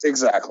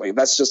 Exactly.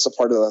 That's just a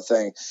part of the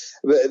thing.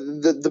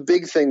 The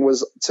big thing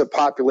was to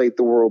populate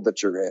the world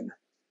that you're in.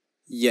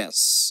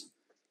 Yes.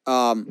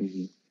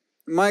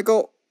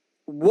 Michael,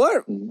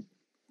 what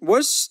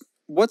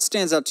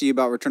stands out to you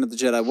about Return of the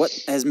Jedi? What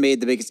has made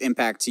the biggest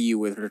impact to you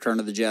with Return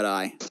of the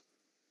Jedi?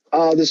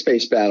 The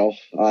space battle.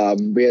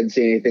 We hadn't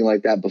seen anything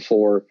like that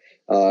before.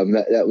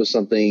 That was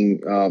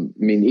something. I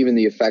mean, even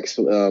the effects.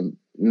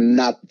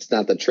 Not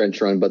the trench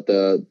run, but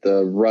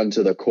the run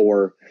to the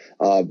core.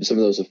 Some of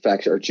those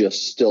effects are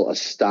just still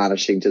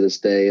astonishing to this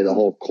day. The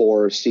whole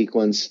core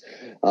sequence,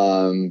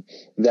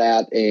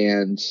 that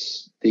and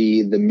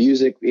the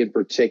music in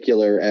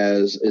particular,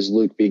 as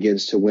Luke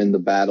begins to win the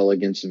battle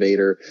against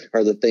Vader,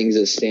 are the things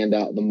that stand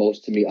out the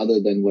most to me. Other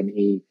than when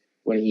he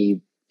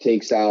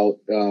takes out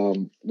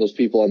those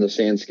people on the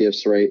sand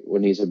skiffs, right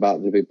when he's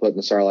about to be put in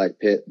the Sarlacc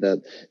pit.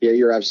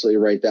 You're absolutely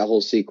right. That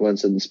whole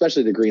sequence, and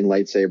especially the green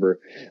lightsaber.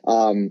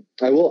 I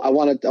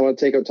want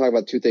to talk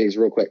about two things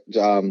real quick.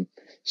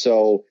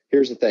 So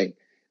here's the thing: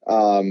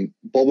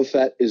 Boba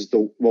Fett is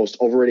the most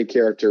overrated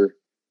character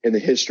in the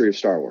history of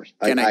Star Wars.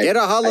 Can I get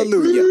a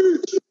hallelujah?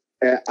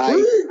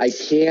 I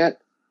can't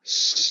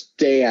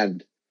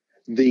stand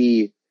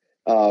the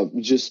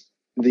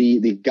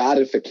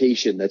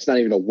godification, that's not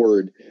even a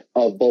word,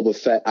 of Boba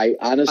Fett. I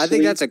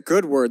think that's a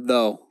good word,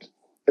 though.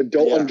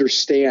 Don't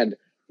understand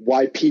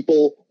why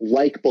people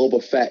like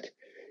Boba Fett.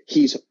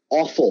 He's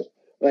awful.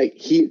 Like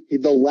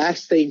the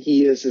last thing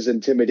he is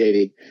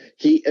intimidating.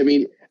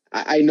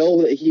 I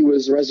know that he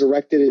was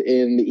resurrected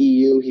in the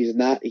EU.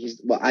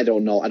 Well, I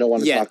don't know. I don't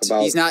want to talk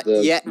about. He's not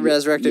yet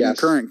resurrected in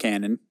current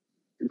canon.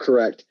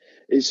 Correct.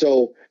 And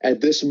so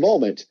at this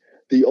moment,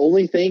 The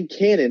only thing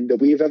canon that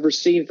we have ever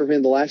seen from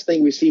him, the last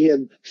thing we see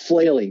him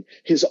flailing,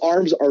 his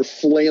arms are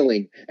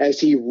flailing as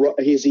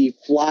he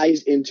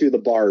flies into the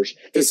barge.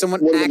 Because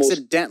someone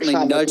accidentally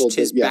nudged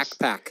his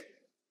backpack.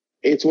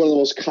 It's one of the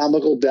most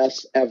comical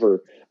deaths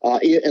ever.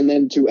 And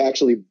then to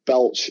actually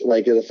belch,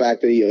 like the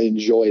fact that he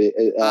enjoyed it.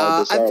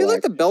 I feel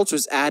like the belch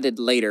was added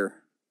later.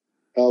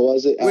 Oh,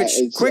 was it? Which,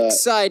 quick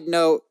side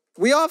note,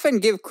 we often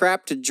give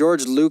crap to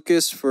George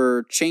Lucas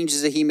for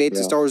changes that he made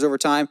to Star Wars over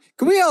time.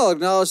 Can we all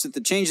acknowledge that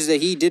the changes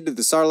that he did to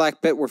the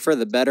Sarlacc pit were for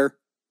the better?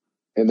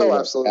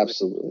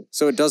 Absolutely.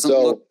 So it doesn't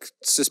look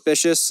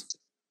suspicious?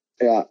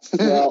 Yeah.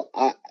 Well,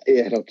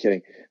 no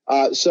kidding.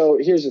 So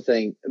here's the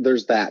thing.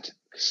 There's that.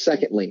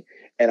 Secondly,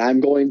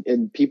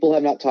 and people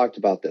have not talked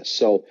about this,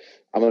 so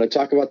I'm going to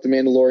talk about The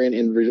Mandalorian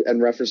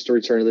in reference to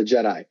Return of the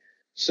Jedi.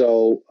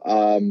 So,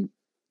 not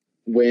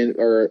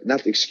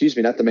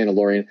The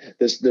Mandalorian.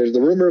 There's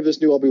the rumor of this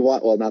new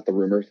Obi-Wan. Well, not the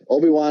rumor.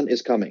 Obi-Wan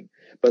is coming,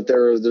 but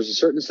there's a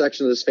certain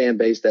section of this fan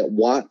base that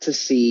want to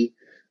see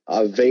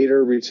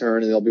Vader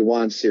return in the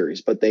Obi-Wan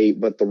series. But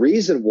the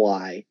reason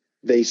why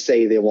they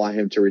say they want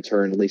him to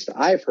return, at least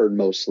I've heard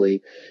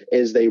mostly,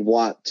 is they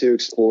want to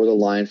explore the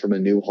line from A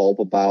New Hope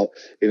about,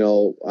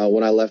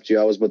 when I left you,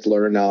 I was but the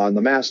learner, now I'm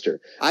the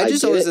master. I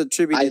just always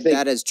attributed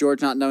that as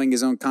George not knowing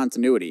his own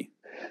continuity.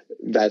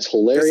 That's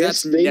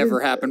hilarious. That's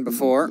never happened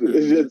before.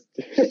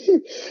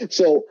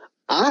 So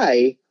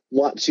I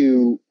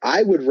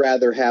would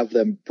rather have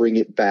them bring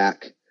it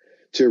back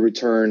to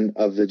Return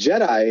of the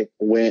Jedi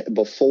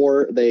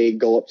before they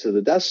go up to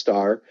the Death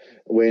Star,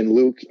 when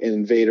Luke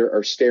and Vader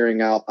are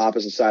staring out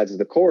opposite sides of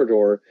the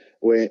corridor,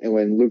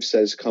 when Luke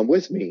says, "Come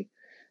with me,"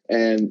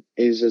 and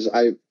he says,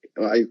 "I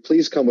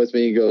please come with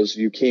me." He goes,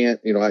 "You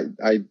can't. You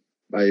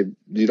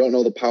don't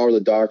know the power of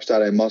the dark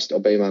side. I must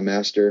obey my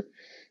master."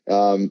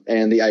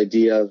 And the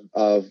idea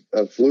of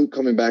Luke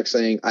coming back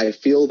saying, "I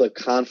feel the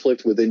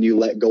conflict within you.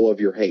 Let go of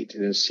your hate."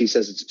 And he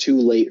says, "It's too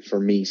late for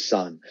me,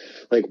 son."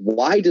 Like,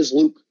 why does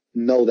Luke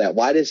know that?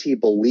 Why does he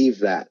believe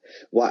that?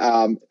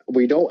 Why,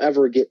 we don't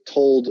ever get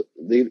told.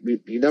 You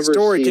never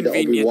story see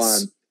convenience. Obi-Wan.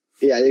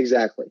 Yeah,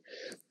 exactly.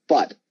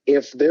 But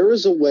if there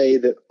is a way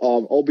that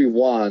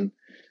Obi-Wan,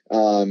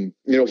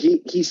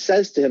 he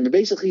says to him,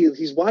 basically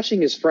he's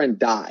watching his friend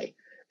die,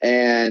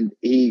 and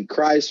he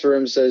cries for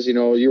him, says,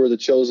 "You were the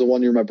chosen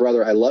one. You're my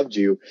brother. I loved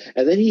you."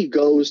 And then he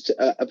goes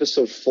to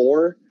episode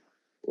 4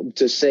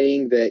 to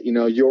saying that,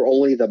 you're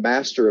only the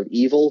master of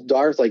evil,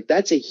 Darth. Like,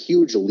 that's a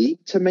huge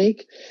leap to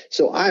make.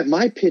 So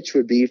my pitch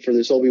would be for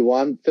this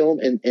Obi-Wan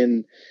film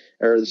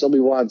or this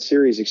Obi-Wan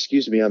series,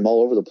 excuse me, I'm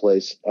all over the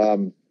place,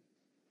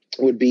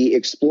 would be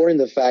exploring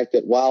the fact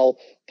that while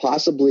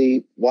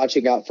possibly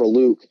watching out for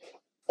Luke,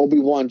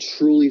 Obi-Wan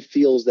truly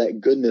feels that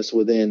goodness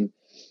within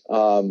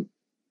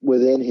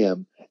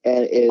him,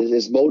 and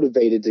is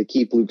motivated to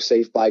keep Luke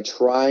safe by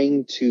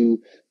trying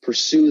to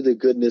pursue the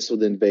goodness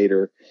within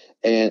Vader.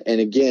 And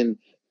again,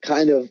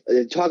 kind of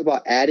talk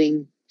about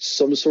adding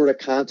some sort of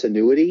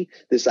continuity,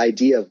 this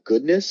idea of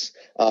goodness,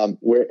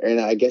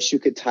 and I guess you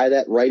could tie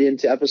that right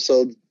into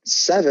episode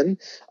 7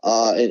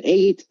 and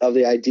 8 of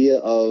the idea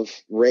of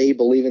Rey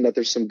believing that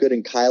there's some good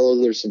in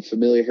Kylo, there's some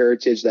familiar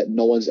heritage that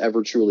no one's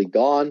ever truly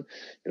gone.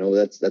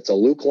 That's a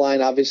Luke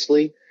line,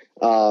 obviously.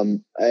 I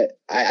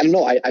don't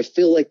know. I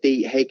feel like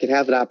they could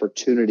have an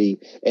opportunity,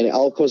 and it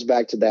all goes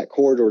back to that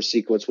corridor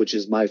sequence, which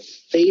is my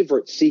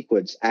favorite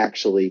sequence,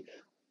 actually,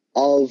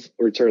 of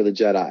Return of the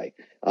Jedi.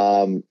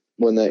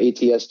 When the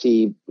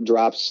AT-ST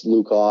drops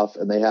Luke off,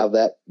 and they have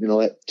that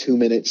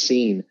 2-minute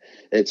scene.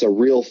 It's a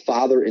real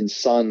father and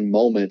son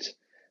moment,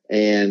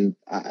 and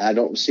I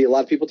don't see a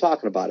lot of people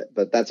talking about it,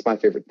 but that's my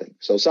favorite thing.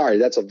 So sorry,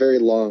 that's a very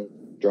long,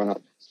 drawn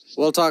out.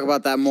 We'll talk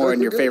about that more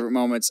in your favorite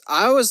moments.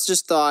 I always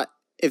just thought,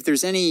 if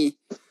there's any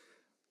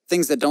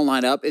things that don't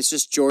line up, it's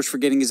just George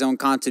forgetting his own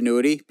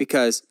continuity.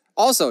 Because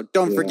also,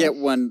 don't forget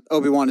when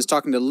Obi-Wan is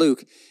talking to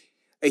Luke,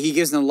 he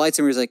gives him the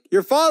lightsaber. He's like,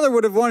 "Your father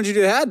would have wanted you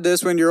to have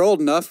this when you're old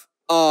enough."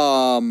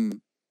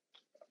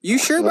 You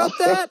sure about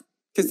that?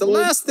 Because the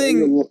last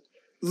thing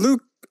the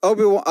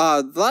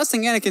last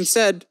thing Anakin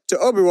said to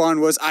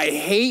Obi-Wan was, "I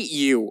hate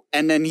you."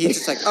 And then he's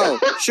just like, "Oh,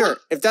 sure.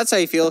 If that's how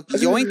you feel,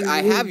 yoink,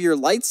 I have your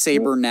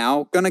lightsaber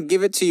now. Gonna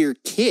give it to your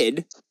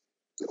kid."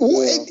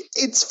 Well,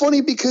 it's funny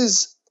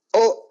because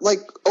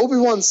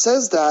Obi-Wan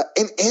says that,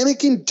 and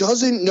Anakin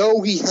doesn't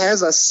know he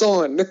has a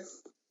son.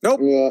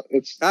 Nope. Yeah,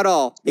 at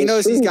all. He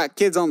knows he's got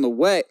kids on the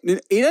way.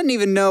 He doesn't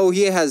even know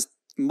he has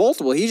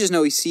multiple. He just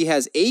knows he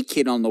has a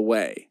kid on the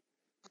way.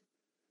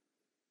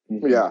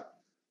 Yeah.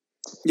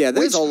 Yeah,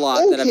 there's a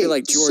lot that I feel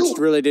like George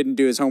really didn't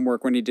do his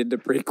homework when he did the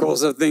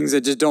prequels of things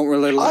that just don't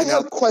really line up. I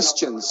have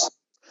questions.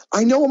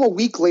 I know I'm a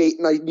week late,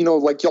 and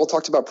y'all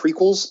talked about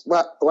prequels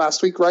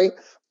last week, right?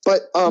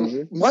 But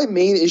my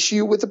main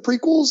issue with the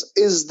prequels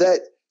is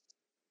that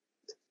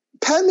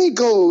Padme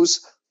goes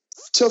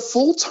to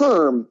full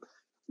term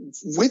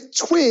with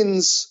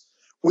twins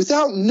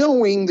without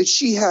knowing that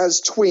she has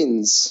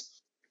twins.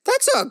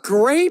 That's a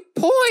great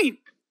point.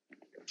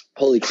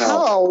 Holy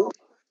cow.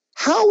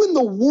 How in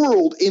the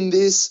world in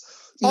this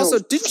also,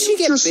 didn't she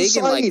get big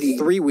in like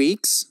 3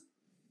 weeks?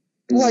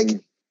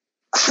 Like,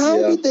 how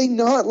did they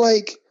not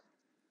like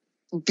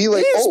be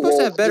like? They're supposed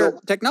to have better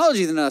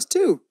technology than us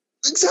too.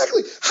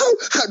 Exactly. How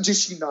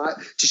does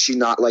she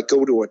not like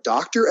go to a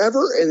doctor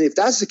ever? And if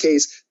that's the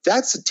case,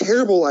 that's a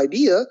terrible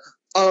idea.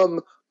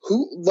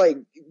 Who like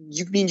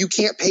you mean you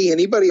can't pay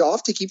anybody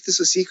off to keep this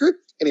a secret?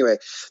 Anyway,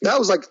 that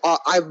was like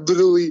I've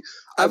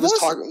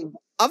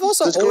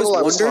also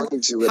always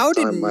wondered, how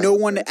did no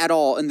one at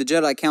all in the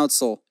Jedi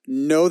Council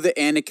know that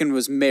Anakin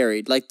was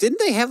married? Like, didn't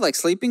they have like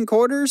sleeping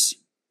quarters?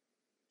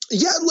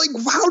 Yeah, like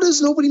how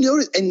does nobody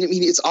notice? And I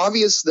mean, it's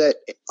obvious that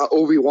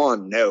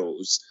Obi-Wan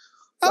knows.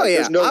 Oh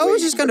yeah, I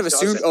was just kind of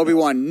assumed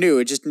Obi-Wan knew.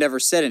 It just never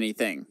said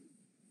anything.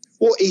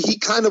 Well, he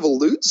kind of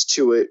alludes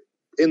to it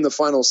in the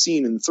final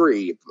scene in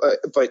 3,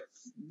 but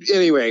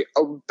anyway,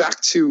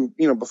 back to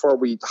before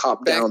we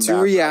hop down back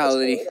to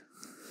reality.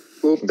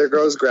 Oop, there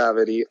goes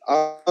gravity.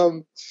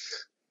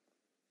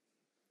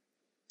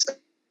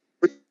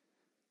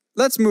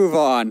 Let's move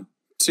on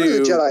to the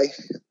Jedi.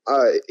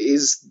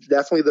 Is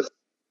definitely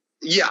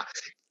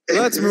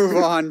Let's move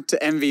on to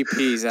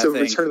MVPs. I think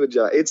Return of the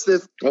Jedi. It's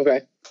the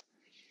okay.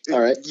 All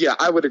right. Yeah,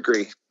 I would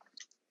agree.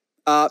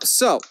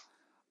 So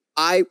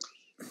I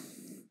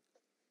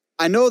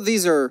know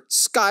these are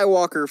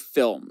Skywalker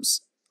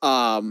films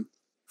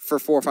for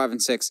 4, 5,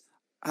 and 6.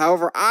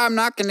 However, I'm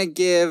not going to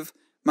give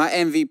my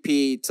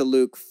MVP to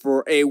Luke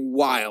for a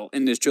while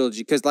in this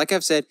trilogy because, like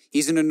I've said,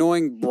 he's an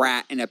annoying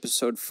brat in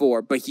Episode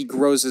 4, but he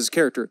grows his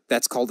character.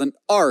 That's called an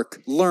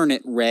arc. Learn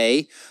it,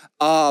 Rey.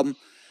 I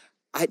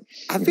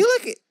feel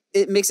like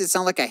it makes it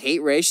sound like I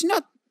hate Rey. She's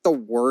not the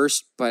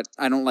worst, but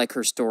I don't like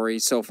her story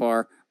so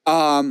far.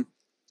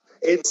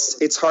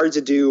 It's hard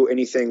to do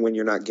anything when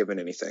you're not given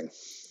anything.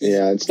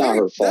 Yeah, it's not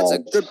her fault. That's a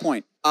good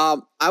point.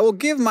 I will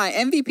give my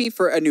MVP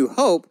for A New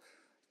Hope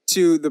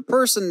to the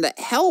person that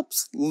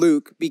helps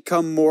Luke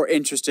become more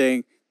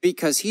interesting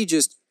because he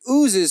just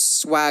oozes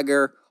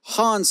swagger,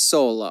 Han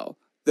Solo.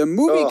 The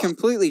movie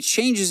completely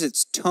changes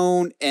its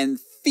tone and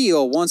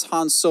feel once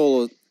Han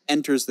Solo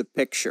enters the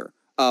picture.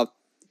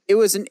 It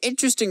was an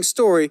interesting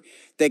story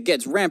that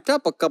gets ramped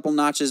up a couple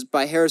notches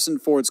by Harrison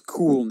Ford's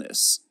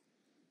coolness.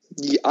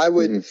 Yeah, I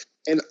would,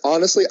 and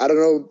honestly, I don't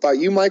know about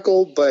you,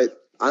 Michael,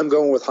 but I'm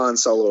going with Han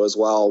Solo as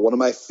well. One of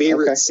my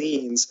favorite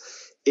scenes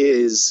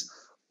is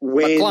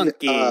when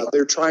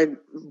they're trying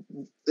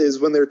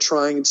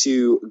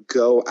to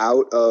go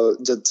out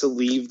to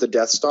leave the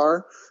Death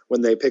Star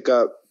when they pick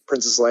up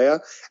Princess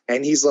Leia,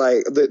 and he's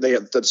like,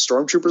 the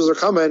stormtroopers are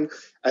coming,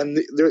 and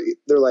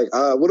they're like,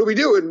 what do we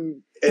do?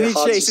 And he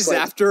chases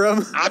after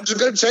him. I'm just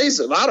gonna chase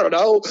him. I don't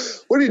know.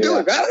 What are you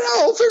doing? I don't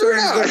know. I'll figure it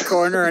out. Turns the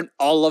corner, and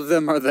all of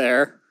them are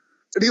there.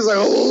 And he's like,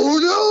 "Oh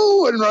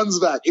no!" and runs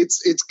back.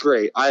 It's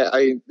great.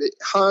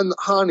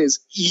 Han is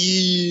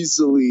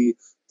easily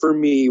for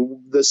me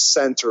the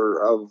center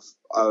of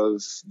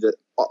the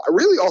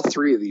really all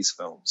 3 of these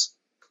films.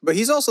 But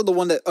he's also the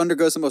one that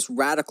undergoes the most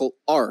radical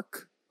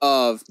arc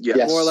of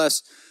more or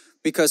less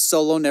because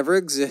Solo never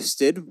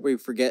existed. We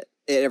forget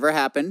it ever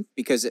happened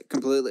because it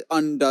completely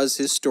undoes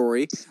his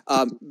story.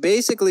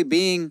 Basically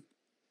being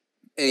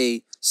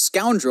a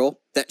scoundrel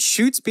that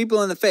shoots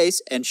people in the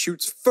face and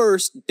shoots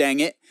first, dang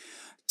it,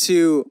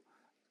 to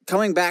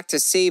coming back to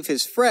save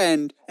his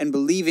friend and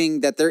believing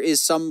that there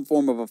is some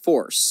form of a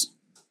force.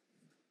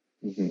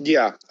 Mm-hmm.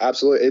 Yeah,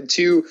 absolutely.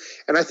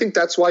 And I think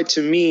that's why,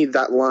 to me,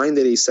 that line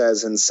that he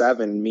says in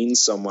 7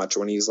 means so much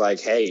when he's like,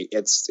 hey,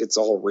 it's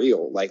all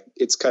real. Like,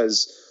 it's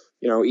because,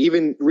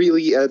 even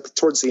really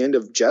towards the end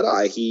of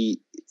Jedi,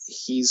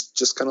 he's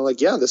just kind of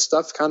like, yeah, this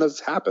stuff kind of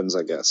happens,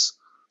 I guess.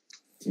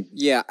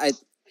 Yeah,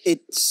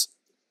 it's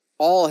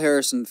all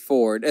Harrison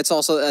Ford. It's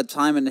also a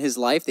time in his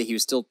life that he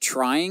was still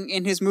trying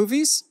in his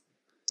movies.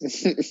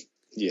 Yes.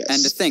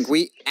 And to think,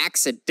 we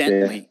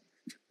accidentally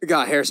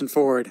got Harrison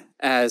Ford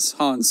as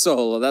Han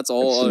Solo. That's a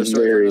whole other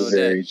story. Very,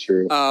 very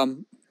true.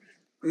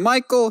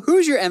 Michael,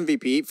 who's your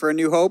MVP for A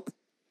New Hope?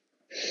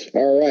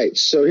 All right.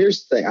 So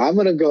here's the thing. I'm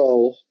gonna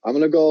go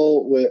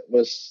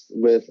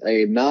with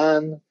a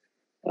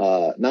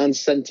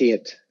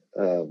non-sentient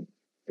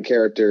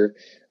character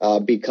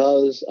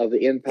because of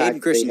the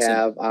impact they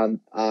have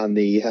on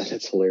the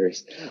that's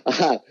hilarious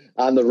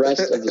on the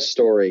rest of the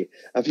story.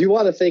 If you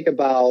want to think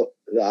about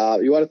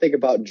droids, you want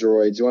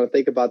to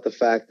think about the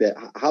fact that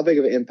how big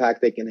of an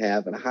impact they can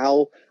have and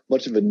how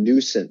much of a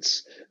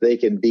nuisance they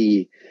can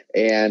be.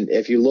 And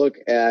if you look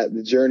at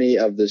the journey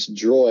of this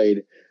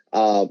droid,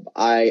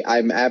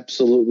 I'm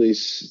absolutely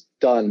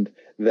stunned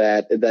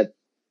that the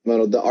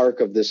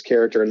arc of this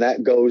character, and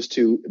that goes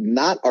to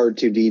not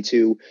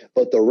R2-D2,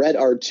 but the red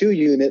R2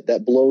 unit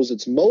that blows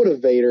its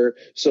motivator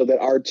so that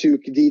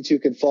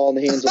R2-D2 can fall in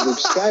the hands of Luke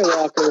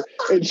Skywalker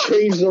and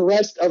change the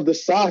rest of the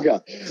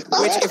saga.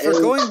 Which, if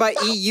we're going by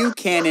EU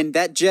canon,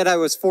 that Jedi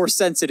was Force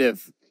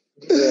sensitive.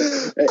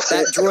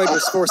 That droid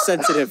was Force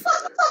sensitive.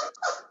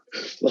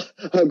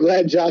 I'm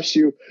glad, Josh,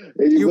 you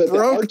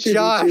broke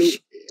Josh.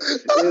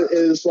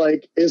 is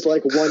like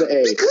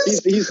 1A.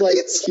 He's like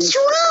it's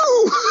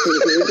true.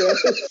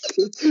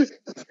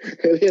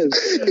 It is.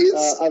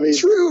 It's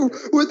true.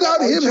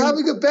 Without him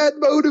having a bad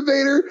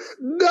motivator,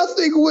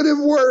 nothing would have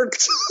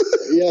worked.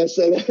 Yes,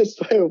 and that's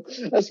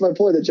my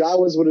point. The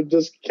Jawas would have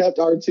just kept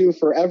R2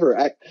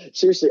 forever.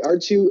 Seriously,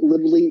 R2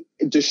 literally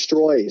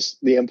destroys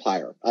the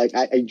Empire.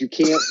 You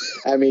can't.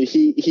 I mean,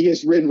 he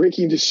has been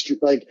wreaking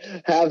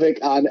havoc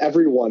on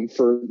everyone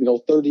for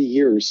 30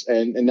 years,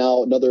 and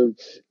now another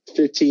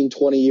 15,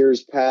 20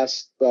 years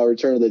past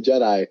Return of the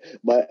Jedi.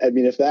 But I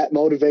mean, if that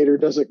motivator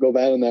doesn't go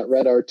bad in that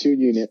red R2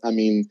 unit,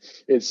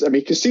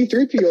 because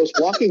C-3PO is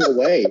walking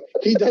away.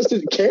 He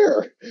doesn't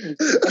care.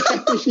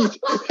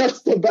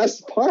 That's the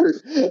best part.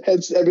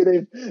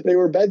 They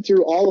were been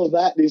through all of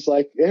that, and he's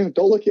like,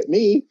 don't look at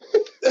me.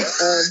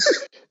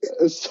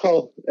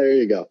 So there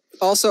you go.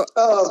 Also,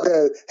 oh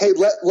man, hey,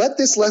 let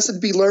this lesson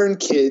be learned,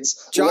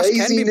 kids. Josh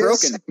can be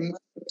broken.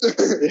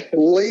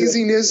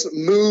 Laziness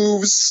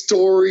moves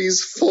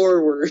stories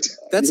forward.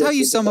 That's how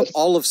you sum up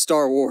all of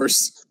Star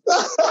Wars.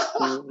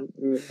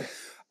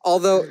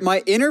 Although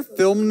my inner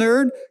film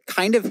nerd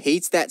kind of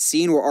hates that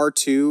scene where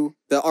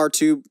the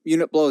R2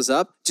 unit blows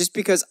up, just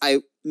because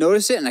I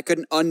noticed it and I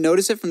couldn't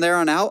unnotice it from there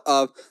on out.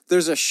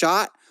 There's a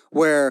shot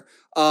where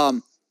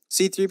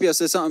C-3PO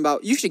says something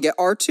about, you should get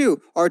R2.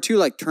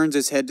 R2 turns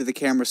his head to the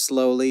camera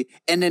slowly,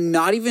 and then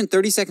not even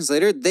 30 seconds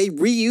later, they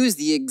reuse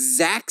the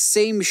exact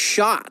same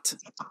shot.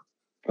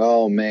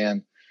 Oh,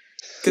 man.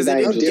 Because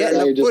they didn't get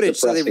enough footage,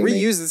 so they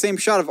reused the same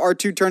shot of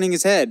R2 turning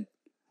his head.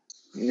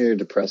 You're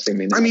depressing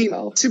me now,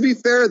 pal. To be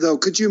fair, though,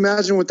 could you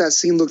imagine what that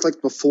scene looked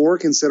like before,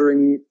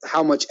 considering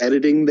how much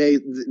re-editing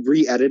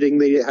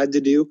they had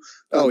to do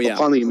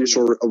upon the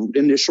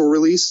initial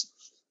release?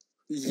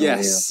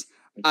 Yes.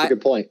 That's a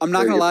good point. I'm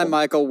not going to lie,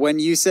 Michael. When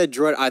you said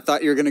droid, I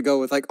thought you were going to go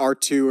with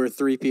R2 or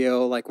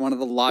 3PO, one of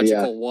the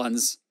logical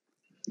ones.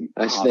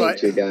 I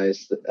snapped you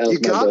guys. You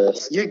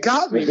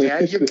got me,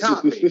 man. You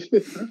got me.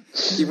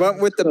 You went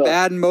with the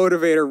bad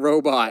motivator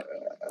robot,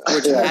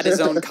 which had his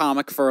own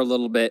comic for a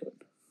little bit.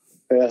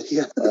 Yes.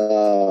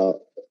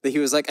 He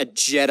was like a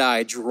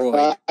Jedi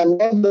droid. I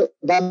love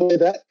by the way,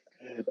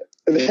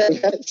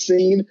 that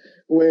scene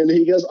when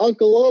he goes,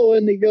 Uncle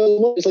Owen, he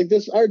goes, it's like,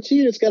 this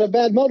R2, it's got a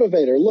bad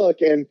motivator,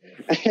 look, and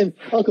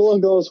Uncle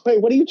Owen goes,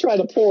 wait, what are you trying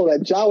to pull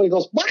that Jawa? He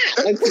goes, bah!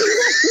 Like, what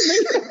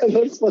and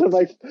that's what I'm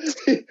like,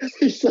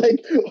 he's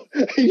like,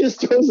 he just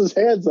throws his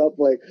hands up,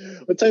 like,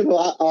 what type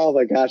of, oh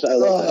my gosh, I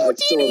love that.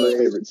 It's still one of my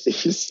favorite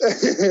scenes.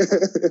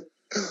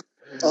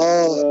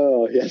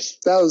 Oh yes,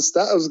 that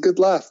was a good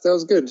laugh. That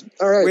was good.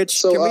 All right,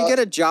 can we get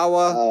a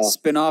Jawa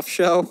spin-off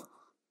show?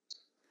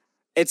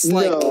 It's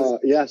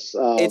yes.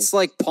 It's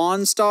like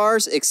Pawn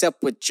Stars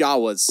except with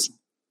Jawas.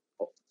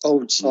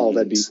 Oh, geez. Oh,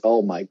 that'd be.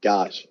 Oh my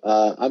gosh,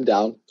 I'm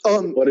down.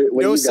 What no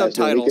you guys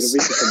subtitles. We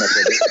can come up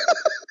with it.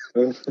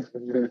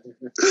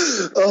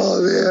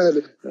 Oh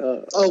man!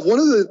 One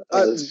of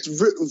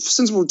the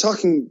since we're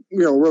talking,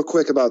 real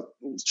quick about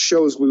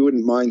shows we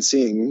wouldn't mind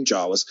seeing,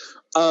 Jawas.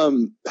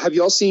 Have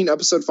y'all seen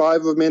episode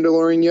 5 of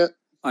Mandalorian yet?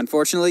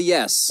 Unfortunately,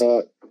 yes.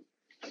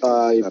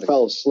 I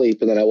fell asleep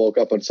and then I woke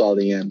up and saw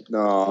the end.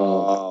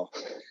 No.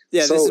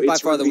 Yeah, this is by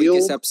far the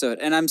weakest episode,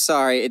 and I'm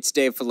sorry, it's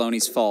Dave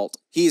Filoni's fault.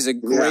 He's a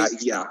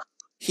great. Yeah.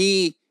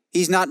 He's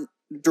not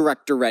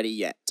director ready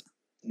yet.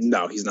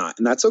 No, he's not,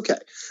 and that's okay.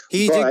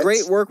 He did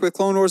great work with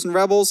Clone Wars and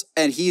Rebels,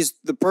 and he's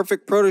the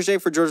perfect protege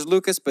for George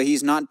Lucas, but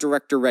he's not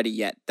director ready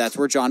yet. That's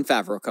where Jon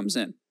Favreau comes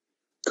in.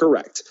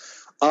 Correct.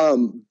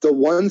 The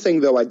one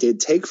thing, though, I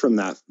did take from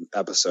that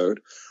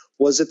episode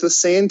was that the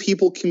Sand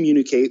People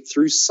communicate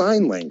through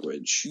sign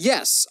language.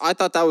 Yes, I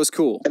thought that was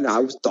cool. And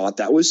I thought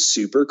that was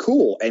super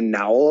cool. And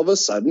now all of a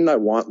sudden I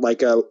want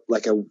like a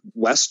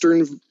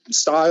Western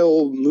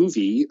style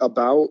movie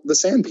about the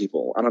Sand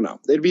People. I don't know.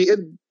 It'd be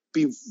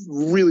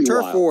really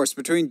Turf wild. Wars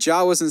between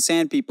Jawas and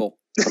Sand People.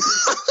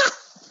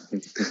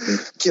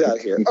 Get out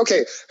of here.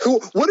 Okay,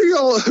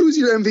 who's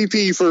your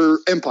MVP for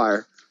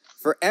Empire?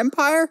 For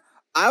Empire,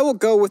 I will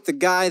go with the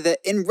guy that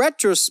in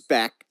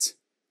retrospect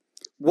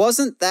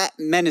wasn't that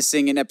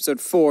menacing in episode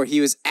 4.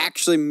 He was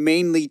actually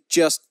mainly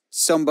just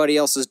somebody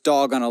else's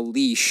dog on a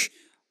leash.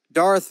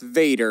 Darth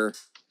Vader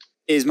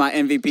is my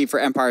MVP for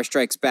Empire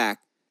Strikes Back.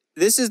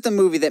 This is the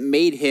movie that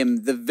made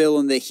him the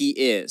villain that he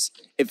is.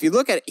 If you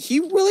look at it, he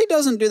really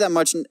doesn't do that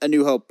much in A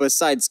New Hope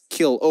besides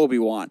kill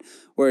Obi-Wan.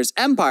 Whereas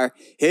Empire,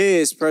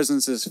 his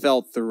presence is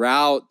felt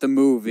throughout the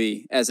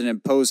movie as an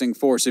imposing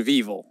force of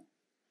evil.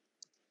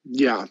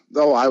 Yeah.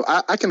 Oh,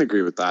 I can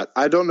agree with that.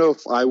 I don't know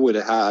if I would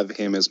have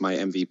him as my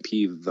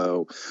MVP,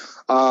 though.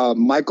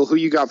 Michael, who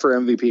you got for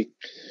MVP?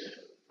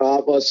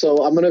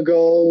 So I'm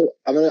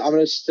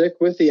gonna stick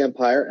with the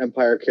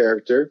Empire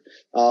character.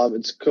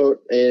 It's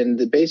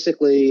and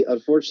basically,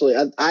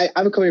 unfortunately,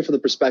 I'm coming from the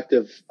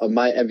perspective of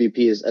my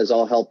MVP as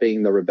all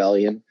helping the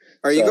rebellion.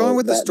 Are you going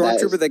with the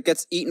stormtrooper that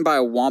gets eaten by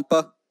a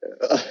wampa?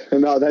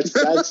 No, that's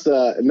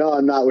no,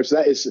 I'm not.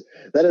 That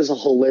is a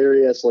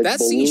hilarious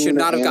that scene should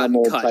not have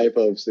gotten cut. Type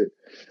of.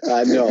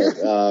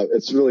 No,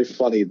 it's really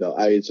funny though.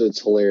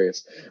 It's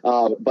hilarious.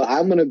 But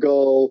I'm gonna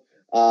go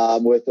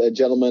with a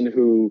gentleman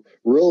who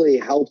really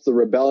helped the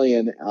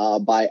rebellion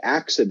by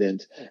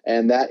accident,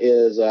 and that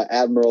is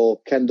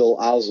Admiral Kendall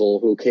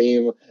Ozzel, who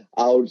came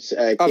out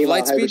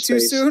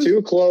hyperspace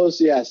too close.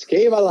 Yes,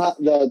 came out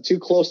of too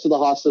close to the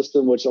Hoth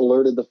system, which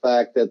alerted the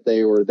fact that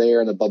they were there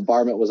and the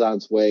bombardment was on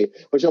its way,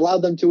 which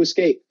allowed them to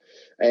escape.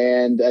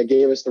 And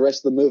gave us the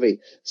rest of the movie.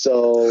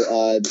 So,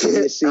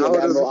 you see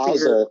Admiral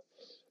Ozzel.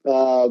 I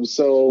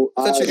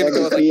thought you were going to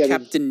go with like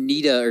Captain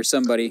Nita or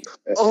somebody.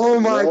 Oh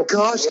my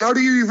gosh! How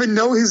do you even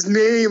know his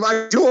name?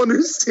 I don't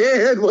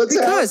understand what's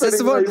happening. Because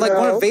that's one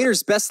of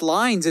Vader's best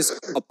lines is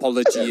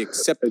 "Apology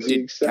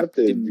accepted."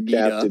 Captain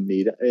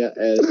Nita. Yeah,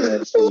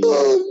 but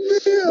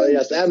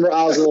yes, Admiral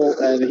Ozzel,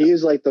 and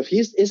he's like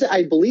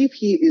I believe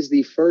he is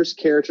the first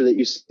character that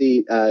you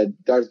see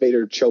Darth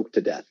Vader choke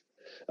to death.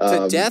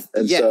 To death,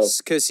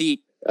 yes, because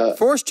he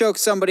force choked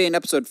somebody in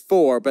episode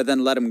 4, but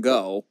then let him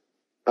go.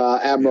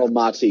 Admiral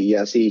Mati,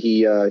 yes,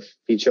 he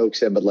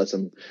chokes him but lets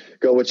him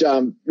go. Which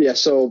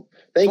so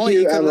thank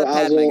you, Admiral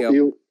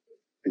Ozzel.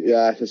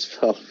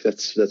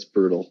 That's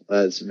brutal.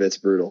 That's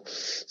brutal.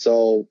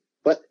 So,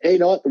 but hey, you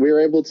know what? We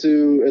were able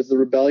to, as the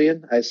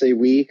rebellion, I say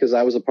we because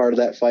I was a part of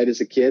that fight as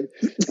a kid,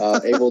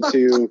 able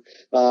to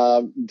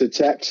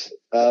detect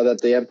that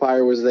the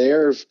Empire was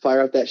there,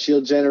 fire up that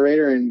shield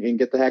generator, and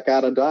get the heck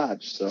out of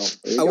Dodge. So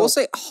I will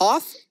say,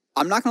 Hoth.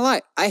 I'm not gonna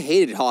lie, I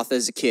hated Hoth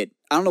as a kid.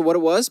 I don't know what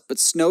it was, but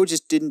Snow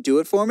just didn't do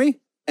it for me.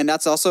 And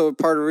that's also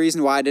part of the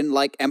reason why I didn't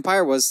like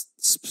Empire was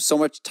so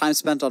much time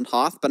spent on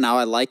Hoth, but now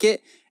I like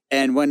it.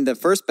 And when the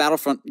first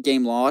Battlefront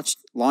game launched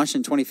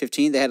in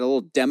 2015, they had a little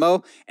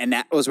demo, and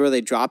that was where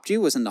they dropped you,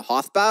 was in the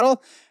Hoth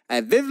battle.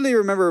 I vividly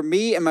remember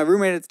me and my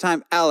roommate at the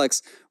time,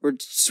 Alex, were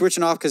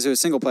switching off because it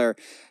was single player.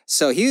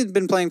 So he'd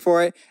been playing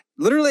for it.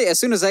 Literally, as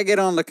soon as I get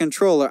on the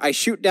controller, I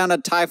shoot down a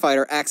TIE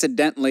fighter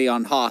accidentally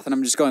on Hoth, and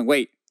I'm just going,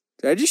 wait,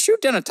 did I just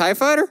shoot down a TIE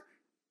fighter?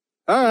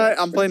 All right,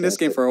 I'm playing this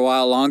game for a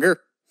while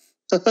longer.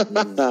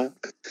 I'm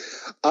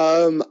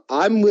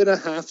going to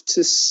have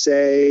to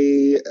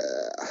say,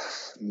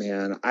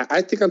 man,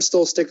 I think I'm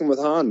still sticking with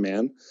Han,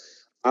 man.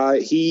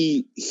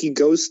 He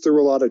goes through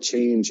a lot of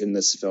change in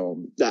this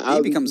film.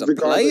 He becomes a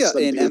player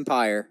in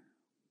Empire.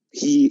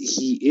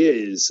 He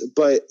is,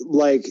 but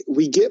like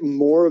we get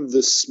more of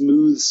the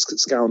smooth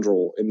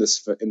scoundrel in this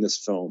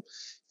film,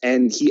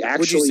 and he actually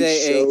would you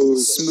say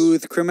shows a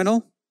smooth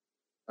criminal?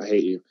 I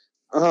hate you.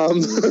 Tickle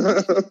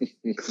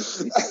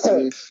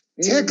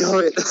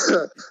it.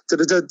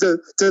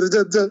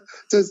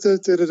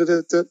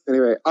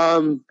 Anyway,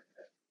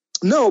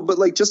 no, but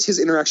like just his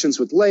interactions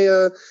with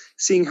Leia,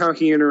 seeing how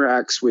he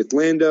interacts with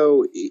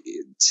Lando,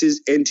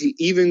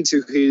 even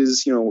to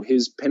his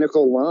his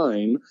pinnacle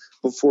line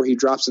before he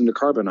drops into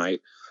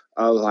Carbonite.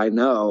 I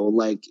know,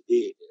 like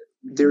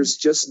there's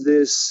just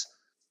this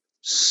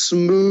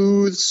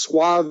smooth,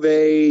 suave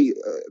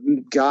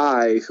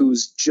guy who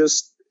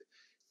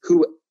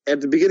at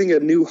the beginning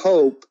of New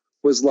Hope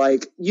was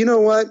like, you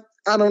know what?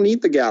 I don't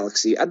need the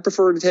galaxy. I'd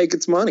prefer to take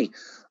its money.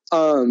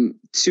 To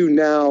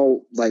now,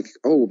 like,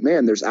 oh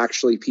man, there's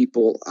actually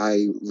people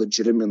I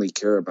legitimately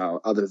care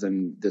about other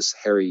than this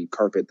hairy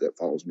carpet that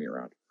follows me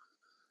around.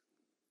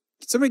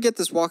 Can somebody get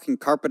this walking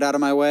carpet out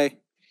of my way?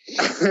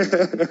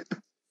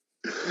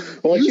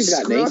 Well, you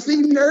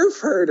scruffy nerf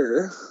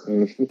herder.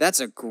 That's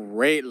a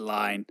great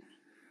line.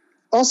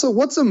 Also,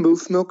 what's a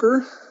moof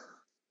milker?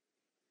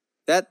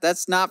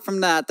 That's not from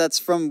that. That's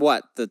from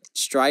what? The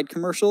Stride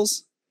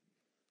commercials?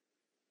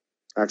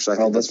 Actually, I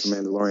think that's from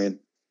Mandalorian.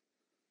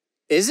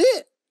 Is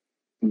it?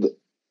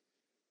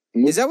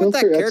 Is that what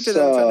that character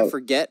that I'm trying to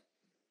forget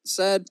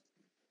said?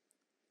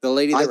 The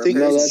lady that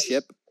repairs the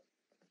ship?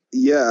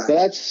 Yeah.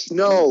 That's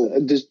no.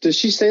 Does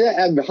she say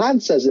that? Han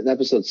says it in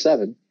episode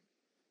 7.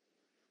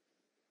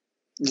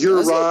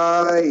 You're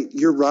right.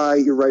 You're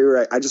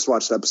right. I just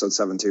watched episode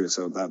 7 too,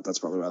 so that's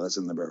probably why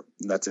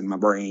that's in my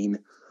brain.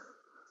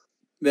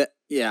 But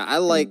yeah, I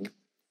like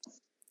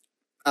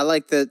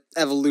the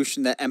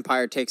evolution that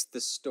Empire takes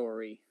this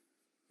story.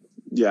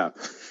 Yeah,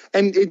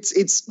 and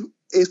it's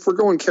if we're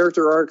going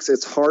character arcs,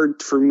 it's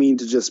hard for me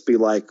to just be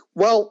like,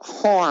 well,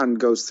 Han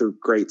goes through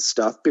great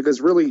stuff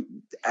because really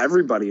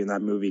everybody in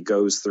that movie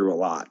goes through a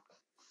lot.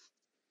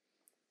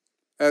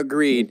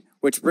 Agreed.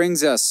 Which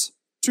brings us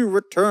to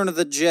Return of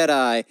the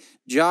Jedi.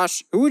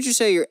 Josh, who would you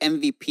say your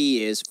MVP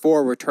is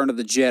for Return of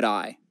the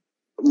Jedi?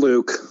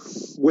 Luke,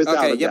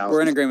 without a doubt.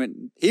 We're in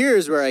agreement.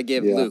 Here's where I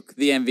give Luke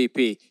the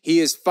MVP. He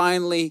has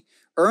finally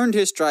earned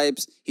his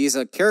stripes. He's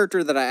a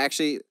character that I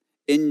actually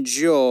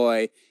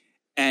enjoy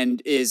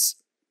and is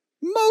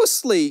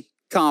mostly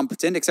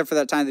competent, except for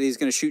that time that he's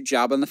going to shoot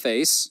Jabba in the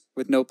face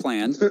with no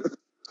plan.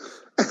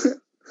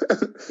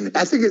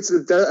 I think it's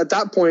at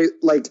that point,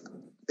 like,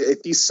 if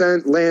he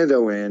sent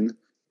Lando in,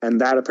 and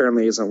that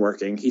apparently isn't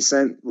working. He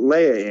sent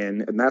Leia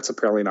in, and that's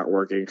apparently not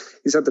working.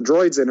 He sent the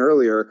droids in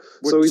earlier.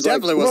 Which so he's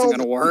definitely wasn't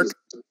going to work.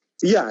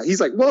 Yeah, he's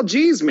like, well,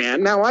 geez,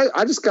 man, now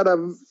I just got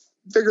to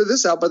figure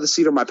this out by the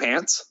seat of my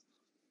pants.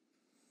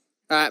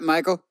 All right,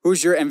 Michael,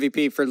 who's your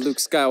MVP for Luke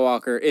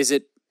Skywalker? Is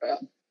it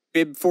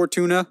Bib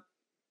Fortuna?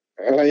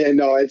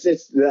 No,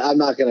 it's. I'm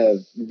not gonna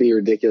be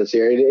ridiculous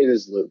here. It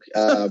is Luke,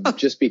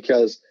 just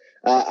because.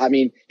 I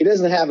mean, he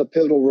doesn't have a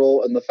pivotal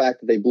role in the fact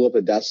that they blew up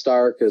the Death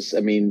Star. Because I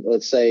mean,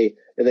 let's say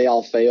they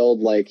all failed,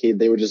 like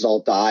they would just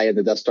all die, and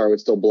the Death Star would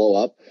still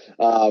blow up.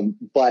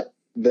 But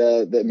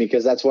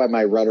because that's why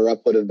my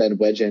runner-up would have been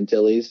Wedge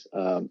Antilles.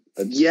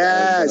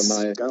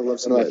 Yes, gotta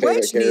love some of my favorite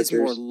Wedge characters.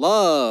 Needs more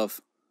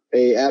love.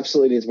 He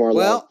absolutely needs more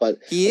love, but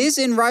he is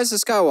in Rise of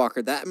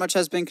Skywalker. That much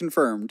has been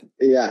confirmed.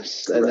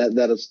 Yes, correct. And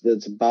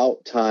that's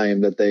about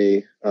time that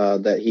they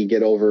that he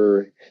get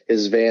over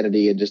his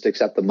vanity and just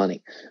accept the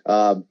money.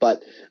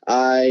 But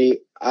I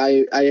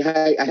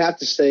have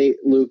to say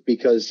Luke,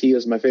 because he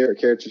is my favorite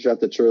character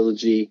throughout the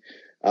trilogy.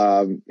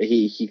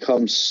 He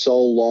comes such a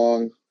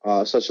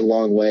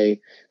long way.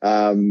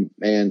 And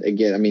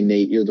again, I mean,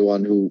 Nate, you're the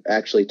one who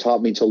actually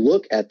taught me to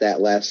look at that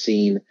last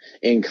scene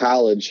in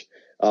college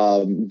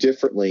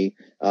differently.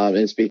 And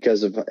it's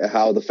because of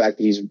how the fact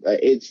that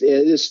it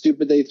is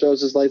stupid that he throws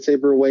his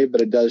lightsaber away,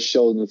 but it does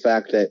show the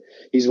fact that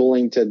he's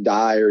willing to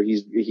die, or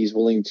he's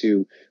willing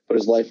to put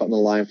his life on the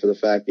line for the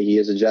fact that he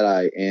is a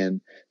Jedi. And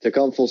to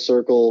come full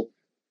circle,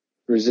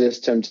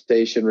 resist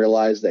temptation,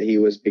 realize that he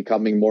was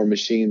becoming more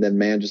machine than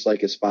man, just like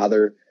his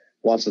father,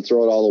 wants to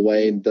throw it all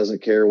away and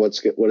doesn't care what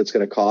it's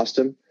going to cost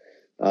him.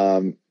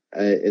 You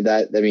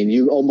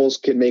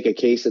almost can make a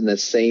case in the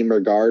same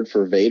regard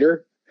for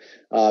Vader.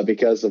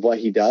 Because of what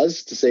he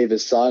does to save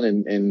his son,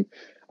 and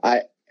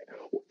I,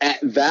 at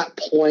that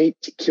point,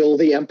 kill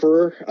the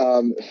Emperor.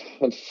 But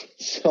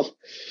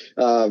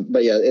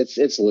yeah,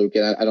 it's Luke,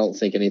 and I don't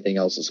think anything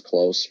else is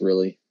close,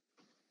 really.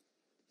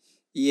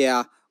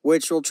 Yeah,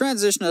 which will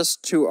transition us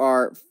to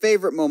our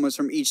favorite moments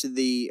from each of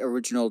the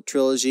original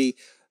trilogy.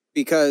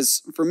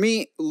 Because for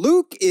me,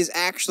 Luke is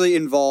actually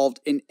involved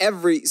in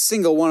every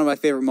single one of my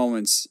favorite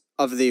moments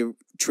of the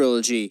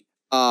trilogy.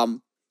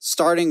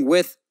 Starting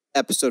with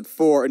Episode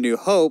 4, A New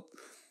Hope,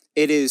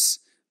 it is,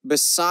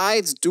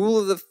 besides Duel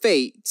of the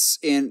Fates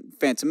in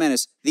Phantom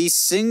Menace, the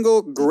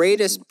single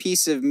greatest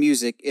piece of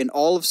music in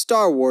all of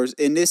Star Wars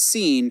in this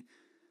scene,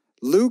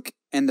 Luke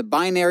and the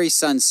binary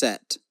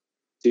sunset.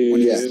 Dude,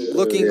 when he's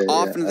looking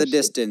off into the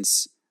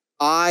distance.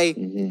 I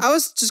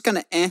was just kind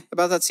of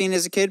about that scene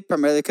as a kid,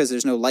 primarily because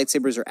there's no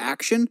lightsabers or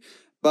action,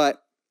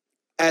 but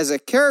as a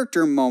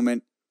character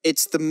moment,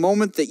 it's the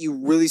moment that you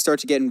really start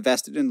to get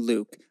invested in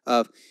Luke.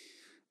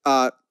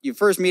 You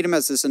first meet him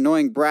as this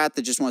annoying brat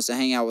that just wants to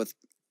hang out with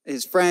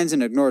his friends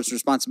and ignore his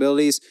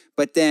responsibilities.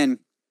 But then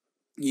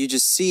you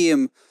just see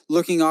him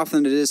looking off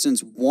in the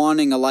distance,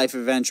 wanting a life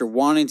adventure,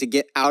 wanting to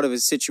get out of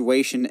his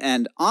situation.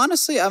 And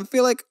honestly, I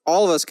feel like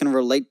all of us can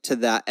relate to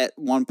that at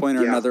one point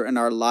or another in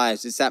our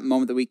lives. It's that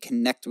moment that we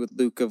connect with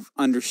Luke of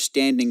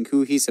understanding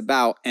who he's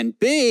about. And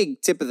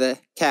big tip of the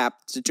cap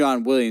to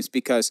John Williams,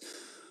 because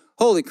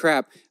holy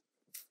crap.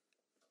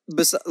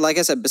 Like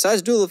I said,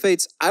 besides Duel of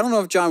Fates, I don't know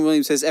if John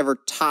Williams has ever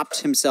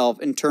topped himself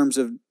in terms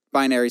of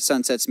Binary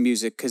Sunset's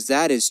music, because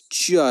that is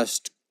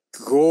just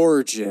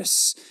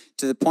gorgeous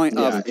to the point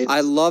of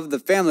I love the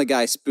Family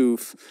Guy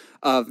spoof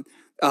of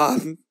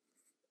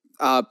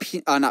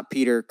not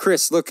Peter,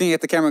 Chris looking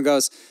at the camera and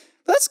goes,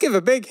 let's give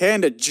a big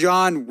hand to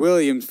John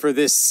Williams for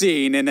this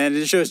scene. And then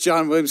it shows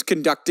John Williams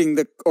conducting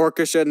the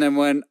orchestra. And then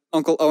when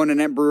Uncle Owen and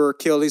Aunt Brewer are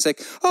killed, he's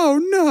like, oh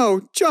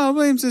no, John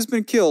Williams has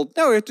been killed.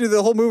 Now we have to do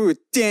the whole movie with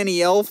Danny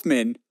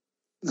Elfman.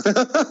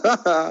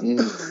 But New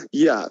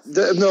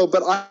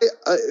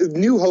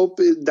Hope,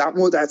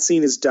 that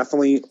scene is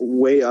definitely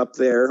way up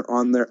there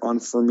on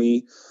for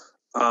me.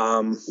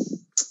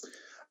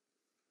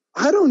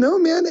 I don't know,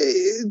 man.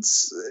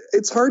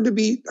 It's hard to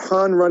beat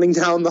Han running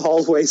down the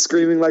hallway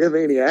screaming like a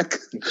maniac.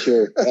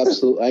 Sure,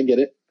 absolutely. I get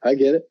it.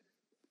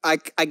 I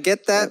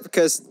get that,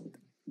 because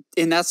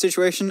in that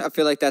situation, I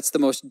feel like that's the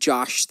most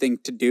Josh thing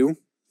to do.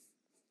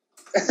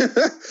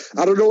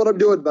 I don't know what I'm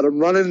doing, but I'm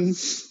running.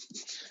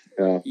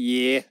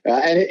 Yeah.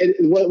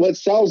 And what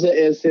sells it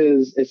is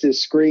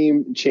his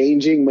scream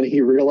changing when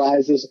he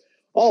realizes,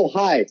 oh,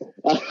 hi.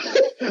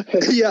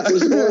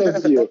 There's more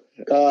of you.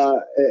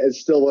 It's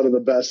still one of the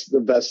best,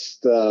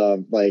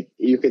 like,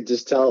 you could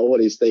just tell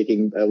what he's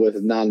thinking with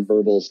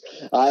nonverbals.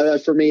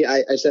 For me,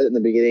 I said it in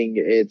the beginning,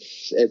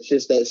 it's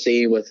just that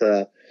scene with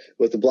the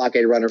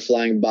blockade runner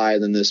flying by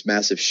and then this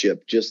massive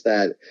ship, just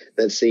that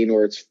scene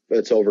where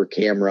it's over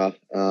camera.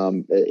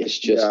 It's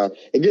just,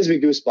 it gives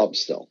me goosebumps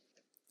still.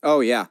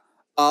 Oh, yeah.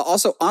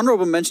 Also,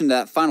 honorable mention to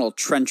that final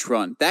trench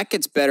run. That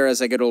gets better as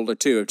I get older,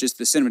 too. Just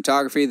the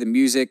cinematography, the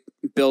music,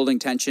 building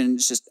tension,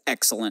 it's just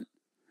excellent.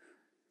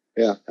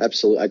 Yeah,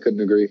 absolutely. I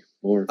couldn't agree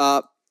more.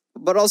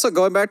 But also,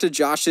 going back to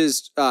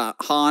Josh's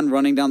Han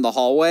running down the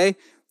hallway,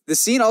 the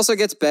scene also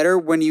gets better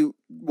when you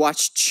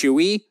watch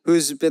Chewie,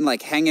 who's been,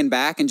 like, hanging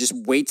back and just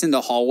waits in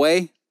the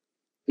hallway.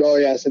 Oh,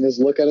 yes, and his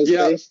look on his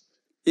face.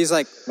 He's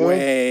like,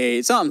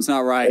 wait, something's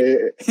not right.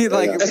 He,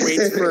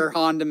 waits for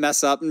Han to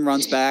mess up and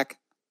runs back.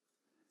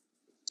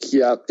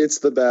 Yeah, it's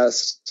the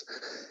best.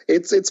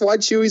 It's why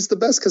Chewie's the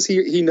best, because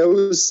he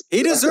knows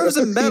he deserves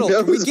a medal.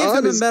 Can we give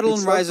him a medal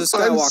in Rise of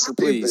Skywalker,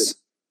 please?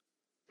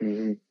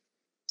 Mm-hmm.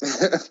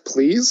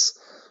 Please,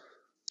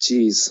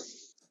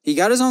 jeez. He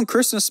got his own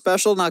Christmas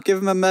special. Now give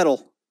him a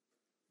medal.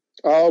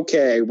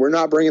 Okay, we're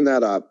not bringing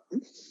that up.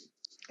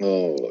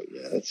 Oh,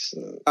 yeah. That's,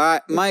 all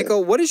right,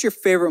 Michael, what is your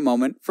favorite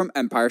moment from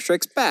Empire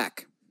Strikes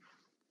Back?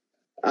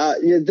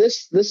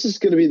 This is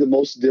going to be the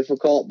most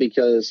difficult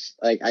because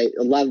a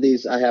lot of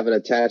these I have an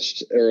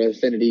attached or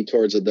affinity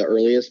towards the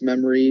earliest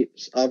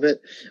memories of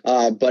it.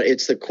 But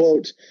it's the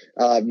quote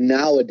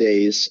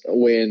nowadays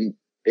when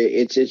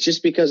it's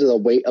just because of the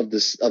weight of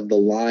the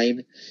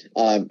line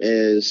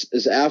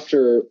is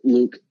after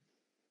Luke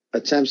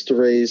attempts to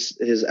raise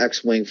his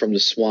X-Wing from the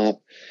swamp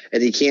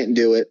and he can't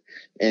do it.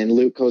 And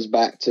Luke goes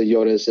back to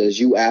Yoda and says,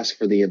 "You ask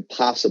for the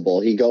impossible."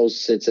 He goes,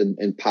 sits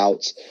and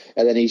pouts,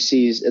 and then you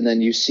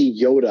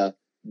see Yoda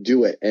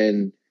do it.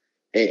 And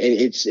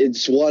it's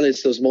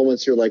those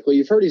moments you're like, well,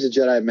 you've heard he's a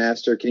Jedi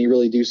Master. Can he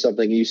really do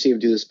something? And you see him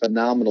do this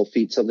phenomenal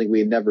feat, something we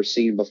had never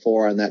seen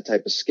before on that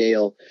type of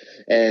scale.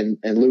 And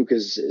Luke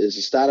is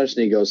astonished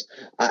and he goes,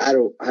 I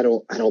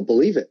don't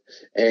believe it.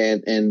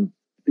 And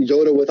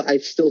Yoda, I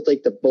still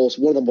think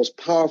one of the most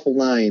powerful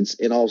lines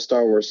in all of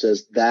Star Wars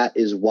says, "That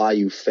is why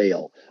you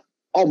fail."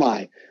 Oh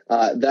my,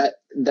 that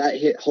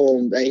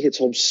hits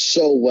home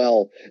so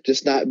well.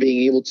 Just not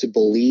being able to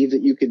believe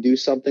that you can do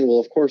something. Well,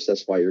 of course,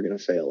 that's why you're going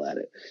to fail at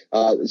it.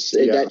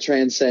 That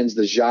transcends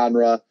the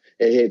genre.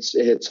 It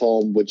hits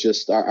home with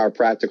just our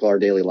practical, our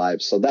daily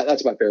lives. So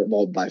that's my favorite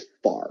moment by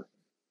far.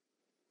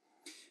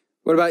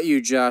 What about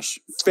you, Josh?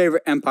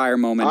 Favorite Empire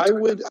moment? I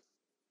would.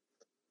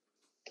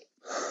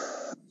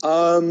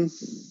 I'm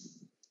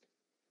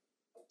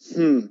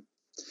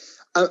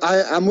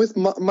with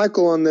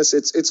Michael on this.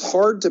 It's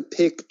hard to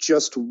pick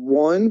just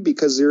one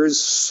because there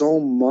is so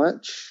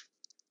much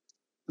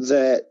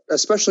that,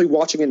 especially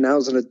watching it now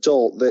as an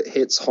adult, that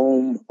hits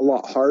home a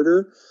lot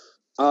harder.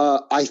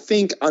 I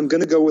think I'm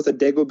going to go with a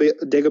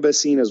Dagobah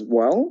scene as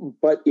well,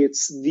 but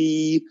it's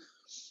the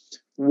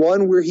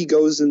one where he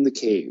goes in the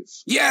cave.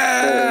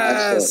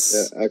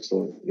 Yes!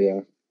 Excellent.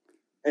 Yeah.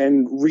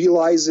 And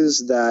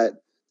realizes that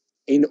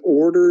in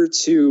order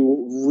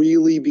to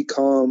really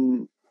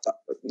become,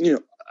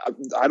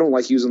 I don't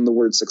like using the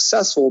word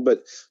successful,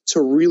 but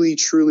to really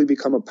truly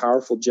become a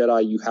powerful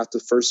Jedi, you have to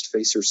first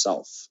face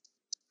yourself.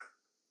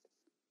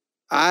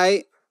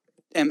 I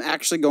am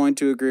actually going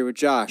to agree with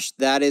Josh.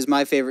 That is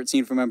my favorite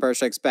scene from Empire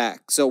Strikes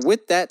Back. So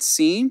with that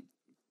scene,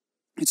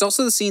 it's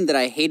also the scene that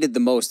I hated the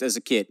most as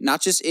a kid,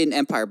 not just in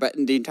Empire, but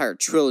in the entire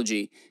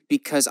trilogy,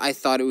 because I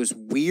thought it was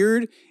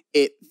weird.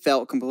 It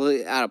felt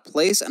completely out of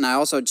place, and I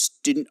also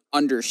just didn't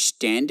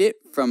understand it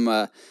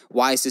from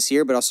why is this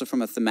here, but also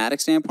from a thematic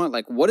standpoint.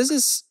 Like, what is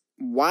this?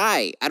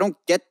 Why? I don't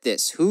get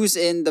this. Who's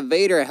in the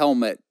Vader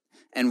helmet?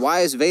 And why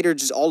is Vader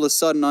just all of a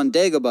sudden on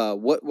Dagobah?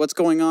 What's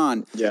going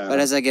on? Yeah. But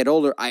as I get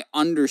older, I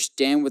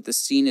understand what the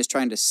scene is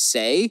trying to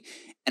say,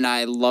 and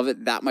I love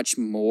it that much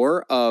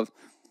more of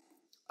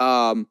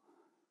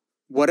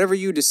whatever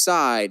you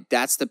decide,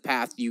 that's the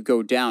path you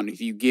go down. If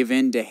you give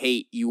in to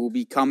hate, you will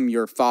become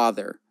your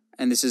father.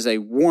 And this is a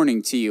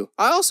warning to you.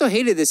 I also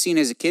hated this scene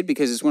as a kid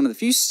because it's one of the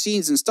few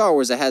scenes in Star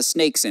Wars that has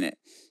snakes in it.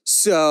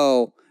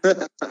 So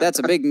that's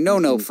a big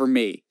no-no for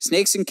me.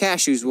 Snakes and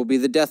cashews will be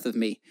the death of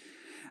me.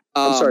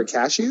 I'm sorry,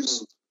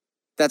 cashews?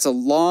 That's a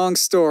long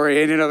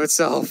story in and of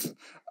itself.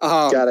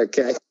 Got it,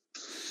 okay.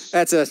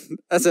 That's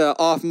a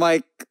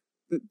off-mic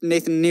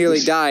Nathan nearly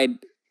died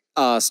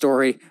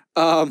story.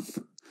 But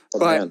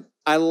man.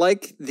 I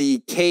like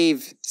the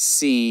cave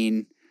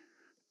scene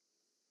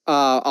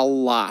a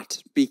lot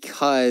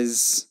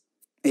because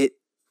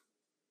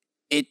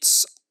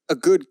it's a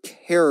good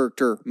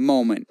character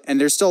moment, and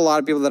there's still a lot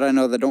of people that I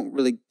know that don't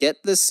really get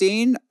the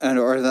scene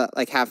or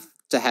that have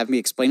to have me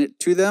explain it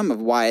to them of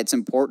why it's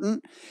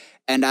important.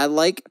 And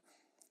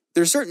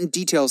there's certain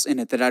details in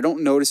it that I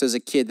don't notice as a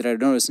kid that I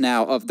notice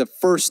now. Of the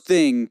first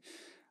thing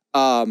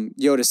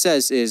Yoda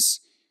says is,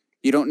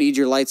 "You don't need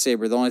your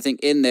lightsaber. The only thing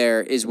in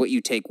there is what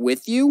you take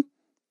with you."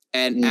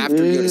 And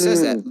after Yoda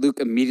says that, Luke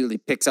immediately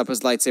picks up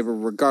his lightsaber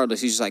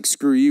regardless. He's just like,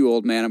 "Screw you,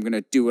 old man. I'm going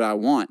to do what I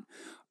want."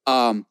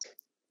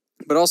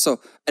 But also,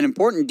 an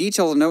important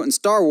detail to note in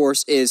Star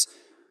Wars is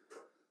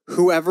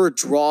whoever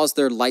draws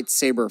their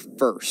lightsaber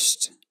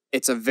first.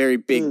 It's a very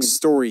big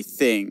story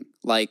thing.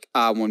 Like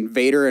when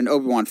Vader and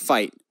Obi-Wan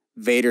fight,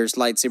 Vader's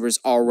lightsaber is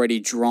already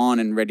drawn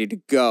and ready to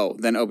go.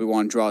 Then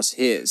Obi-Wan draws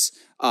his.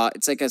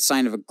 It's like a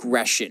sign of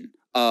aggression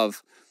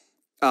of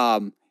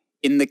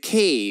in the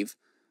cave,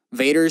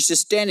 Vader is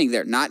just standing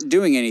there, not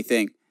doing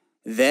anything.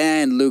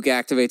 Then Luke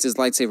activates his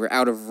lightsaber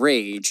out of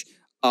rage.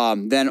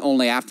 Then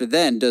only after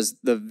then does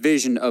the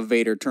vision of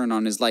Vader turn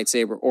on his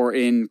lightsaber. Or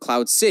in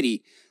Cloud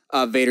City,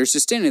 Vader's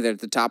just standing there at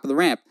the top of the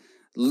ramp.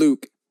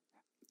 Luke,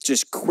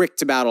 just quick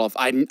to battle. If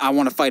I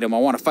want to fight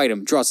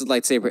him, draws his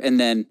lightsaber, and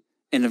then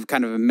in a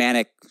kind of a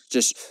manic,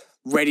 just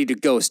ready to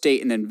go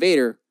state. And then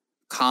Vader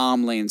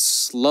calmly and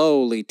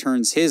slowly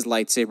turns his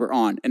lightsaber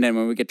on. And then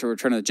when we get to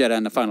Return of the Jedi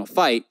in the final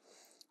fight,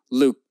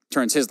 Luke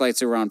turns his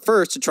lightsaber on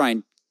first to try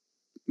and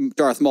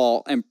Darth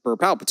Maul Emperor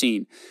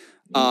Palpatine.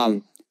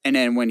 And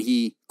then when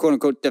he, quote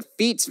unquote,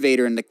 defeats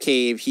Vader in the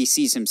cave, he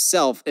sees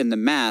himself in the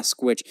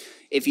mask, which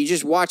if you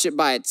just watch it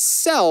by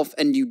itself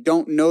and you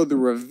don't know the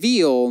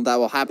reveal that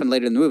will happen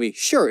later in the movie,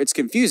 sure, it's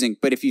confusing.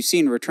 But if you've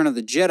seen Return of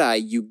the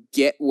Jedi, you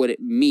get what it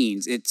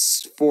means.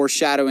 It's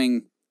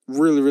foreshadowing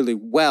really, really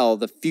well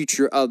the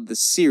future of the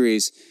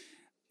series.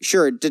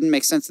 Sure, it didn't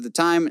make sense at the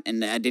time,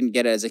 and I didn't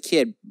get it as a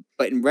kid.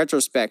 But in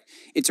retrospect,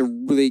 it's a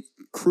really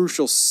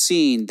crucial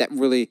scene that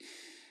really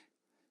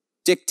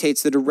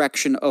dictates the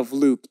direction of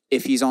Luke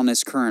if he's on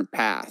his current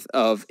path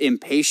of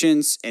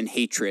impatience and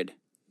hatred.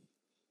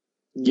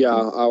 Yeah,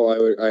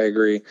 I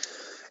agree.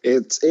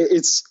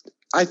 It's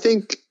I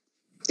think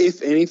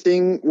if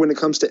anything, when it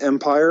comes to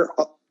Empire,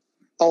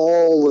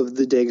 all of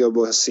the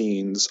Dagobah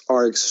scenes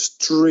are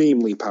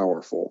extremely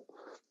powerful.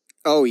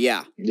 Oh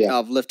yeah.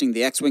 Of lifting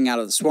the X-wing out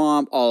of the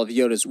swamp, all of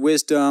Yoda's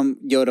wisdom,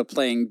 Yoda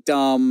playing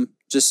dumb,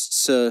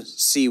 just to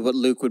see what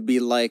Luke would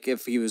be like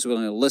if he was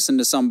willing to listen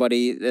to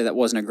somebody that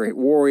wasn't a great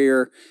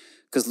warrior,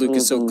 because Luke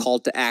is so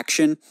called to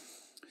action.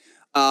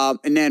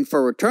 And then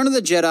for Return of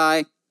the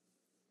Jedi,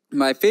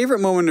 my favorite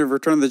moment of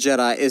Return of the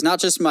Jedi is not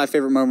just my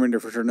favorite moment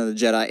of Return of the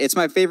Jedi, it's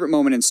my favorite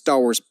moment in Star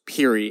Wars,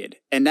 period.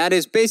 And that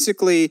is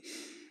basically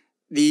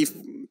the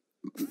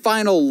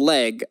final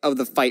leg of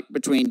the fight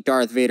between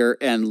Darth Vader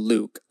and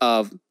Luke.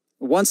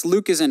 Once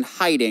Luke is in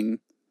hiding,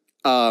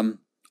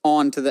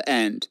 on to the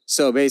end.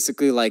 So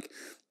basically, like,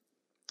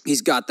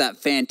 he's got that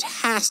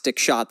fantastic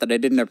shot that I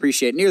didn't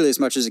appreciate nearly as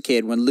much as a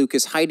kid when Luke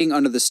is hiding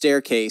under the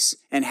staircase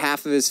and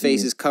half of his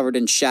face is covered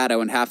in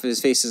shadow and half of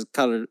his face is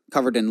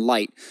covered in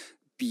light.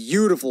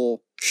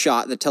 Beautiful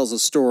shot that tells a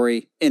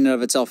story in and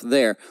of itself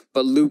there.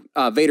 But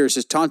Vader's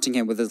just taunting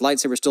him with his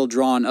lightsaber still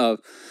drawn of,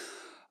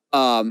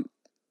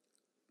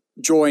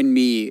 join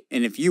me,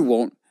 and if you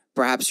won't,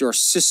 perhaps your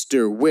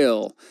sister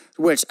will.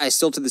 Which I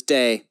still to this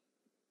day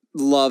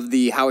love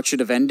the how it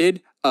should have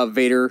ended of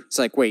Vader. It's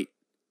like, wait,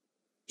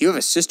 you have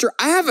a sister?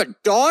 I have a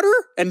daughter?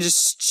 And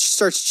just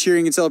starts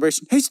cheering in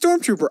celebration. Hey,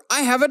 Stormtrooper,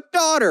 I have a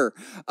daughter.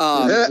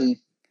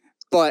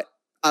 But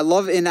I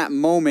love in that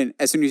moment,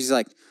 as soon as he's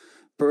like,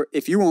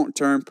 if you won't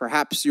turn,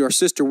 perhaps your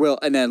sister will.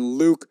 And then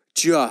Luke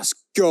just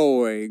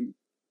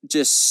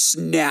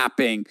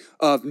snapping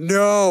of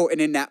no. And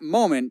in that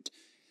moment,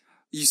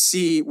 you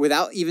see,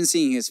 without even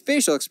seeing his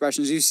facial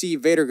expressions, you see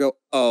Vader go,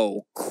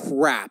 oh,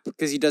 crap,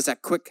 because he does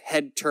that quick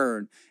head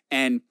turn.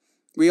 And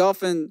we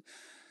often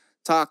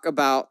talk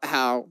about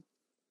how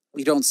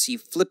we don't see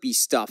flippy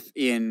stuff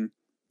in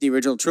the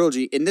original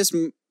trilogy. In this,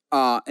 in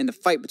the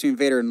fight between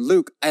Vader and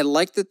Luke, I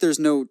like that there's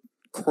no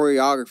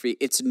choreography.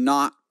 It's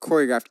not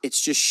choreographed.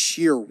 It's just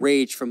sheer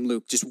rage from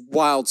Luke. Just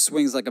wild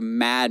swings like a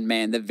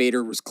madman that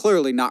Vader was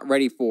clearly not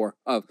ready for.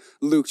 Of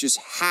Luke just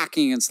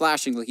hacking and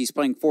slashing like he's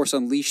playing Force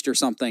Unleashed or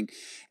something.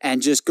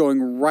 And just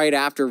going right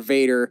after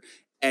Vader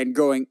and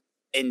going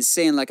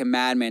insane like a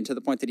madman to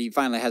the point that he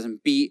finally has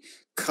him beat,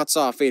 cuts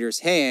off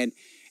Vader's hand.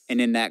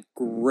 And in that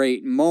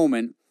great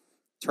moment,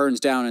 turns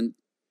down and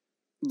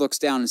looks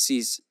down and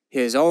sees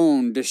his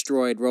own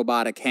destroyed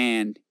robotic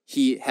hand.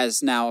 He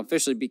has now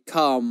officially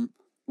become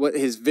what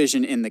his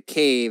vision in the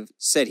cave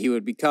said he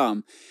would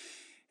become.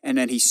 And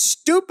then he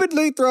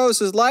stupidly throws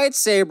his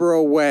lightsaber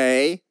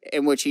away,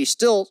 in which he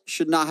still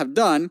should not have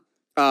done.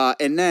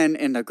 And then,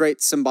 in a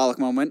great symbolic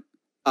moment,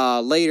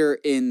 later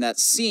in that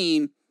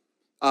scene,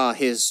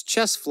 his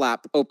chest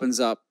flap opens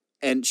up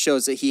and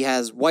shows that he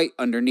has white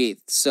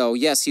underneath. So,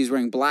 yes, he's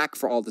wearing black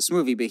for all this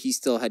movie, but he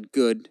still had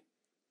good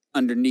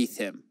underneath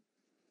him.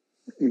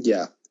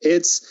 Yeah,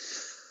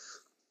 it's...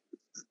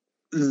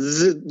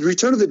 The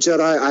Return of the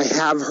Jedi, I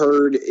have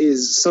heard,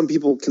 is some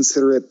people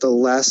consider it the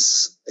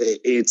less,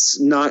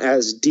 it's not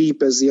as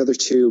deep as the other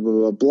two, blah,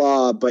 blah,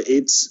 blah, but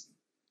it's,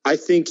 I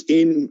think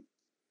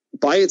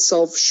by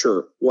itself,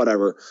 sure,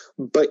 whatever.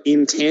 But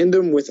in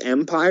tandem with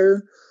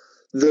Empire,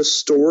 the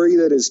story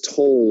that is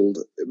told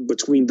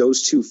between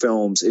those two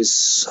films is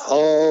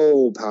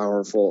so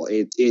powerful.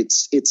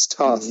 It's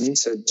tough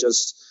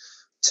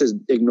to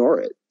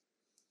ignore it.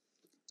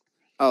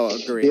 Oh,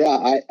 agree.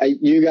 Yeah,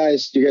 you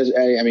guys,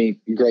 I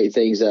mean, great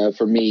things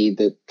for me.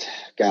 That,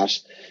 gosh,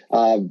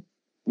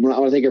 when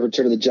I think of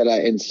Return of the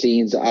Jedi and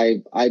scenes,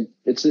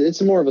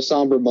 it's more of a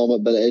somber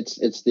moment, but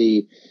it's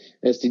the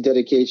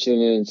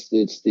dedication and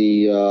it's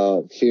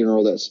the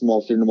funeral, that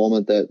small funeral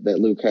moment that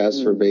Luke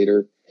has for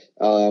Vader.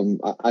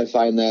 I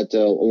find that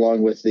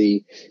along with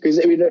because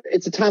I mean,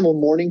 it's a time of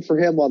mourning for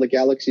him while the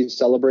galaxy is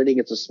celebrating.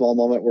 It's a small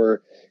moment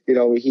where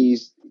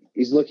he's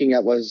looking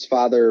at what his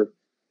father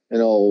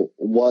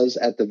was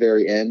at the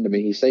very end. I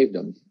mean, he saved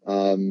him.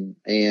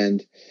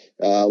 And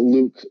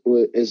Luke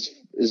is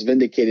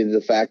vindicated in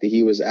the fact that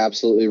he was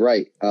absolutely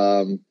right.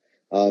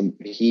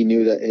 He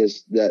knew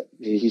that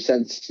he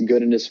sensed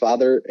good in his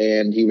father,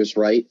 and he was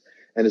right.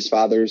 And his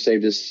father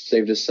saved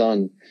his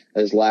son.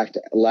 His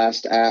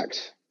last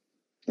act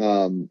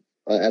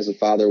as a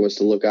father was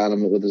to look on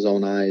him with his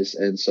own eyes.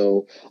 And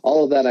so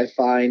all of that I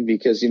find,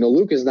 because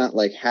Luke is not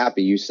like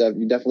happy. You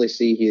definitely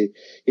see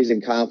he's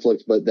in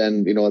conflict, but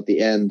then at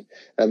the end,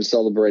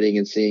 celebrating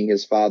and seeing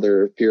his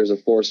father appear as a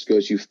Force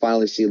ghost, you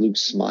finally see Luke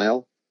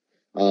smile.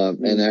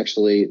 And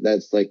actually,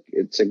 that's like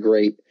it's a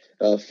great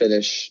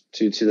finish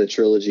to the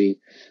trilogy.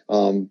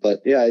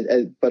 But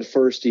but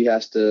first he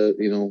has to,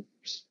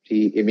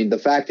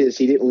 the fact is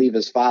he didn't leave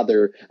his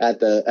father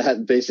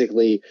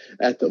basically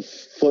at the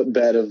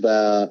footbed of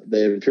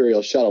the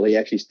Imperial shuttle. He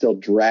actually still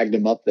dragged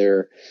him up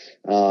there.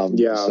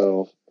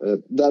 So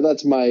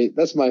that's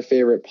my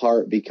favorite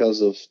part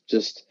because of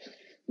just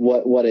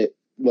what it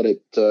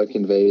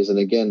conveys. And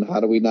again,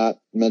 how do we not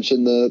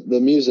mention the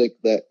music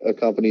that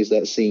accompanies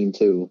that scene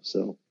too?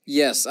 So.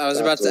 Yes, I was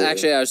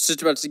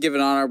just about to give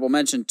an honorable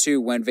mention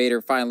too when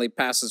Vader finally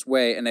passes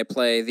away and they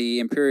play the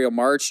Imperial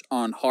March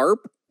on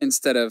harp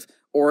instead of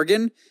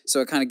organ, so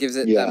it kind of gives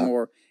it that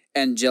more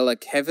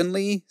angelic,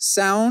 heavenly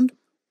sound,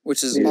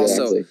 which is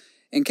also,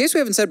 in case we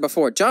haven't said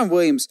before, John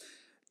Williams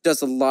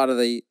does a lot of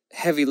the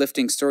heavy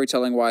lifting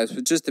storytelling-wise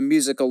with just the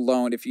music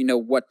alone if you know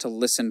what to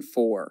listen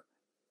for,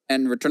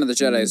 and Return of the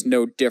Jedi is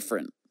no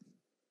different.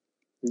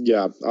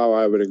 Yeah,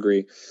 I would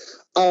agree.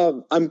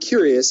 I'm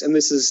curious, and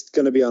this is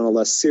going to be on a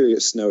less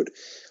serious note.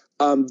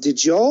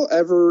 Did y'all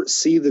ever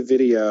see the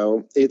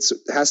video? It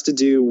has to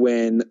do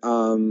when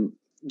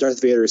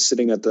Darth Vader is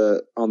sitting on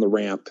the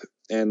ramp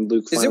and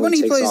Luke. Is it when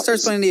he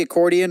starts playing the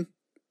accordion?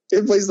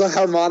 It plays the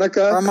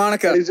harmonica.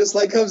 And he just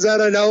like comes out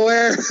of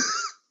nowhere.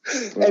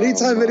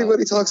 Anytime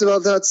anybody talks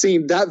about that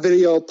scene, that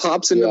video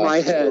pops into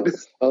my head.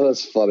 Oh,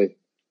 that's funny.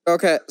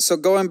 Okay, so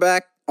going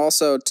back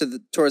also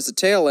towards the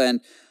tail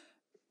end.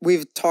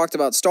 We've talked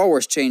about Star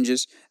Wars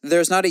changes.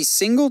 There's not a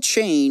single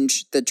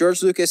change that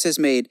George Lucas has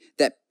made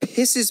that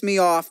pisses me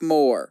off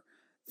more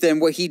than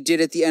what he did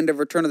at the end of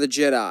Return of the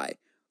Jedi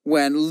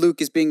when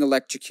Luke is being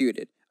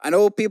electrocuted. I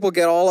know people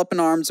get all up in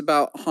arms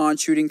about Han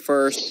shooting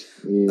first.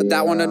 Yeah.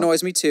 That one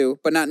annoys me too,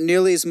 but not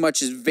nearly as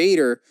much as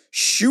Vader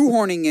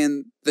shoehorning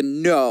in the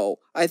no.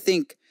 I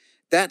think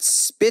that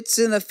spits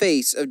in the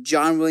face of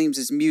John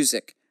Williams'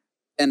 music,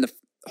 and the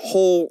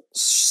whole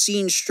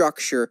scene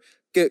structure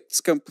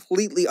gets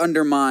completely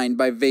undermined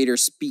by Vader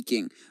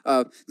speaking.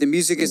 The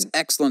music is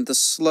excellent. The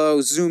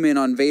slow zoom in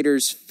on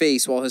Vader's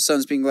face while his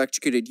son's being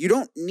electrocuted. You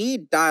don't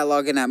need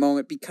dialogue in that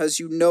moment because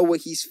you know what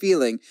he's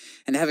feeling.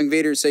 And having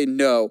Vader say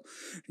no,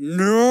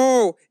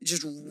 it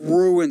just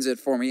ruins it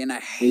for me. And I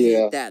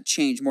hate that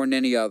change more than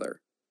any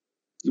other.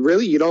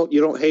 Really, you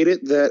don't hate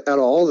it at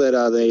all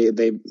that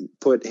they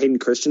put Hayden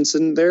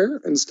Christensen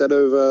there instead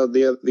of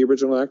the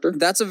original actor?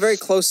 That's a very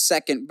close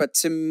second, but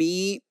to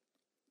me,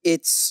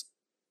 it's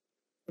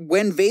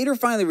when Vader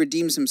finally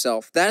redeems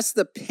himself, that's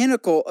the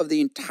pinnacle of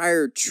the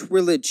entire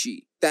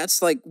trilogy.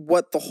 That's like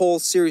what the whole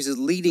series is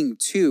leading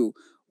to.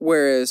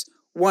 Whereas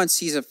once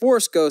he's a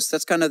Force ghost,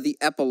 that's kind of the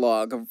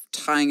epilogue of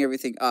tying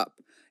everything up.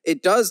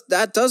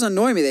 That does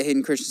annoy me that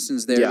Hayden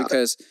Christensen's there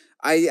because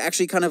I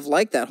actually kind of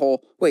like that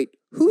whole, wait,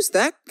 who's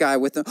that guy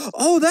with them?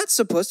 Oh, that's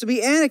supposed to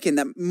be Anakin.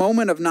 That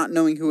moment of not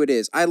knowing who it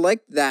is. I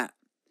like that.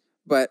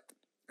 But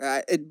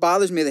it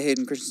bothers me that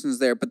Hayden Christensen's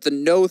there. But the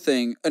no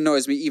thing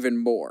annoys me even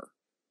more.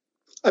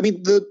 I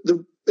mean,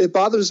 it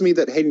bothers me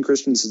that Hayden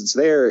Christensen's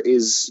there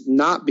is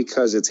not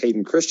because it's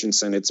Hayden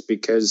Christensen. It's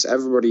because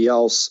everybody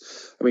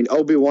else. I mean,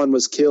 Obi-Wan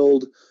was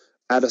killed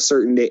at a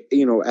certain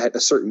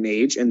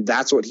age, and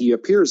that's what he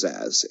appears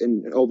as.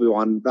 And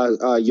Obi-Wan,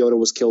 Yoda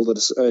was killed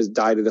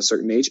died at a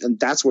certain age, and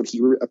that's what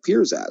he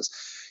appears as.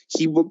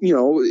 He, that's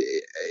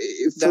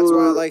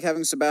why I like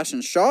having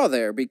Sebastian Shaw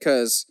there,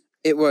 because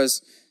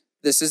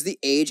this is the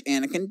age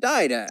Anakin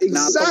died at,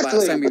 not the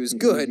last time he was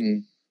good.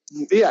 Mm-hmm.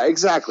 Yeah,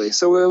 exactly.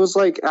 So it was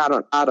like,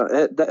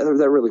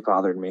 that really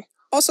bothered me.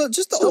 Also,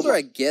 just the older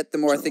I get, the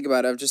more I think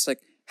about it, I'm just like,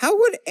 how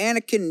would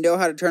Anakin know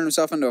how to turn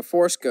himself into a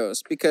Force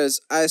ghost? Because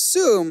I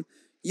assume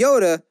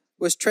Yoda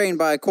was trained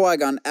by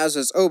Qui-Gon, as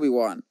was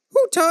Obi-Wan.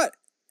 Who taught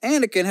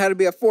Anakin how to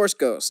be a Force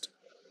ghost?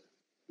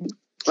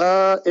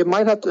 It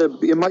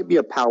might be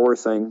a power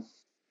thing.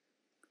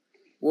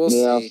 We'll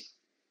see.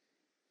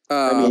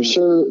 I'm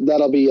sure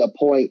that'll be a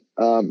point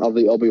of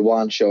the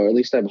Obi-Wan show. Or at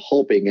least I'm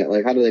hoping it.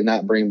 Like, how do they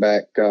not bring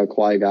back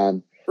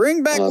Qui-Gon?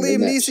 Bring back Liam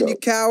Neeson, you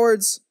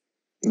cowards.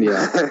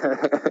 Yeah.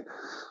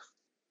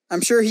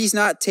 I'm sure he's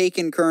not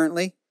taken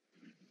currently.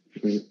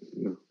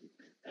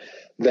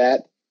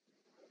 That,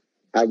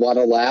 I want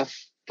to laugh,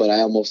 but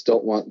I almost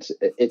don't want to.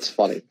 It's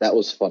funny. That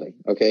was funny.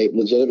 Okay?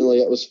 Legitimately,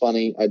 it was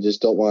funny. I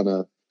just don't want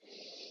to.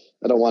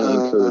 I don't want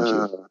to encourage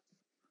you.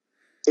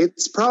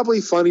 It's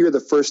probably funnier the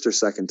first or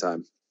second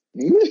time.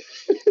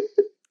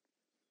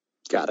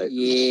 Got it.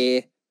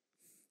 Yeah.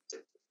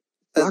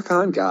 Rock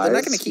on, guys. They're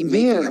not going to keep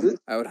making them,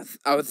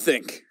 I would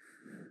think.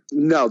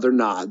 No, they're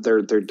not.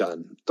 They're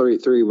done.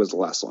 Three was the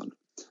last one.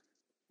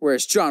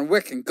 Whereas John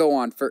Wick can go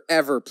on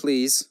forever,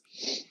 please.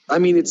 I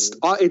mean, it's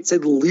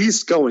at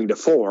least going to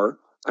 4.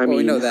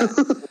 We know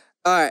that.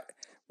 All right.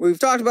 We've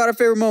talked about our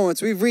favorite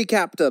moments. We've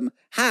recapped them.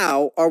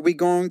 How are we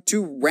going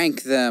to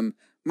rank them?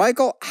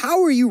 Michael,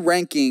 how are you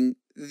ranking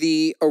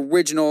the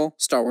original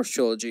Star Wars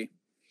trilogy?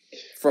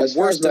 From as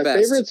far worst as my to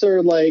best. Favorites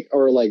or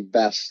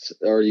best,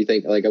 or do you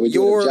think like are we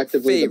doing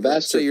objectively the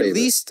best? So your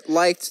least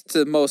liked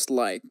to most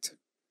liked.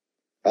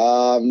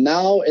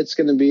 Now it's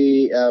going to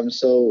be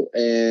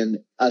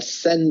in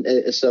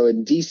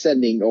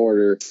descending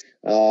order.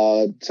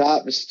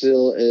 Top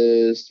still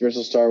is the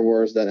original Star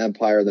Wars, then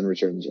Empire, then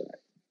Return of the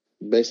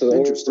Jedi. Based on the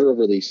order of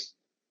release.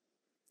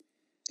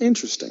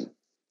 Interesting.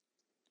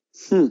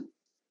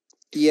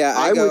 Yeah,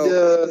 I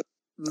would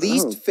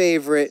least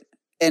favorite,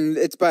 and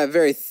it's by a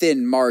very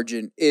thin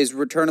margin, is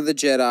Return of the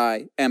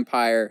Jedi,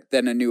 Empire,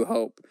 then A New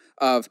Hope.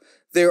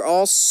 They're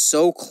all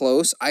so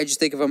close. I just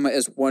think of them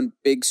as one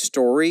big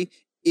story.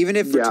 Even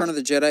if Return of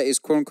the Jedi is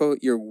quote unquote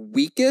your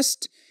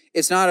weakest,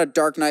 it's not a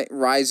Dark Knight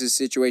Rises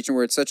situation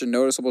where it's such a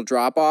noticeable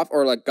drop off,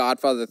 or like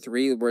Godfather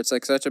 3 where it's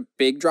like such a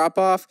big drop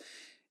off.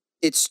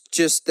 It's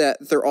just that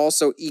they're all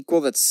so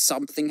equal that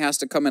something has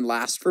to come in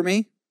last for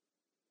me.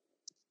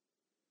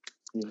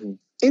 Mm-hmm.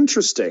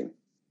 Interesting.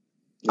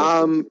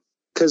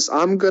 Because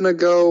I'm going to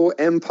go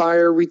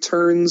Empire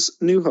Returns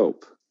New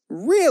Hope.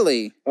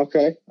 Really?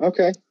 Okay.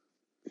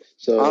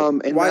 So,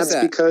 and why that's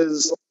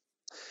because,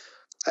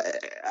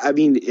 I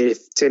mean,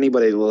 if to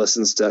anybody who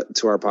listens to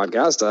our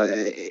podcast,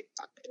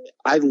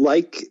 I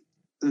like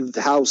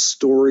how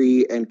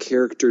story and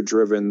character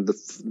driven the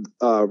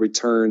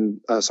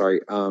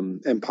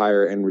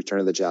Empire and Return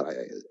of the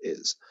Jedi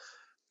is.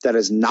 That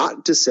is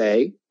not to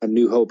say A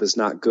New Hope is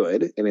not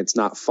good and it's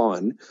not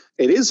fun.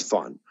 It is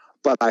fun,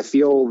 but I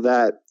feel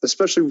that,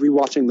 especially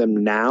rewatching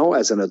them now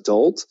as an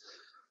adult,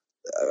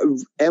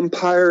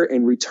 Empire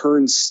and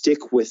Return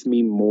stick with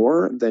me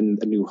more than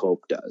A New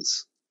Hope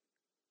does.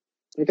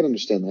 I can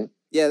understand that.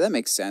 Yeah, that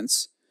makes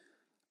sense.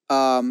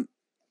 But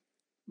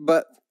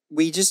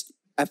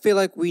I feel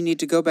like we need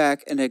to go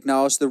back and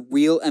acknowledge the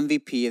real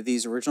MVP of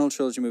these original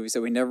trilogy movies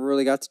that we never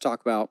really got to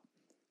talk about.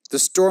 The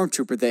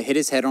stormtrooper that hit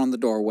his head on the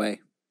doorway.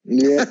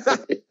 Yeah.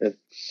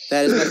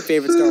 That is my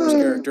favorite Star Wars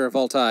character of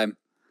all time.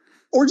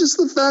 Or just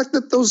the fact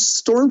that those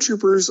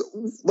stormtroopers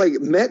like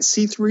met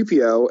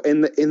C-3PO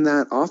in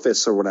that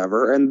office or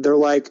whatever, and they're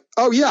like,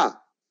 "Oh yeah,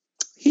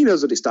 he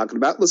knows what he's talking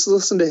about. Let's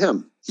listen to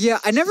him." Yeah,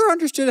 I never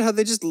understood how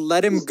they just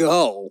let him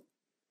go.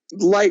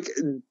 Like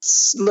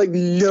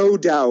no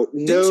doubt.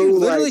 Didn't you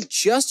literally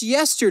just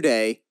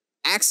yesterday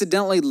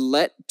accidentally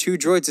let two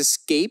droids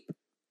escape?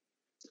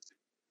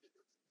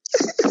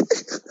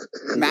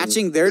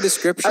 Matching their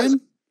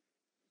description?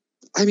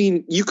 I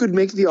mean, you could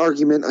make the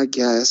argument, I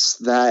guess,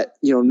 that,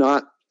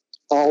 not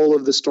all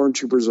of the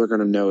stormtroopers are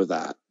going to know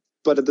that.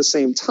 But at the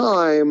same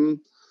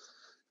time,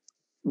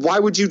 why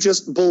would you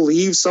just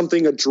believe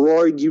something a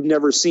droid you've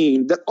never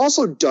seen that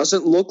also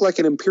doesn't look like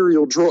an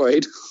Imperial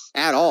droid?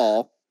 At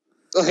all.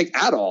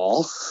 At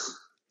all.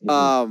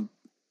 But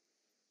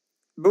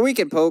we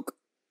can poke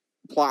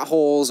plot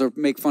holes or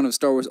make fun of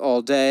Star Wars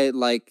all day.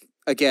 Like,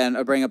 again,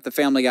 I bring up the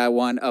Family Guy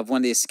one of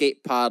when the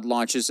escape pod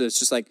launches. It's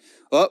just like,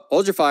 oh,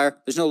 hold your fire.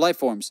 There's no life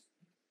forms.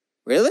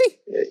 Really?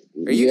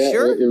 Are you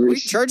sure? Are we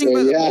charging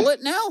by the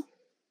bullet now?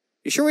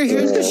 You sure we're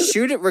here to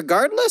shoot it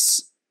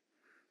regardless?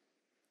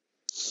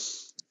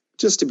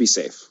 Just to be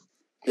safe.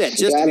 Yeah,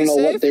 just to be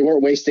safe. What they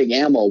weren't wasting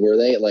ammo, were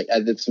they? Like,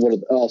 it's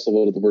also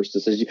one of the worst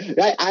decisions.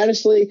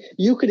 Honestly,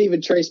 you could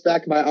even trace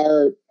back my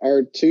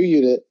R2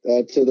 unit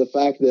to the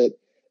fact that,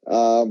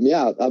 how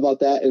about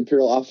that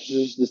Imperial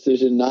officer's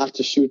decision not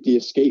to shoot the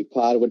escape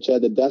pod, which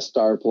had the Death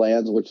Star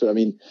plans, which, I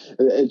mean,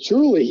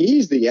 truly,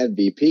 he's the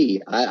MVP.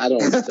 I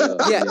don't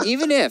yeah,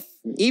 even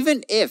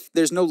if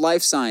there's no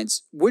life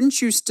signs,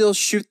 wouldn't you still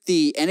shoot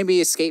the enemy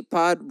escape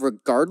pod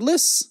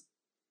regardless?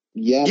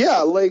 Yeah.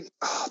 Yeah,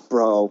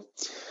 bro,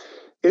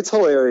 it's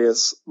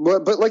hilarious.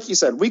 But like you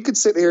said, we could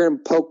sit here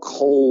and poke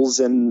holes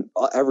in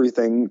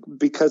everything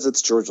because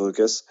it's George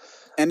Lucas.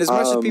 And as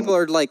much as people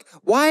are like,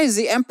 why is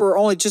the Emperor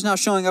only just now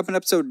showing up in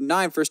episode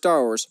 9 for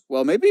Star Wars?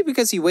 Well, maybe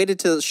because he waited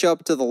to show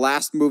up to the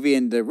last movie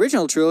in the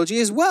original trilogy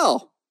as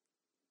well.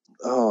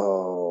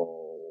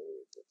 Oh.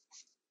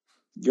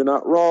 You're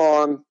not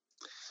wrong.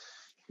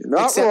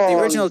 Except the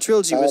original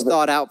trilogy was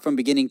thought out from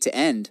beginning to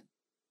end.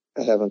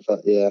 I haven't thought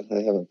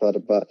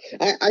about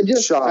it. I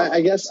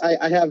guess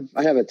I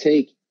have a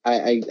take.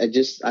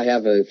 I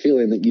have a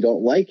feeling that you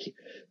don't like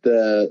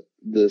the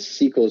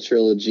sequel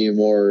trilogy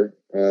more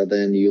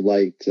than you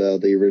liked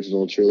the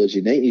original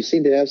trilogy. Nate, you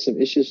seem to have some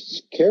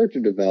issues with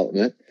character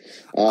development.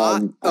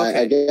 Okay.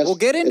 I guess we'll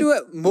get into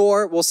it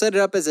more. We'll set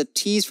it up as a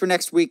tease for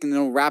next week, and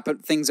then we'll wrap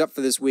things up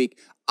for this week.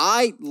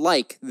 I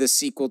like the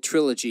sequel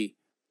trilogy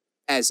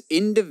as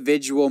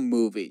individual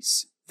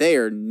movies. They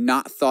are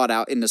not thought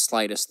out in the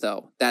slightest,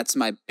 though. That's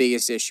my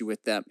biggest issue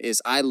with them,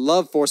 is I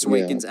love Force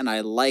Awakens and I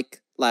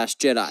like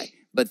Last Jedi,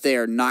 but they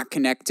are not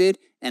connected,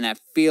 and I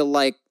feel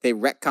like they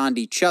retconned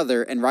each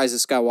other, and Rise of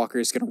Skywalker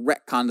is going to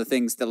retcon the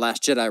things that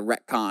Last Jedi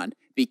retconned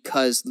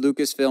because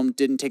Lucasfilm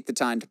didn't take the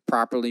time to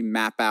properly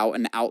map out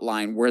and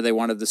outline where they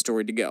wanted the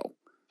story to go.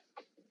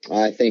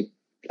 I think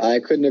I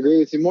couldn't agree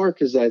with you more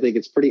because I think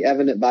it's pretty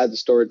evident by the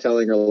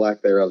storytelling or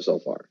lack thereof so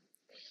far.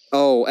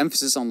 Oh,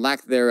 emphasis on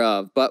lack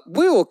thereof. But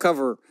we will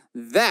cover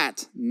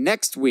that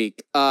next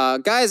week.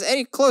 Guys,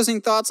 any closing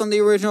thoughts on the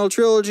original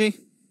trilogy?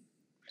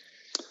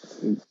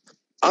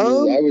 I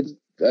would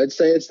I'd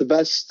say it's the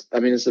best. I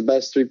mean, it's the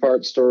best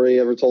 3-part story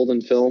ever told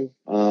in film,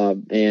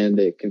 and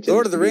it continues.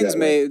 Lord of the Rings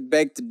may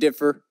beg to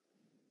differ.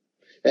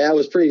 Yeah, it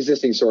was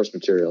pre-existing source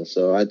material,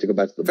 so I had to go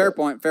back to the Fair book.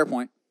 point. Fair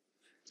point.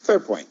 Fair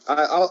point.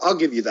 I'll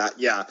give you that.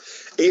 Yeah,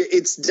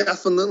 it's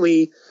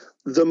definitely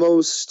the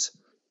most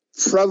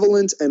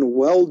prevalent and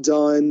well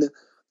done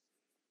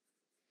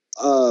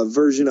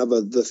version of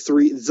the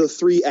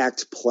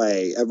 3-act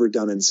play ever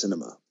done in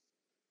cinema.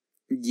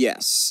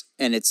 Yes,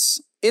 and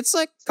it's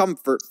like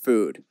comfort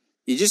food.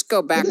 You just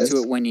go back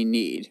to it when you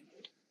need.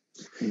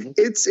 Mm-hmm.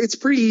 It's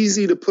pretty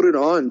easy to put it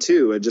on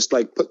too, and just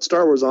like put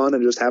Star Wars on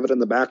and just have it in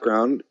the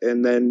background,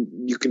 and then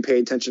you can pay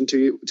attention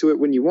to it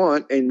when you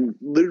want. And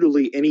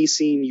literally any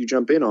scene you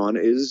jump in on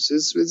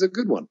is a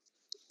good one.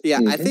 Yeah,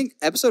 I think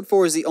episode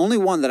 4 is the only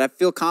one that I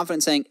feel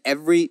confident saying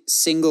every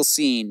single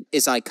scene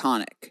is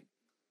iconic.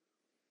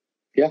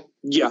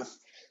 Yeah.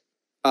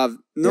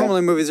 Normally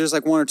in movies, there's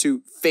like 1 or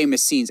 2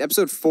 famous scenes.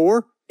 Episode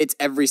 4, it's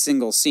every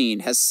single scene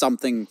has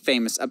something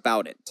famous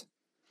about it.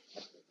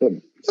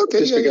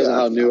 Just because of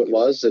how new it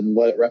was and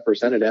what it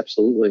represented,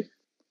 absolutely.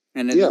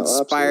 And it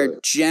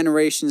inspired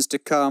generations to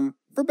come,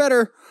 for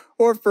better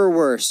or for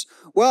worse.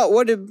 Well,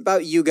 what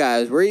about you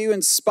guys? Were you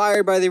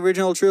inspired by the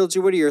original trilogy?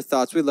 What are your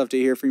thoughts? We'd love to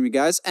hear from you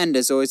guys. And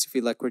as always, if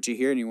you like what you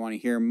hear and you want to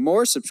hear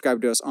more,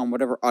 subscribe to us on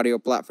whatever audio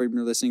platform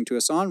you're listening to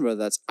us on, whether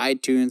that's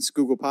iTunes,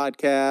 Google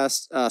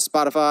Podcasts,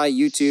 Spotify,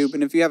 YouTube.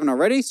 And if you haven't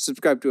already,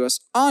 subscribe to us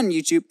on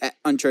YouTube at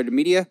Uncharted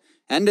Media.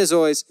 And as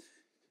always,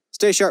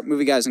 stay sharp,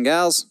 movie guys and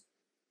gals.